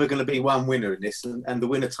only ever going to be one winner in this, and the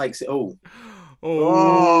winner takes it all.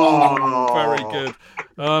 Oh, very good.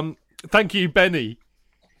 Thank you, Benny.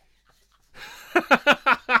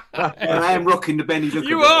 I am rocking the Benny look.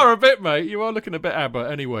 You are a bit, mate. You are looking a bit ABBA.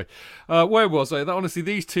 Anyway, where was I? Honestly,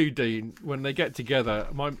 these two, Dean, when they get together,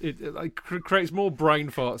 it creates more brain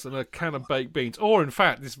farts than a can of baked beans. Or, in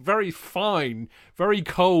fact, this very fine, very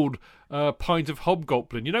cold pint of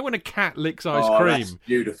hobgoblin. You know when a cat licks ice cream? That's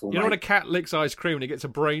beautiful. You know when a cat licks ice cream and it gets a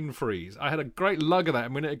brain freeze? I had a great lug of that a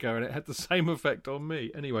minute ago, and it had the same effect on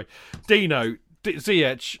me. Anyway, Dino,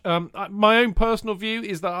 Ziyech, my own personal view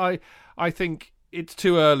is that I think it's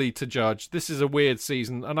too early to judge. This is a weird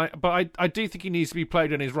season, but I do think he needs to be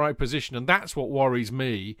played in his right position, and that's what worries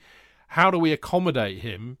me. How do we accommodate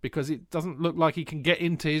him? Because it doesn't look like he can get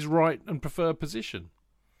into his right and preferred position.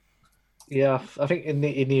 Yeah, I think in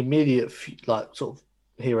the immediate, like sort of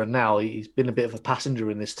here and now, he's been a bit of a passenger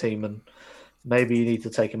in this team, and maybe you need to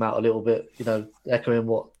take him out a little bit. You know, echoing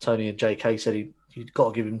what Tony and JK said, you've got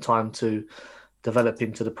to give him time to develop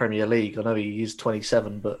into the Premier League. I know he is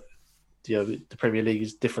 27, but you know the Premier League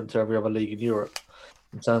is different to every other league in Europe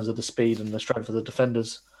in terms of the speed and the strength of the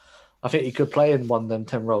defenders. I think he could play in one of them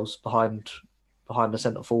 10 roles behind the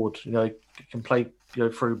centre forward. You know, he can play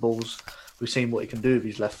through balls. We've seen what he can do with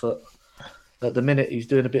his left foot. At the minute, he's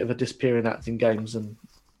doing a bit of a disappearing act in games, and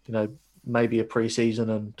you know maybe a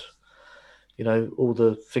pre-season and you know all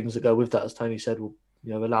the things that go with that, as Tony said, will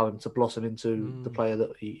allow him to blossom into the player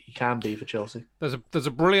that he can be for Chelsea. There's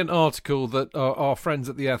a brilliant article that our friends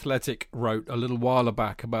at The Athletic wrote a little while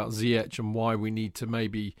back about Ziyech and why we need to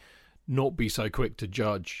maybe not be so quick to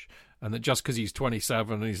judge, and that just because he's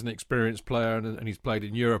 27 and he's an experienced player and he's played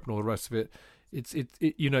in Europe and all the rest of it,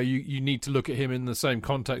 you need to look at him in the same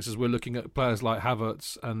context as we're looking at players like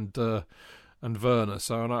Havertz and Werner.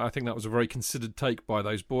 So I think that was a very considered take by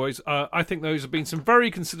those boys. I think those have been some very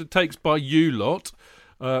considered takes by you lot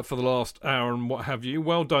for the last hour and what have you.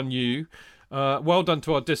 Well done, you. Well done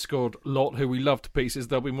to our Discord lot, who we love to pieces.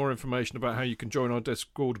 There'll be more information about how you can join our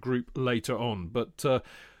Discord group later on. But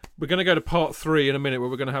we're going to go to part 3 in a minute, where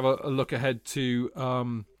we're going to have a look ahead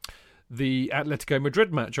to the Atletico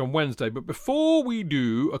Madrid match on Wednesday. But before we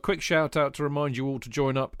do, a quick shout out to remind you all to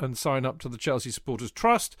join up and sign up to the Chelsea Supporters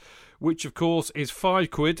Trust, which of course is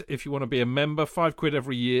 £5 if you want to be a member, £5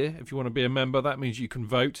 every year. If you want to be a member, that means you can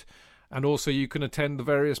vote, and also you can attend the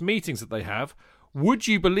various meetings that they have. Would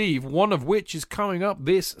you believe one of which is coming up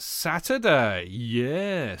this Saturday?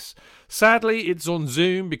 Yes. Sadly, it's on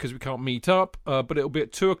Zoom because we can't meet up, but it'll be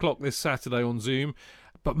at 2 o'clock this Saturday on Zoom.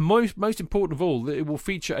 But most important of all, it will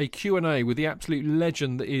feature a Q&A with the absolute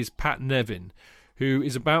legend that is Pat Nevin, who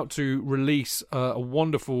is about to release a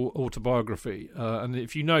wonderful autobiography. And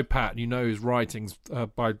if you know Pat and you know his writings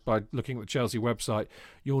by looking at the Chelsea website,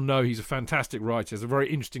 you'll know he's a fantastic writer. It's a very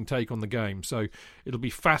interesting take on the game. So it'll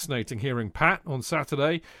be fascinating hearing Pat on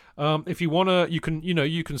Saturday. If you want to,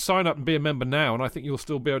 you can sign up and be a member now, and I think you'll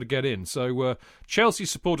still be able to get in. So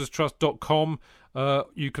ChelseaSupportersTrust.com.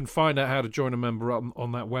 You can find out how to join a member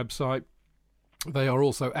on that website. They are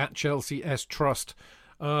also at Chelsea S Trust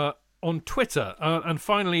on Twitter. And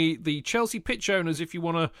finally, the Chelsea pitch owners, if you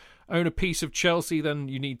want to own a piece of Chelsea, then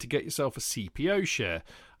you need to get yourself a CPO share.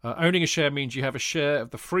 Owning a share means you have a share of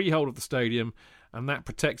the freehold of the stadium, and that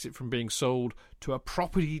protects it from being sold to a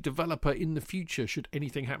property developer in the future should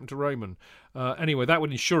anything happen to Roman. Anyway, that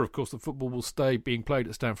would ensure, of course, that football will stay being played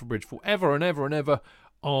at Stamford Bridge forever and ever and ever.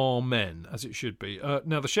 Amen, as it should be.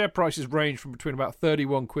 Now, the share prices range from between about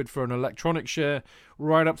 31 quid for an electronic share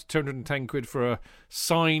right up to 210 quid for a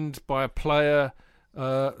signed by a player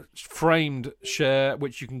framed share,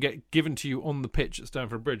 which you can get given to you on the pitch at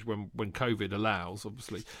Stamford Bridge when COVID allows,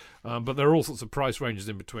 obviously. But there are all sorts of price ranges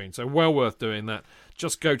in between, so well worth doing that.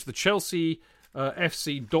 Just go to the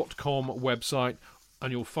ChelseaFC.com website,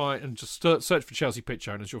 and you'll find, and just search for Chelsea pitch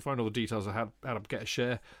owners. You'll find all the details of how to get a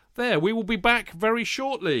share There, we will be back very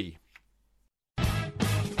shortly.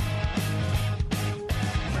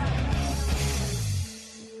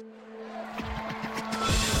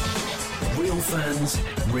 Real fans,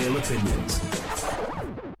 real opinions.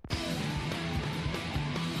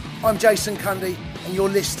 I'm Jason Cundy, and you're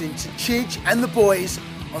listening to Chidge and the boys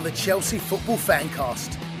on the Chelsea Football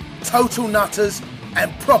Fancast. Total nutters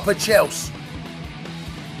and proper Chelsea.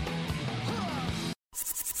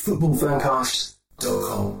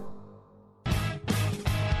 Footballfancast.com.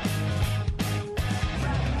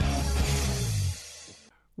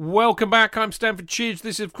 Welcome back. I'm Stanford Chidge.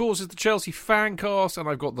 This, of course, is the Chelsea Fancast, and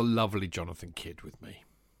I've got the lovely Jonathan Kidd with me.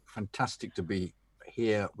 Fantastic to be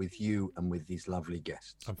here with you and with these lovely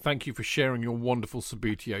guests. And thank you for sharing your wonderful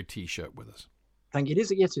Sabutio T-shirt with us. Thank you.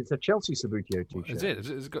 Yes, it's a Chelsea Sabutio T-shirt. Is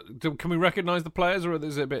it? Can we recognise the players, or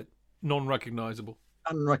is it a bit non-recognisable?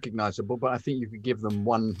 Unrecognisable, but I think you could give them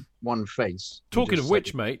one face. Talking of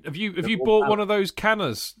which, mate, have you bought one of those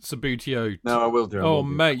Canners Sabutio? No, I will do. Oh,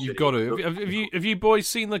 mate, you've got to. Have you boys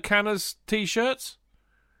seen the Canners T-shirts?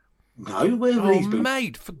 No, where have these been?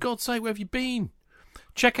 Mate, for God's sake, where have you been?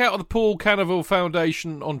 Check out the Paul Cannerville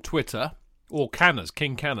Foundation on Twitter, or Canners,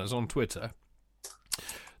 King Canners on Twitter.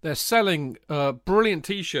 They're selling brilliant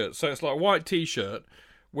T-shirts. So it's like a white T-shirt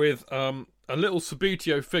with a little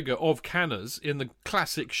Sabutio figure of Canners in the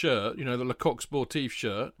classic shirt, the Lecoq Sportif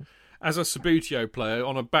shirt, as a Sabutio player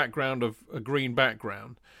on a background of a green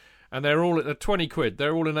background. And they're all at 20 quid.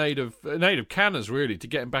 They're all in aid of Canners, really, to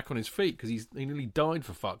get him back on his feet, because he nearly died,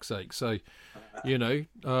 for fuck's sake. So, he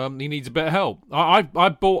needs a bit of help. I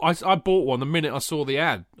bought one the minute I saw the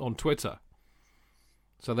ad on Twitter.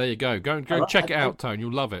 So there you go. Go check it out, Tone.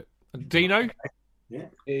 You'll love it. Dino? Yeah,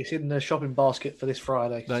 it's in the shopping basket for this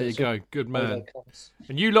Friday. There you go. Good man.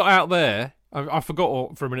 And you lot out there, I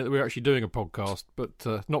forgot for a minute that we were actually doing a podcast, but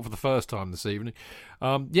not for the first time this evening.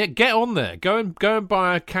 Get on there. Go and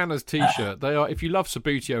buy a Canners T-shirt. They are, if you love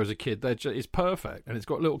Sabutio as a kid, it's perfect, and it's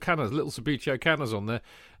got little Sabutio Canners on there.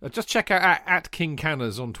 Just check out at King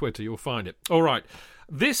Canners on Twitter. You'll find it. All right.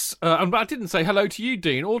 This, and I didn't say hello to you,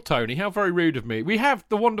 Dean, or Tony. How very rude of me. We have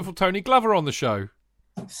the wonderful Tony Glover on the show.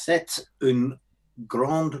 C'est un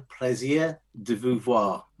grand plaisir de vous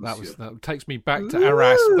voir. That takes me back to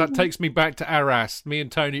Arras. That takes me back to Arras. Me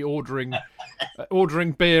and Tony ordering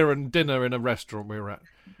beer and dinner in a restaurant we were at.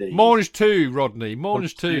 Mange too, Rodney.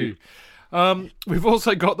 Mange too. We've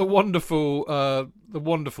also got the wonderful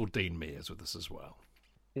Dean Mears with us as well.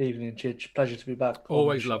 Evening, Chidge. Pleasure to be back.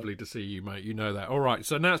 Always lovely to see you, mate. You know that. All right,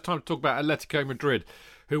 so now it's time to talk about Atletico Madrid,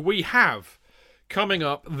 who we have coming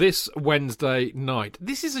up this Wednesday night.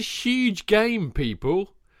 This is a huge game,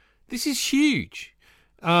 people. This is huge.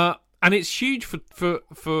 And it's huge for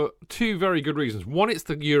two very good reasons. One, it's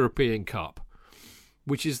the European Cup,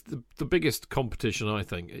 which is the biggest competition, I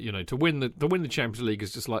think. To win the Champions League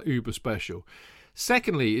is just like uber special.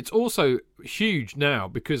 Secondly, it's also huge now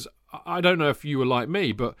because I don't know if you were like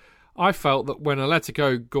me, but I felt that when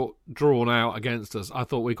Atletico got drawn out against us, I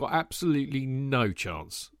thought we got absolutely no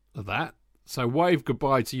chance of that. So wave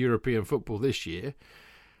goodbye to European football this year.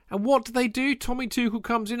 And what do they do? Tommy Tuchel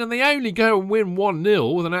comes in and they only go and win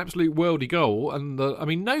 1-0 with an absolute worldy goal. And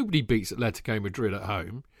nobody beats Atletico Madrid at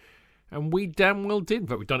home. And we damn well did.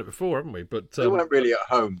 But we've done it before, haven't we? But they weren't really at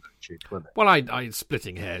home, were they? Well, I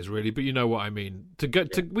splitting hairs really, but you know what I mean.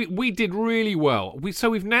 We did really well.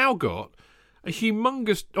 We've now got a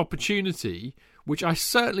humongous opportunity, which I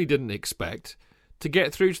certainly didn't expect, to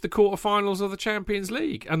get through to the quarterfinals of the Champions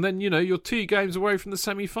League. And then, you're 2 games away from the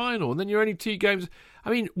semi-final. And then you're only 2 games.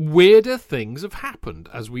 Weirder things have happened,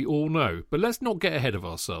 as we all know. But let's not get ahead of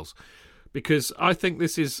ourselves, because I think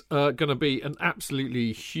this is going to be an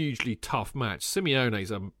absolutely hugely tough match.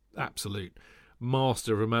 Simeone's an absolute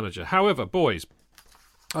master of a manager. However, boys,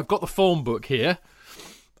 I've got the form book here.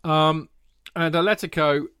 And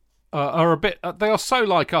Atletico are a bit... they are so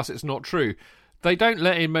like us, it's not true. They don't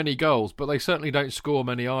let in many goals, but they certainly don't score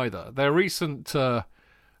many either. Their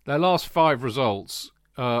last 5 results,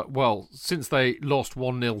 since they lost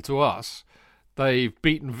 1-0 to us, they've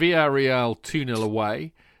beaten Villarreal 2-0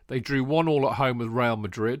 away. They drew 1-1 at home with Real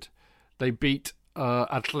Madrid. They beat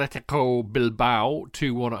Atletico Bilbao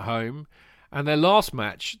 2-1 at home. And their last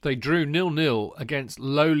match, they drew 0-0 against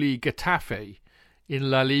lowly Getafe in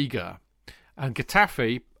La Liga. And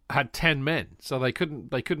Getafe had 10 men, so they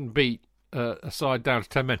couldn't beat a side down to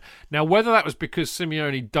 10 men. Now, whether that was because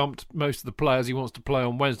Simeone dumped most of the players he wants to play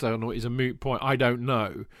on Wednesday or not is a moot point. I don't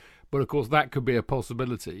know. But, of course, that could be a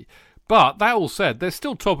possibility. But that all said, they're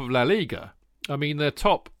still top of La Liga. They're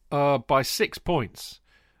top by 6 points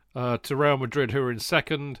to Real Madrid, who are in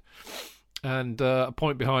second. and a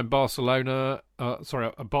point behind Barcelona.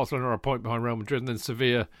 Barcelona are a point behind Real Madrid, and then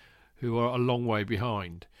Sevilla, who are a long way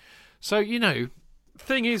behind. So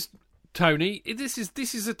thing is, Tony, this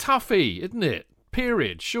is a toughie, isn't it?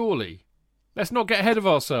 Period. Surely, let's not get ahead of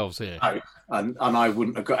ourselves here. No, and I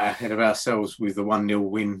wouldn't have got ahead of ourselves with the 1-0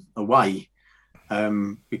 win away,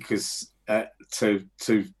 because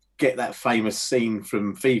to get that famous scene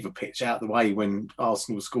from Fever Pitch out the way when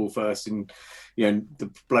Arsenal score first, and the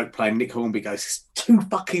bloke playing Nick Hornby goes, "It's too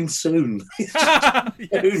fucking soon." It's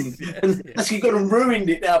just soon. Yes. You've got to ruined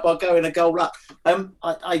it now by going a goal up.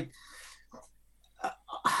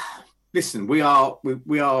 Listen, we are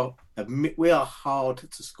hard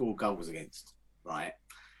to score goals against, right?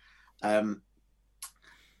 And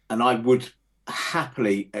I would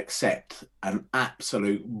happily accept an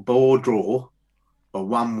absolute bore draw, a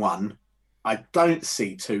 1-1. I don't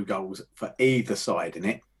see 2 goals for either side in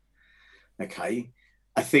it. Okay.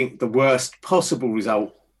 I think the worst possible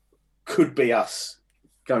result could be us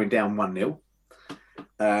going down 1-0.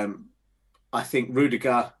 I think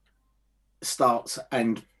Rudiger starts,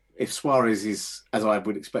 and if Suarez is, as I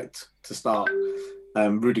would expect to start,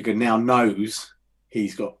 Rudiger now knows he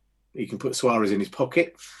can put Suarez in his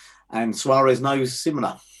pocket, and Suarez knows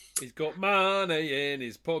similar. He's got money in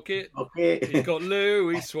his pocket. He's got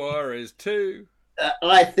Luis Suarez too.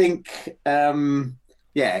 I think, and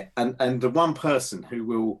the one person who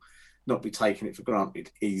will not be taking it for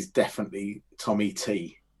granted is definitely Tommy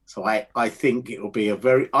T. So I think it'll be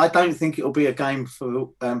I don't think it'll be a game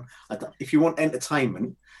for. If you want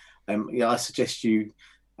entertainment, I suggest you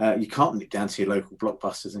can't nip down to your local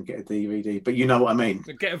Blockbusters and get a DVD, but you know what I mean.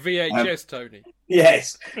 Get a VHS, Tony.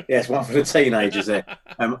 Yes, one for the teenagers there.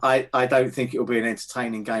 I don't think it'll be an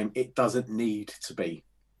entertaining game. It doesn't need to be.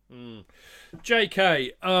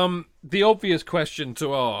 JK, the obvious question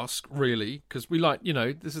to ask, really, because we like,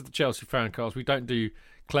 this is the Chelsea Fancast. We don't do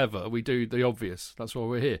clever. We do the obvious. That's why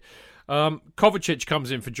we're here. Kovacic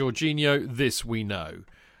comes in for Jorginho. This we know.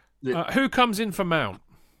 Who comes in for Mount?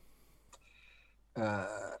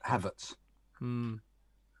 Havertz.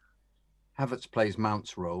 Havertz plays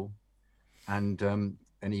Mount's role, and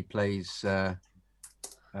he plays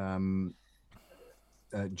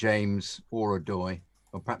James or Odoi,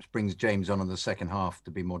 or perhaps brings James on in the second half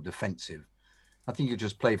to be more defensive. I think you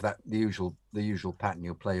just play for that the usual pattern.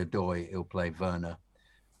 He'll play Odoi, he'll play Werner,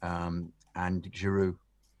 and Giroud.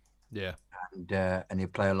 Yeah, and he'll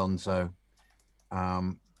play Alonso,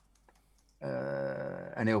 and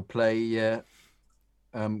he'll play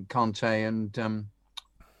Kante and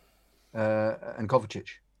Kovacic.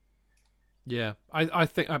 Yeah, I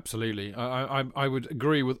think absolutely. I would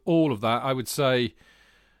agree with all of that. I would say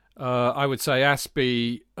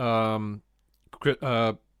Aspie,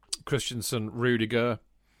 Christensen, Rudiger,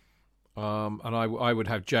 and I would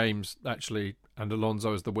have James actually and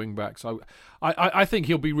Alonso as the wing backs. I think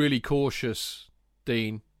he'll be really cautious,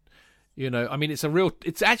 Dean.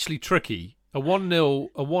 It's actually tricky. A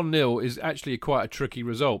 1-0 is actually quite a tricky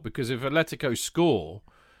result, because if Atletico score,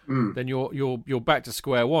 then you're back to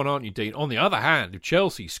square one, aren't you, Dean? On the other hand, if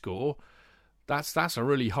Chelsea score, that's a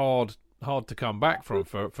really hard to come back from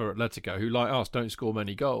for Atletico, who like us don't score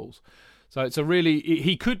many goals. So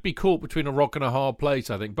he could be caught between a rock and a hard place,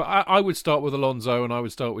 I think. But I would start with Alonso, and I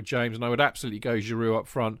would start with James, and I would absolutely go Giroud up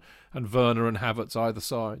front and Werner and Havertz either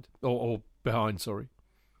side or behind. Sorry.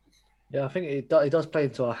 Yeah, I think it does play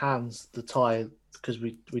into our hands, the tie, because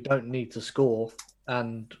we don't need to score,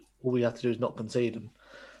 and all we have to do is not concede. And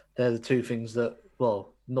they're the two things that,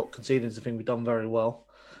 not conceding is the thing we've done very well.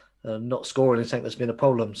 Not scoring is something that's been a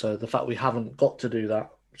problem. So the fact we haven't got to do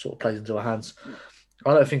that sort of plays into our hands.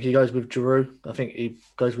 I don't think he goes with Giroud. I think he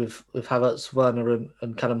goes with Havertz, Werner,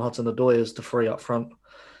 and Callum Hudson-Odoi as the three up front,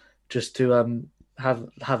 just to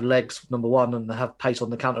have legs, number one, and have pace on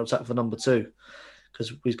the counter-attack for number two,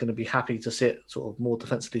 because he's going to be happy to sit sort of more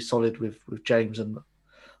defensively solid with James and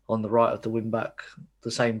on the right of the wing-back, the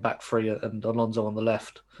same back three, and Alonso on the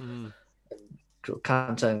left.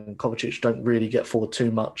 Kante and Kovacic don't really get forward too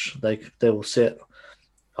much. They will sit.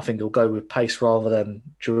 I think he'll go with pace rather than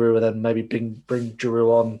Giroud, and then maybe bring Giroud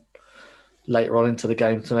on later on into the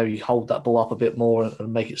game to maybe hold that ball up a bit more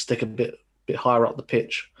and make it stick a bit higher up the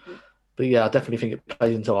pitch. But yeah, I definitely think it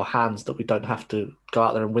plays into our hands that we don't have to go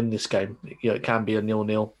out there and win this game. It can be a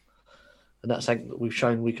 0-0, and that's something that we've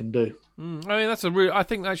shown we can do. I mean, I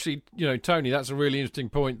think actually, Tony, that's a really interesting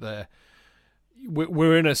point there.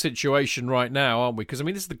 We're in a situation right now, aren't we? Because, I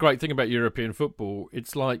mean, this is the great thing about European football.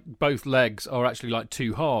 It's like both legs are actually like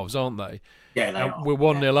two halves, aren't they? Yeah, they are. We're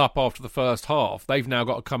 1-0 up after the first half. They've now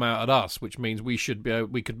got to come out at us, which means we could be able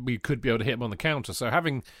to hit them on the counter. So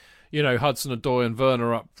having, Hudson-Odoi and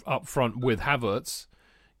Werner up front with Havertz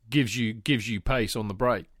gives you pace on the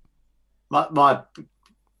break. My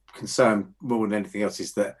concern more than anything else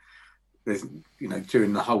is that there's,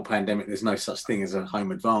 during the whole pandemic, there's no such thing as a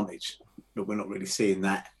home advantage. But we're not really seeing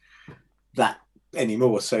that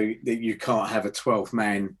anymore. So that you can't have a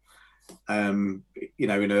 12-man, in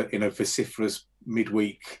a vociferous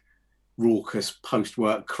midweek, raucous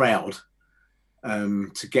post-work crowd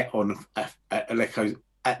to get on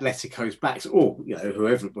Atletico's backs, or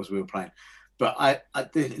whoever it was we were playing. But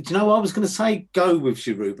do you know what I was going to say? Go with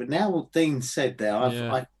Giroud. But now what Dean said there,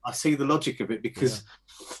 I see the logic of it because,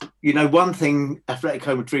 one thing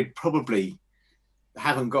Atletico Madrid probably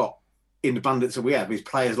haven't got in abundance that we have is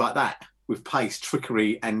players like that with pace,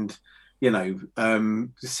 trickery, and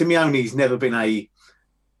Simeone's never been he's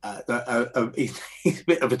a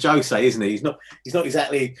bit of a Jose, isn't he? He's not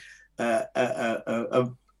exactly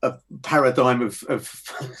a paradigm of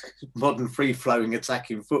modern free-flowing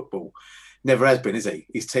attacking football. Never has been, is he?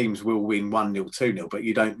 His teams will win 1-0, 2-0, but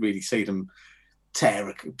you don't really see them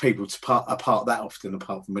tear people apart that often,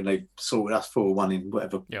 apart from when they sorted us 4-1 in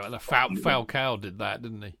whatever. Yeah, well, Falcao did that,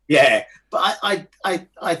 didn't he? Yeah, but I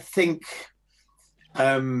think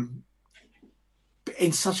in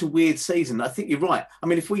such a weird season, I think you're right. I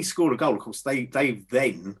mean, if we scored a goal, of course, they've got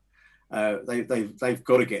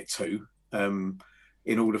to get two.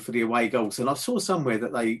 In order for the away goals. And I saw somewhere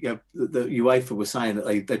that the UEFA were saying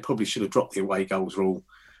that they probably should have dropped the away goals rule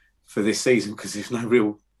for this season because there's no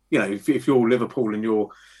real, if you're Liverpool and you're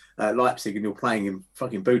Leipzig and you're playing in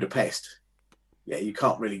fucking Budapest, you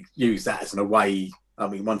can't really use that as an away. I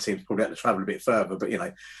mean, one team's probably had to travel a bit further,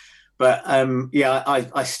 but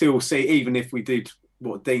I still see, even if we did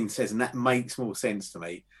what Dean says, and that makes more sense to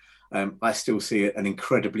me, I still see it an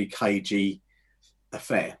incredibly cagey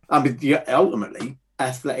affair. I mean, ultimately,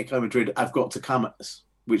 Atletico Madrid have got to come at us,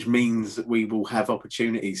 which means that we will have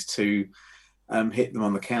opportunities to hit them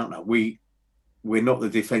on the counter. We're not the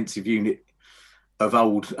defensive unit of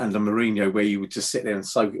old under Mourinho, where you would just sit there and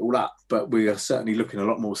soak it all up. But we are certainly looking a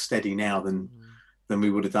lot more steady now than we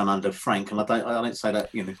would have done under Frank. And I don't say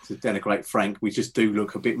that to denigrate Frank. We just do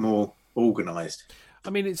look a bit more organised. I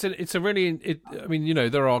mean,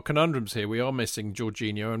 there are conundrums here. We are missing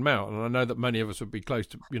Jorginho and Mount, and I know that many of us would be close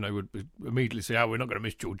to, would immediately say, we're not going to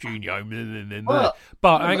miss Jorginho.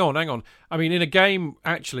 But hang on. I mean, in a game,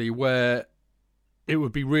 actually, where it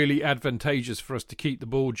would be really advantageous for us to keep the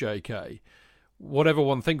ball, JK, whatever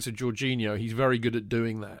one thinks of Jorginho, he's very good at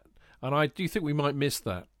doing that. And I do think we might miss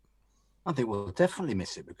that. I think we'll definitely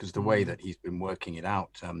miss it because the way that he's been working it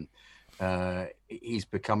out, he's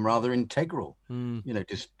become rather integral.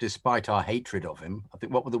 Despite our hatred of him. I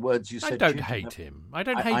think, what were the words you said? I don't hate him. I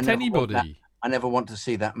don't hate anybody. I never want to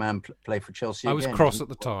see that man play for Chelsea again. I was cross at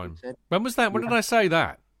the time. When was that? When did I say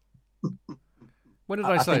that? When did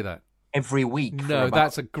I say that? Every week. No,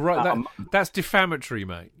 that's that's defamatory,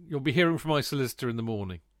 mate. You'll be hearing from my solicitor in the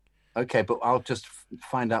morning. Okay, but I'll just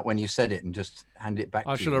find out when you said it and just hand it back to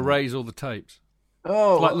you. I shall erase all the tapes.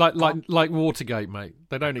 Oh, like Watergate, mate.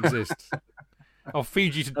 They don't exist. I'll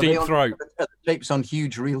feed you to Deep Throat. The tapes on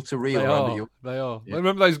huge reel-to-reel. They are. Yeah.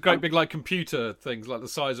 Remember those great big computer things, like the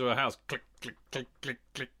size of a house? Click, click, click, click,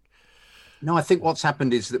 click. No, I think what's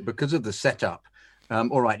happened is that because of the setup,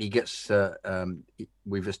 all right, he gets.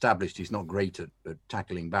 We've established he's not great at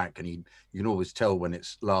tackling back, and you can always tell when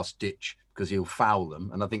it's last ditch because he'll foul them,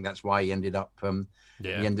 and I think that's why he ended up.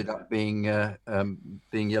 He ended up being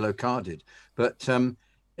yellow carded. But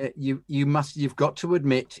you've got to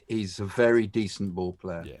admit he's a very decent ball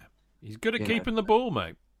player. Yeah, he's good at keeping the ball,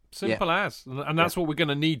 mate. Simple as, and that's what we're going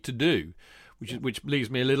to need to do, which leaves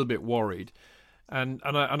me a little bit worried. And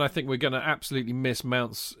I think we're going to absolutely miss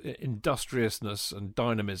Mount's industriousness and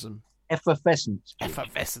dynamism.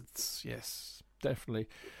 Effervescence, yes, definitely.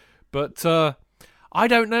 But I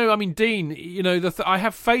don't know. I mean, Dean, I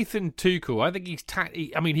have faith in Tuchel. I think he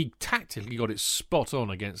tactically got it spot on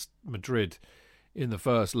against Madrid in the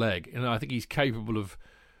first leg, and I think he's capable of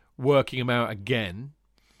working them out again.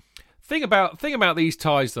 Thing about these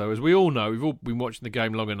ties, though, as we all know, we've all been watching the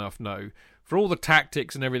game long enough, for all the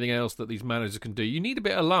tactics and everything else that these managers can do, you need a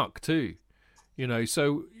bit of luck too.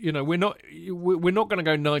 So we're not going to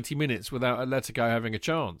go 90 minutes without Atletico having a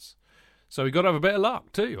chance. So we've got to have a bit of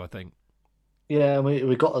luck too, I think. Yeah,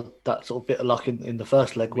 we got that sort of bit of luck in the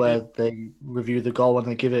first leg where they review the goal and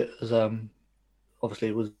they give it as obviously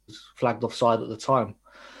it was flagged offside at the time.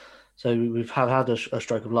 So we've had a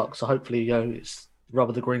stroke of luck. So hopefully, it's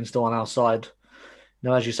rubber the green still on our side.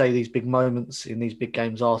 As you say, these big moments in these big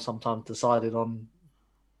games are sometimes decided on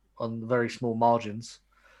very small margins.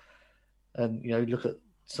 And look at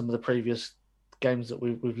some of the previous games that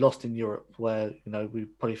we've lost in Europe, where we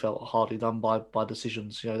probably felt hardly done by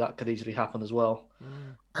decisions. That could easily happen as well.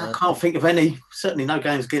 I can't think of any. Certainly, no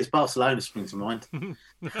games against Barcelona spring to mind.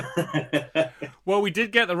 Well, we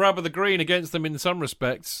did get the rub of the green against them in some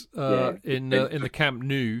respects in the Camp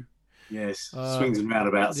Nou. Yes, swings and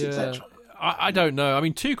roundabouts, etc. I don't know. I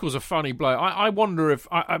mean, Tuchel's a funny bloke. I wonder if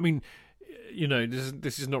I mean,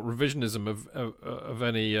 this is not revisionism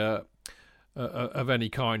of any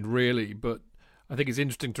kind, really. But I think it's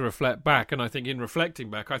interesting to reflect back, and I think in reflecting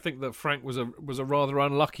back, I think that Frank was a rather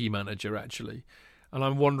unlucky manager actually, and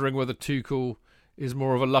I'm wondering whether Tuchel is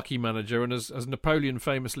more of a lucky manager. And as Napoleon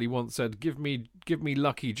famously once said, "Give me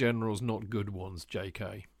lucky generals, not good ones."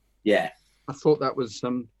 J.K. Yeah, I thought that was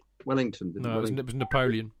Wellington. No, it was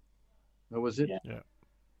Napoleon. Oh, was it? Yeah. Do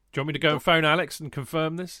you want me to go and phone Alex and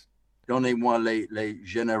confirm this? Donnez-moi les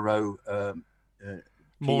généraux.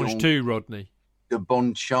 Mange tout, Rodney. De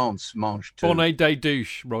bonne chance, mange tout. Bonnet de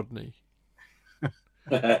douche, Rodney.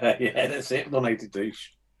 Yeah, that's it. Bonnet de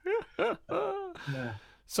douche.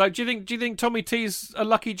 So, do you think Tommy T's a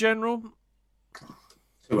lucky general?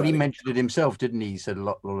 Well, he mentioned it himself, didn't he? He said a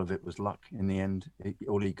lot of it was luck. In the end,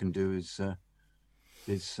 all he can do is hope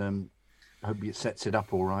it sets it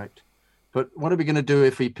up all right. But what are we going to do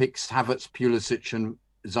if he picks Havertz, Pulisic, and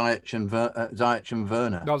Ziyech and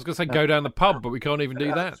Werner? I was going to say go down the pub, but we can't even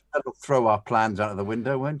do that. That'll throw our plans out of the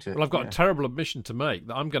window, won't it? Well, I've got a terrible admission to make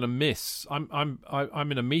that I'm going to miss. I'm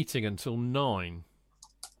in a meeting until 9,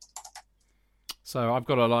 so I've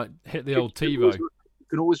got to hit the old TiVo. You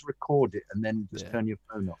can always record it and then just turn your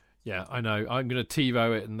phone off. Yeah, I know. I'm going to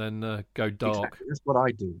TiVo it and then go dark. Exactly. That's what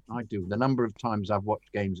I do. The number of times I've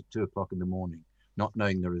watched games at 2:00 in the morning, not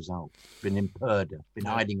knowing the result, been in purdah, been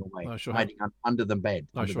hiding away, under the bed.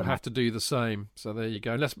 I shall have to do the same. So there you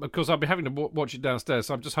go. Unless, of course, I'll be having to watch it downstairs.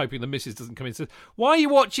 So I'm just hoping the missus doesn't come in and says, "Why are you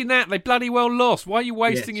watching that? They bloody well lost. Why are you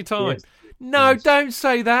wasting your time?" Yes, no, don't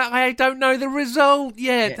say that. I don't know the result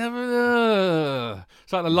yet. Yeah.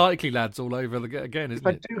 It's like the Likely Lads all over again, isn't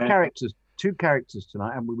it? Two characters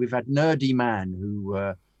tonight, and we've had Nerdy Man,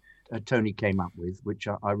 who Tony came up with, which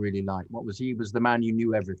I really like. What was he? Was the man who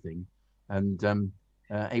knew everything, and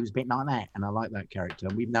he was a bit like that, and I like that character.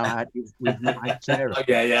 And we've now had Sarah. Oh,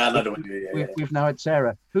 yeah, I know the one. We've now had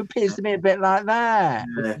Sarah, who appears to be a bit like that.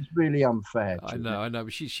 Yeah. It's really unfair. I know,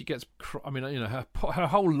 but she gets. I mean, her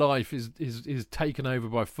whole life is taken over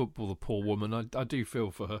by football. The poor woman. I do feel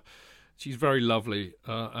for her. She's very lovely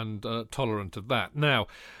and tolerant of that. Now,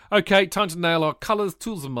 okay, time to nail our colours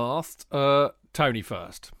to the mast. Tony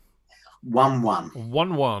first. 1-1.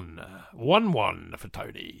 1-1. 1-1 for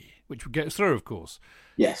Tony, which would get us through, of course.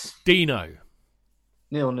 Yes. Dino.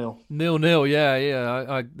 0-0.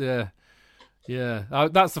 0-0, yeah.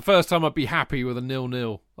 That's the first time I'd be happy with a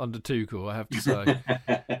 0-0 under Tuchel, I have to say.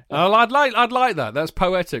 I'd like that. That's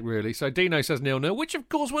poetic, really. So Dino says 0-0, which, of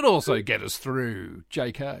course, would also get us through.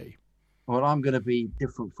 JK. Well, I'm going to be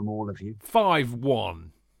different from all of you.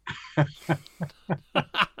 5-1.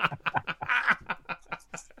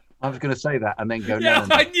 I was going to say that and then go. Yeah,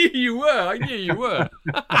 no. I knew you were.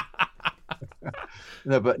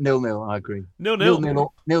 No, but 0-0. I agree.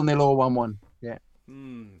 0-0. 0-0 or 1-1. Yeah.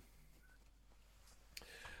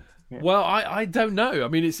 Yeah. Well, I don't know. I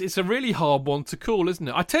mean, it's a really hard one to call, isn't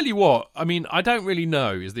it? I tell you what. I mean, I don't really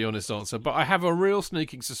know is the honest answer, but I have a real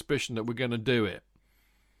sneaking suspicion that we're going to do it.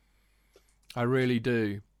 I really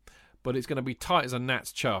do, but it's going to be tight as a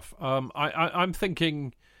gnat's chuff. I'm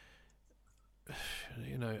thinking,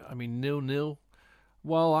 I mean 0-0.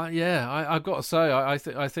 Well, I've got to say, I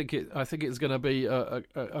think it's going to be a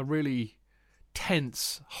really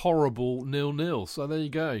tense, horrible 0-0. So there you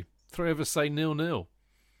go. 3 of us say 0-0.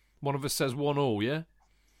 One of us says 1-1. Yeah.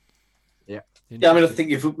 Yeah, I mean, I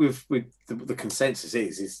think if the consensus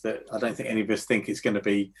is that I don't think any of us think it's going to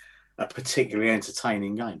be a particularly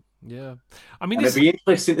entertaining game. Yeah, I mean, it'd be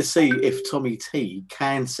interesting to see if Tommy T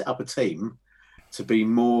can set up a team to be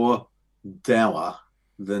more dour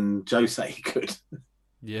than Jose could.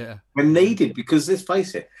 Yeah, when needed, because let's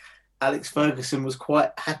face it, Alex Ferguson was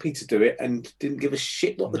quite happy to do it and didn't give a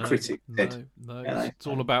shit what the critics said. No, it's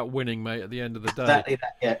all about winning, mate. At the end of the day, exactly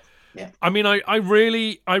that. Yeah. I mean, I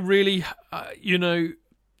really,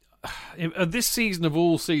 this season of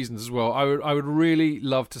all seasons as well, I would really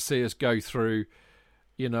love to see us go through.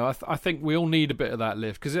 I think we all need a bit of that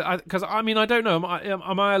lift because I mean I don't know.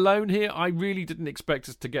 Am I alone here? I really didn't expect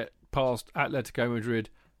us to get past Atletico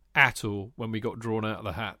Madrid at all when we got drawn out of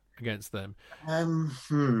the hat against them.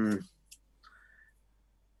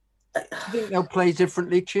 Do you think they'll play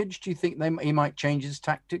differently, Chidge? Do you think he might change his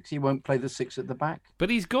tactics? He won't play the 6 at the back? But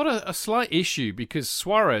he's got a slight issue because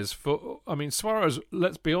Suarez,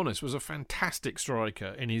 let's be honest, was a fantastic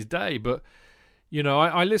striker in his day. But, you know,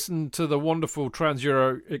 I listened to the wonderful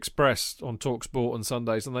Trans-Euro Express on TalkSport on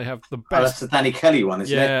Sundays, and they have the best... Oh, that's the Danny Kelly one,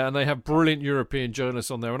 isn't it? Yeah, and they have brilliant European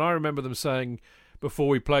journalists on there. And I remember them saying before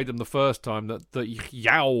we played them the first time that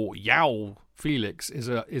João Felix is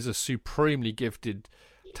a supremely gifted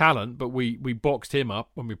talent, but we boxed him up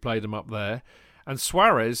when we played him up there. And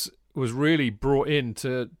Suarez was really brought in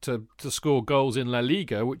to score goals in La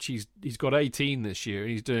Liga, which he's got 18 this year,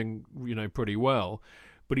 and he's doing, you know, pretty well.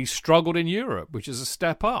 But he's struggled in Europe, which is a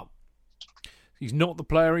step up. He's not the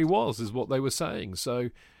player he was, is what they were saying. So,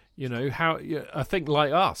 you know, I think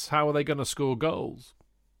like us, how are they going to score goals?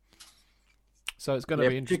 So it's going to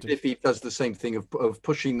be interesting. If he does the same thing of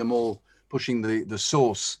pushing the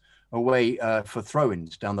source away for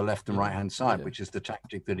throw-ins down the left and right-hand side, which is the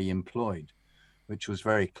tactic that he employed, which was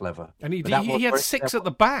very clever. And he had 6 at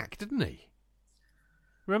the back, didn't he?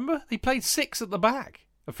 Remember? He played 6 at the back,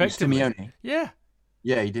 effectively. Simeone. Yeah.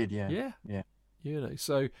 Yeah, he did, yeah. You know,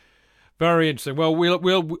 so very interesting. Well,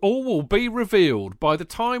 all will be revealed. By the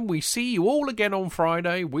time we see you all again on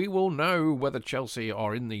Friday, we will know whether Chelsea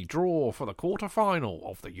are in the draw for the quarter-final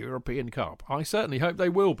of the European Cup. I certainly hope they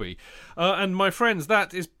will be. And my friends,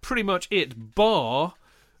 that is pretty much it, bar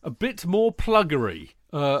a bit more pluggery.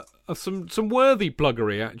 Some worthy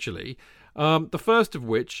pluggery, actually. The first of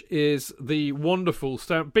which is the wonderful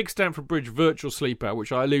Big Stamford Bridge virtual sleepout,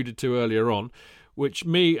 which I alluded to earlier on, which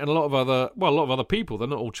me and a lot of other people, they're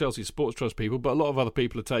not all Chelsea Sports Trust people, but a lot of other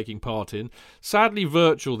people are taking part in. Sadly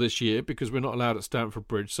virtual this year because we're not allowed at Stamford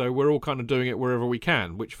Bridge, so we're all kind of doing it wherever we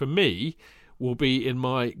can, which for me will be in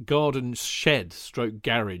my garden shed /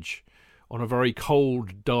 garage on a very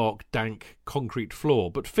cold, dark, dank concrete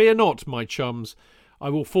floor. But fear not, my chums, I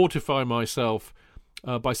will fortify myself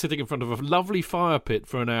by sitting in front of a lovely fire pit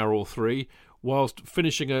for an hour or 3, whilst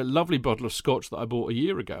finishing a lovely bottle of scotch that I bought a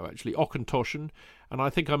year ago, actually, Auchentoshan, and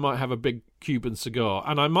I think I might have a big Cuban cigar.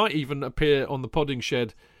 And I might even appear on the podding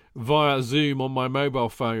shed via Zoom on my mobile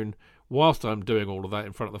phone whilst I'm doing all of that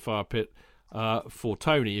in front of the fire pit for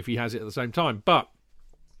Tony, if he has it at the same time. But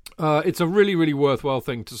it's a really, really worthwhile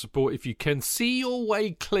thing to support if you can see your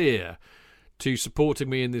way clear to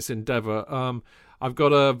supporting me in this endeavour. I've got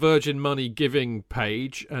a Virgin Money giving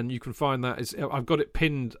page, and you can find that. I've got it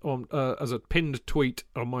pinned on as a pinned tweet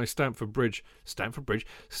on my Stamford Chidge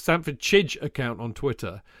account on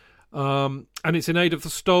Twitter. And it's in aid of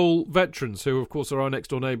the Stoll veterans, who, of course, are our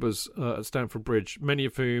next-door neighbours at Stamford Bridge, many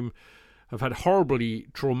of whom have had horribly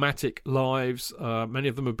traumatic lives. Many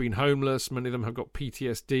of them have been homeless. Many of them have got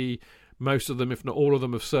PTSD. Most of them, if not all of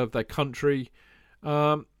them, have served their country.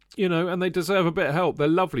 You know, and they deserve a bit of help. They're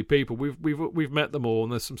lovely people. We've met them all,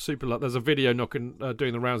 and there's some there's a video doing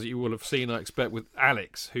the rounds that you will have seen, I expect, with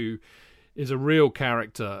Alex, who is a real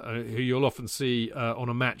character who you'll often see on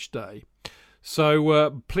a match day.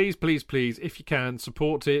 So please, if you can,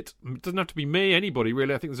 support it. It doesn't have to be me, anybody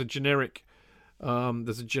really. I think there's a generic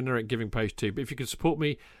giving page too. But if you could support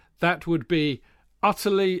me, that would be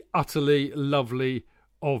utterly, utterly lovely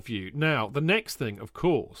of you. Now, the next thing, of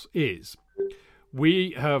course, is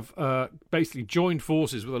we have basically joined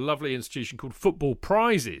forces with a lovely institution called Football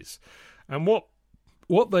Prizes. And what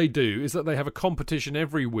they do is that they have a competition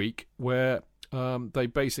every week where they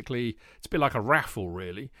basically, it's a bit like a raffle,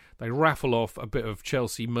 really. They raffle off a bit of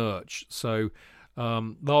Chelsea merch. So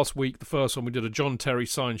last week, the first one, we did a John Terry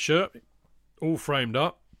signed shirt, all framed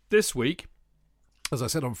up. This week, as I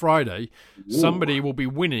said on Friday, somebody will be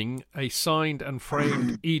winning a signed and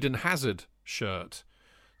framed Eden Hazard shirt.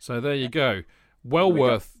 So there you go. Well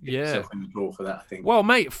worth, yeah. In the draw for that, I think. Well,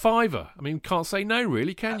 mate, £5. I mean, can't say no,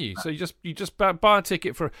 really, can you? So you just buy a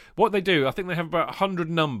ticket for what they do. I think they have about 100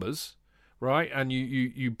 numbers, right? And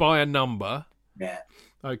you buy a number. Yeah.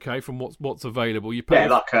 Okay, from what's available. You pay.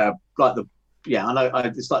 Yeah, I know.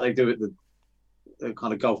 It's like they do at the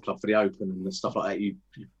kind of golf club for the Open and the stuff like that.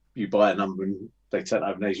 You buy a number and they turn it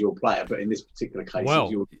over and there's your player. But in this particular case,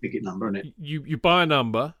 it's your ticket number, isn't it? You buy a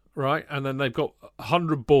number, right? And then they've got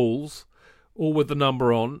 100 balls, all with the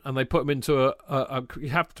number on, and they put them into a you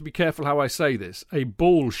have to be careful how I say this, a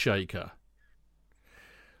ball shaker.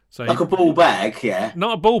 So like a ball bag, yeah.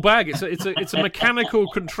 Not a ball bag, it's a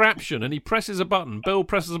mechanical contraption, and he presses a button, Bill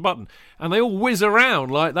presses a button, and they all whiz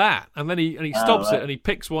around like that, and then he stops it and he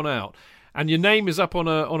picks one out. And your name is up on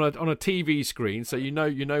a TV screen, so you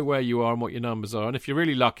know where you are and what your numbers are, and if you're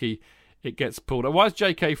really lucky, it gets pulled. Why is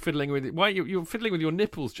JK fiddling with it? Why you're fiddling with your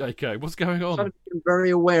nipples, JK? What's going on? I'm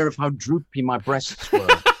very aware of how droopy my breasts were.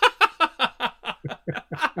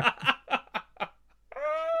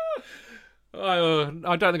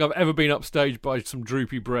 I don't think I've ever been upstaged by some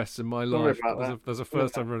droopy breasts in my Sorry life. about There's a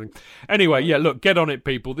first time running. Anyway, yeah, look, get on it,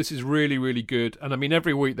 people. This is really, really good. And I mean,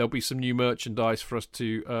 every week there'll be some new merchandise for us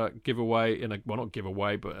to give away not give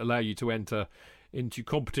away, but allow you to enter into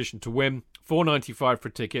competition to win. $4.95 for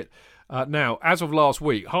a ticket. Now, as of last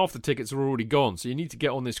week, half the tickets are already gone, so you need to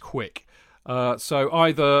get on this quick. So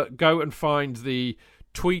either go and find the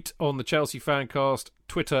tweet on the Chelsea Fancast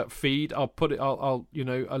Twitter feed. I'll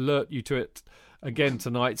alert you to it again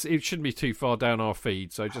tonight. It shouldn't be too far down our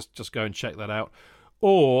feed, so just go and check that out.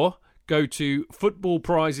 Or go to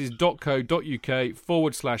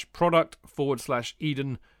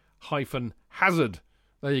footballprizes.co.uk/product/Eden-Hazard.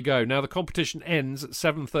 There you go. Now the competition ends at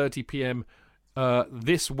 7:30 p.m.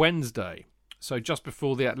 This Wednesday, so just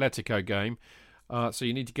before the Atletico game. So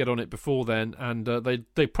you need to get on it before then, and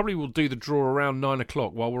they probably will do the draw around 9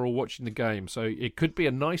 o'clock while we're all watching the game. So it could be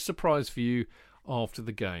a nice surprise for you after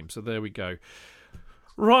the game. So there we go.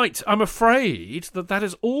 Right, I'm afraid that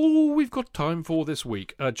is all we've got time for this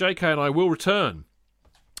week. JK and I will return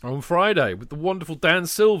on Friday with the wonderful Dan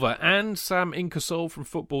Silver and Sam Inkersole from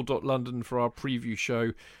football.london for our preview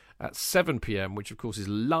show at 7 p.m, which of course is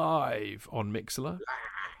live on Mixlr.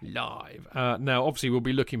 Live. Now, obviously, we'll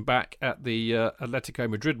be looking back at the Atletico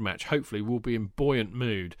Madrid match. Hopefully, we'll be in buoyant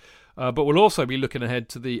mood. But we'll also be looking ahead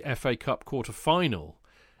to the FA Cup quarter-final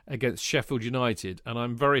against Sheffield United. And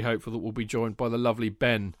I'm very hopeful that we'll be joined by the lovely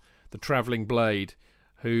Ben, the travelling blade,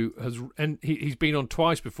 who he's been on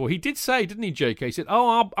twice before. He did say, didn't he, JK? He said,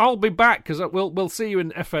 I'll be back because we'll see you in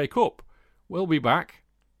FA Cup. We'll be back.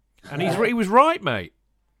 And he was right, mate.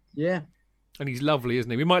 Yeah. And he's lovely, isn't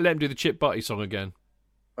he? We might let him do the Chip Butty song again.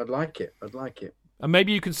 I'd like it. And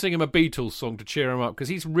maybe you can sing him a Beatles song to cheer him up, because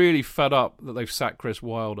he's really fed up that they've sacked Chris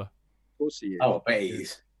Wilder. Of course he is. Oh, I bet he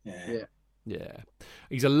is. Yeah.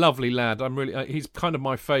 He's a lovely lad. I'm really. He's kind of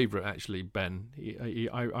my favourite, actually. Ben.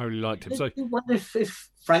 I really liked him. So you wonder if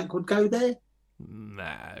Frank would go there? No,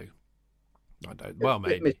 I don't. Well,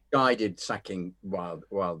 maybe misguided sacking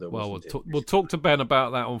Wilder. Well, we'll talk to Ben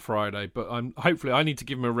about that on Friday. But hopefully I need to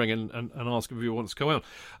give him a ring and ask him if he wants to come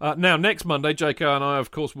on. Now, next Monday, JK and I, of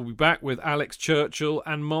course, will be back with Alex Churchill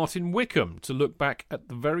and Martin Wickham to look back at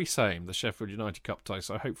the Sheffield United Cup tie.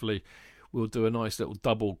 So hopefully we'll do a nice little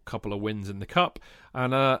double couple of wins in the Cup.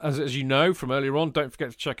 And as you know from earlier on, don't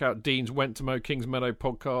forget to check out Dean's Went to Mow Kings Meadow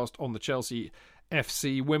podcast on the Chelsea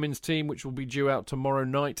FC women's team, which will be due out tomorrow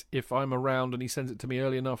night if I'm around and he sends it to me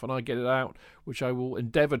early enough and I get it out, which I will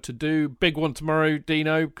endeavour to do. Big one tomorrow,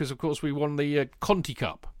 Dino, because of course we won the Conti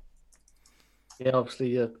Cup. Yeah,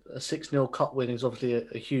 obviously a 6-0 cup win is obviously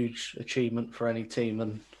a huge achievement for any team,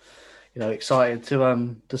 and excited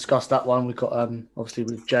to discuss that one. We've got obviously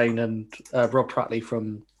with Jane and Rob Prattley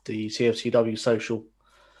from the CFCW social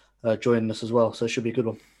joining us as well, so it should be a good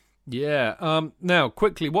one. Yeah. Now,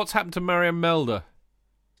 quickly, what's happened to Mariam Melder?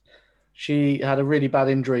 She had a really bad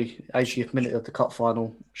injury, 80th minute of the cup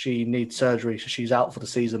final. She needs surgery, so she's out for the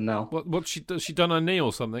season now. What she done her knee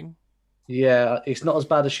or something? Yeah, it's not as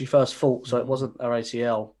bad as she first thought. So it wasn't her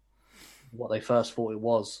ACL, what they first thought it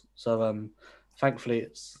was. So thankfully,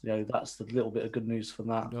 it's that's the little bit of good news from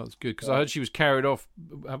that. That's good, because I heard she was carried off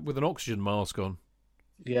with an oxygen mask on.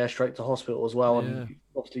 Yeah, straight to hospital as well. Yeah. And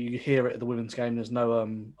obviously, you hear it at the women's game. There's no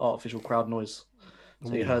artificial crowd noise,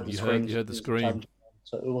 so you heard the screams. You heard the scream.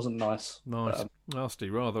 So it wasn't nice. Nice, nasty,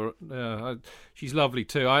 rather. Yeah, she's lovely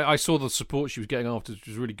too. I saw the support she was getting after, which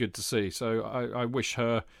was really good to see. So I wish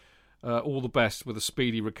her all the best with a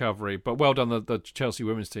speedy recovery. But well done, the Chelsea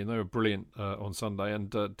women's team. They were brilliant on Sunday, and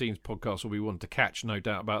Dean's podcast will be one to catch, no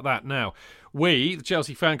doubt about that. Now, the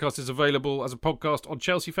Chelsea Fancast is available as a podcast on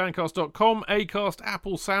chelseafancast.com, Acast,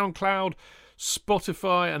 Apple, SoundCloud,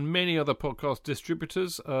 Spotify, and many other podcast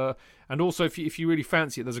distributors. And also, if you really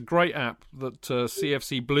fancy it, there's a great app that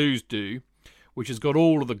CFC Blues do, which has got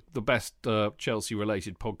all of the best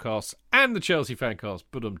Chelsea-related podcasts and the Chelsea Fancast,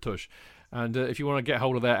 tush. And if you want to get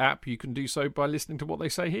hold of their app, you can do so by listening to what they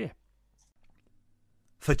say here.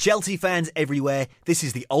 For Chelsea fans everywhere, this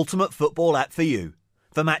is the ultimate football app for you.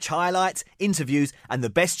 For match highlights, interviews, and the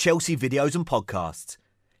best Chelsea videos and podcasts.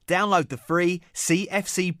 Download the free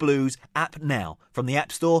CFC Blues app now from the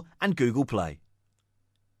App Store and Google Play.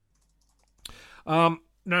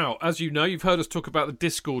 Now, as you know, you've heard us talk about the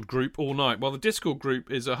Discord group all night. Well, the Discord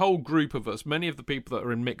group is a whole group of us. Many of the people that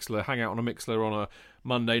are in Mixlr, hang out on a Mixlr on a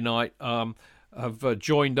Monday night, have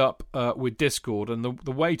joined up with Discord. And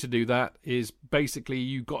the way to do that is basically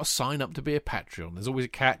you've got to sign up to be a Patreon. There's always a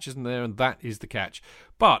catch, isn't there? And that is the catch.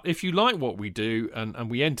 But if you like what we do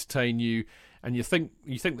and we entertain you and you think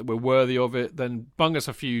that we're worthy of it, then bung us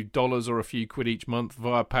a few dollars or a few quid each month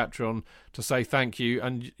via Patreon to say thank you,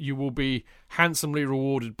 and you will be handsomely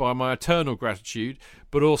rewarded by my eternal gratitude,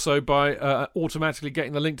 but also by automatically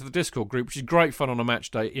getting the link to the Discord group, which is great fun on a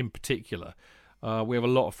match day in particular. We have a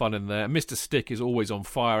lot of fun in there. Mr. Stick is always on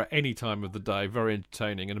fire at any time of the day, very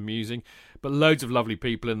entertaining and amusing, but loads of lovely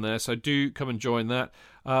people in there, so do come and join that.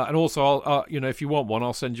 And also, I'll if you want one,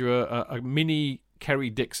 I'll send you a mini Kerry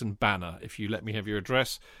Dixon banner if you let me have your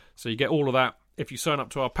address. So you get all of that if you sign up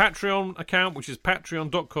to our Patreon account, which is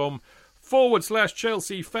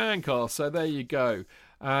patreon.com/Chelsea Fancast. So there you go.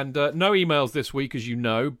 And no emails this week, as you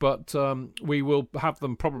know, but we will have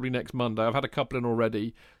them probably next Monday. I've had a couple in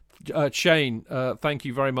already. Shane, thank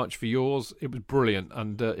you very much for yours. It was brilliant,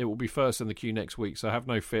 and it will be first in the queue next week, so have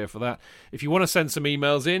no fear for that. If you want to send some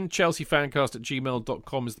emails in,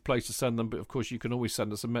 chelseafancast@gmail.com is the place to send them, but of course you can always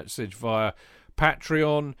send us a message via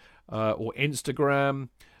Patreon or Instagram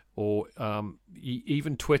or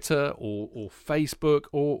even Twitter or Facebook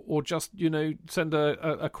or just, send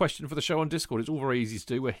a question for the show on Discord. It's all very easy to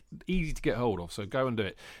do. We're easy to get hold of, so go and do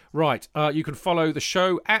it. Right, you can follow the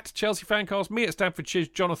show at Chelsea Fancast, me at Stanford Chiz,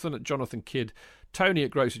 Jonathan at Jonathan Kidd, Tony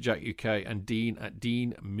at Grocer Jack UK, and Dean at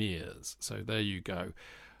Dean Mears. So there you go.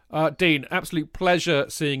 Dean, absolute pleasure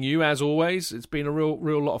seeing you as always. It's been a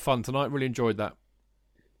real lot of fun tonight. Really enjoyed that.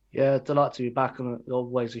 Yeah, delight to be back, and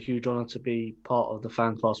always a huge honour to be part of the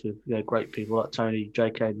Fancast with great people like Tony,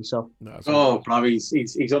 JK, and yourself. He's on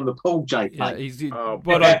the pool, JK. Yeah,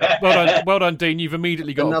 well done, Dean. You've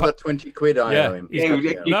immediately got another 20 quid. I owe him. You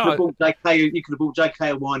could have bought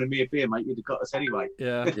JK a wine and me a beer, mate. You'd have got us anyway.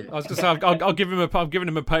 Yeah, I was just saying, I'm giving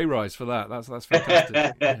him a pay rise for that. That's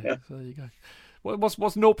fantastic. Yeah, so there you go. What's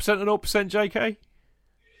 0% and 0%, JK?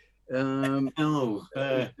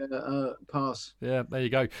 Pass. Yeah, there you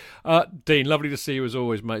go. Dean, lovely to see you as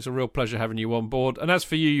always, mate. It's a real pleasure having you on board. And as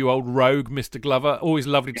for you old rogue, Mr. Glover, always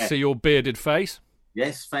lovely to see your bearded face.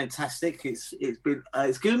 Yes, fantastic. It's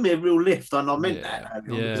given me a real lift, and I meant that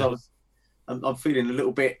because I'm feeling a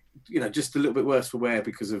little bit, just a little bit worse for wear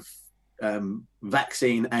because of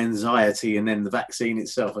vaccine anxiety, and then the vaccine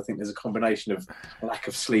itself. I think there's a combination of lack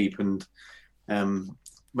of sleep and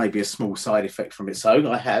maybe a small side effect from it. So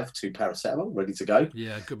I have 2 paracetamol ready to go.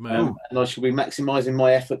 Yeah, good man. And I shall be maximising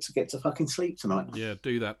my effort to get to fucking sleep tonight. Yeah,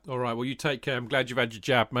 do that. All right, well, you take care. I'm glad you've had your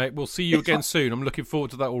jab, mate. We'll see you again soon. I'm looking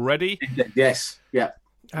forward to that already. Yes, yeah.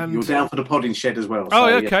 And you're down for the podding shed as well. Oh,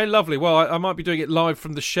 so, okay, lovely. Well, I might be doing it live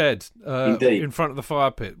from the shed in front of the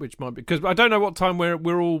fire pit, which might be... Because I don't know what time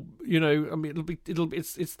we're all,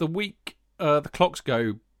 it's the week the clocks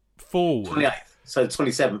go forward. 28th. So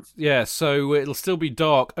 27th. Yeah, so it'll still be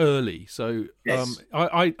dark early. So yes.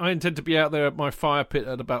 I intend to be out there at my fire pit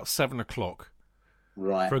at about 7 o'clock.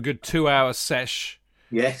 Right. For a good 2-hour sesh.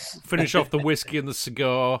 Yes. Finish off the whiskey and the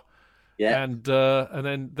cigar. Yeah. And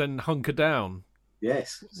then hunker down.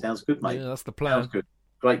 Yes. Sounds good, mate. Yeah, that's the plan. Sounds good.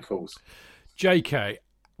 Great calls. JK,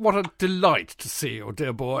 what a delight to see you,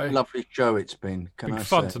 dear boy. Lovely show it's been. Been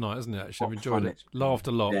fun tonight, isn't it? Actually, I've enjoyed it. Laughed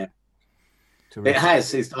a lot. Yeah. It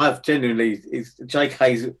has. I've genuinely,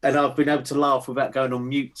 JK's, and I've been able to laugh without going on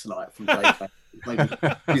mute tonight from JK,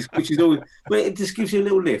 which is always. Well, it just gives you a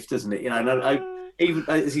little lift, doesn't it? Even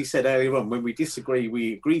as he said earlier on, when we disagree,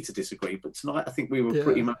 we agree to disagree. But tonight, I think we were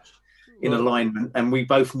pretty much in alignment, and we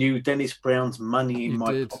both knew Dennis Brown's money in my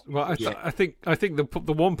pocket. Well, I think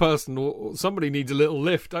the one person or somebody needs a little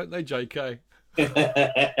lift, don't they, JK?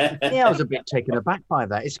 I was a bit taken aback by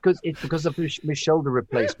that. It's because of my shoulder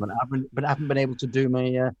replacement. I haven't been able to do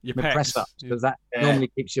my press ups because that normally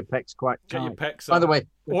keeps your pecs quite tight. Get your pecs up. By the way,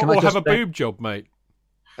 or have a boob job, mate.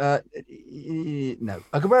 No,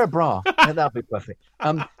 I could wear a bra. That'd be perfect.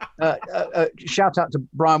 Shout out to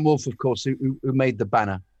Brian Wolf, of course, who made the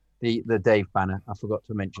banner, the Dave banner. I forgot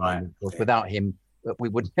to mention him. Of course, without him, we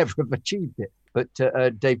would never have achieved it. But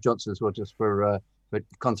Dave Johnson as well, just for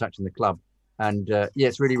contacting the club. And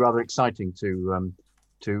it's really rather exciting to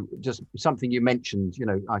just something you mentioned.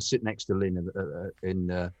 I sit next to Lynn in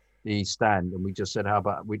the East Stand, and we just said, how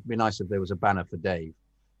about it'd be nice if there was a banner for Dave,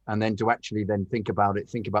 and then to actually then think about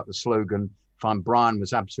the slogan. Find Brian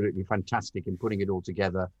was absolutely fantastic in putting it all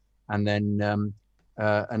together, and then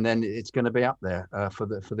it's going to be up there for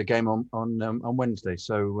the game on Wednesday.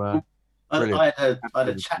 So. I had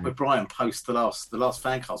a chat with Brian post the last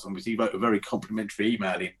Fancast on which he wrote a very complimentary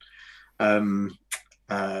email in.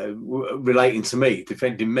 Relating to me,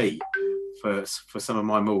 defending me for some of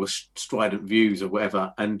my more strident views or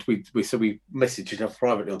whatever, and we messaged each other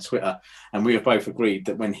privately on Twitter, and we have both agreed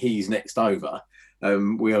that when he's next over,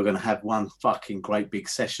 we are going to have one fucking great big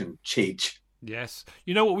session, Chidge. Yes,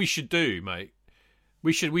 you know what we should do, mate.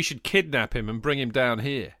 We should kidnap him and bring him down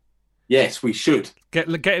here. Yes, we should. Get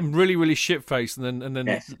him really, really shit-faced and then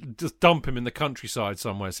Yes. just dump him in the countryside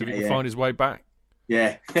somewhere so he can find his way back.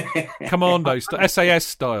 Yeah. Commando SAS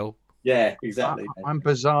style. Yeah, exactly. I'm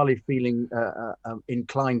bizarrely feeling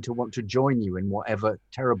inclined to want to join you in whatever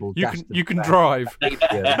terrible. You can drive.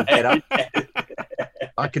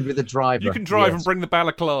 I can be the driver. You can drive and bring the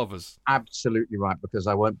balaclavas. Absolutely right, because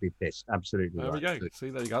I won't be pissed. Absolutely there right. There we go. See,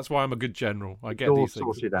 there you go. That's why I'm a good general. I get all these things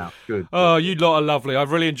sorted out. Good. Oh, you lot are lovely.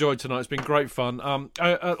 I've really enjoyed tonight. It's been great fun.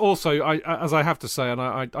 Also, as I have to say, and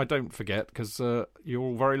I don't forget because you're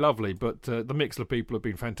all very lovely, but the Mixler people have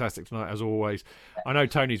been fantastic tonight as always. I know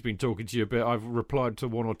Tony's been talking to you a bit. I've replied to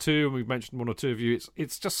one or two, and we've mentioned one or two of you.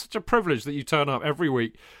 It's just such a privilege that you turn up every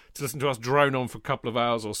week to listen to us drone on for a couple of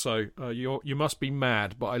hours or so. You must be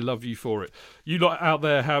mad, but I love you for it. You lot out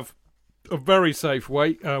there have a very safe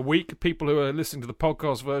week. People who are listening to the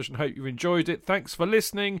podcast version, hope you enjoyed it. Thanks for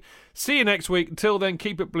listening. See you next week. Until then,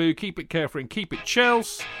 keep it blue, keep it carefree, and keep it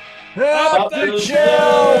Chelsea. Up the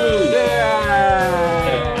Chelsea!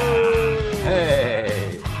 Hey!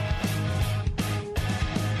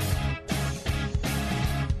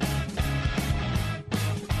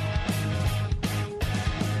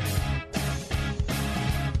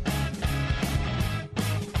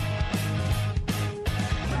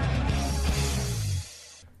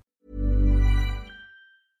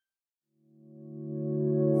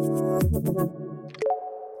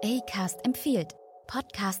 Acast empfiehlt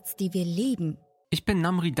Podcasts, die wir lieben. Ich bin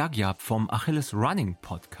Namri Dagyab vom Achilles Running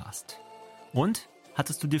Podcast. Und?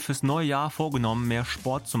 Hattest du dir fürs neue Jahr vorgenommen, mehr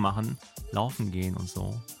Sport zu machen, laufen gehen und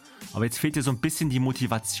so? Aber jetzt fehlt dir so ein bisschen die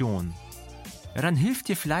Motivation. Ja, dann hilft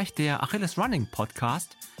dir vielleicht der Achilles Running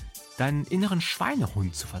Podcast, deinen inneren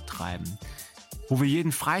Schweinehund zu vertreiben. Wo wir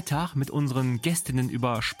jeden Freitag mit unseren Gästinnen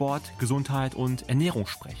über Sport, Gesundheit und Ernährung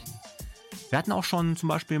sprechen. Wir hatten auch schon zum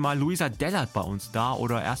Beispiel mal Luisa Dellert bei uns da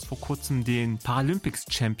oder erst vor kurzem den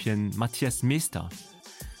Paralympics-Champion Matthias Meester.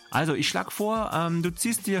 Also ich schlage vor, du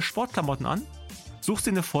ziehst dir Sportklamotten an, suchst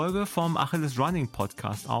dir eine Folge vom Achilles Running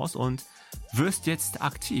Podcast aus und wirst jetzt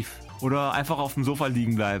aktiv. Oder einfach auf dem Sofa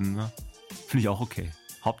liegen bleiben. Ne? Finde ich auch okay.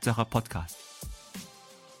 Hauptsache Podcast.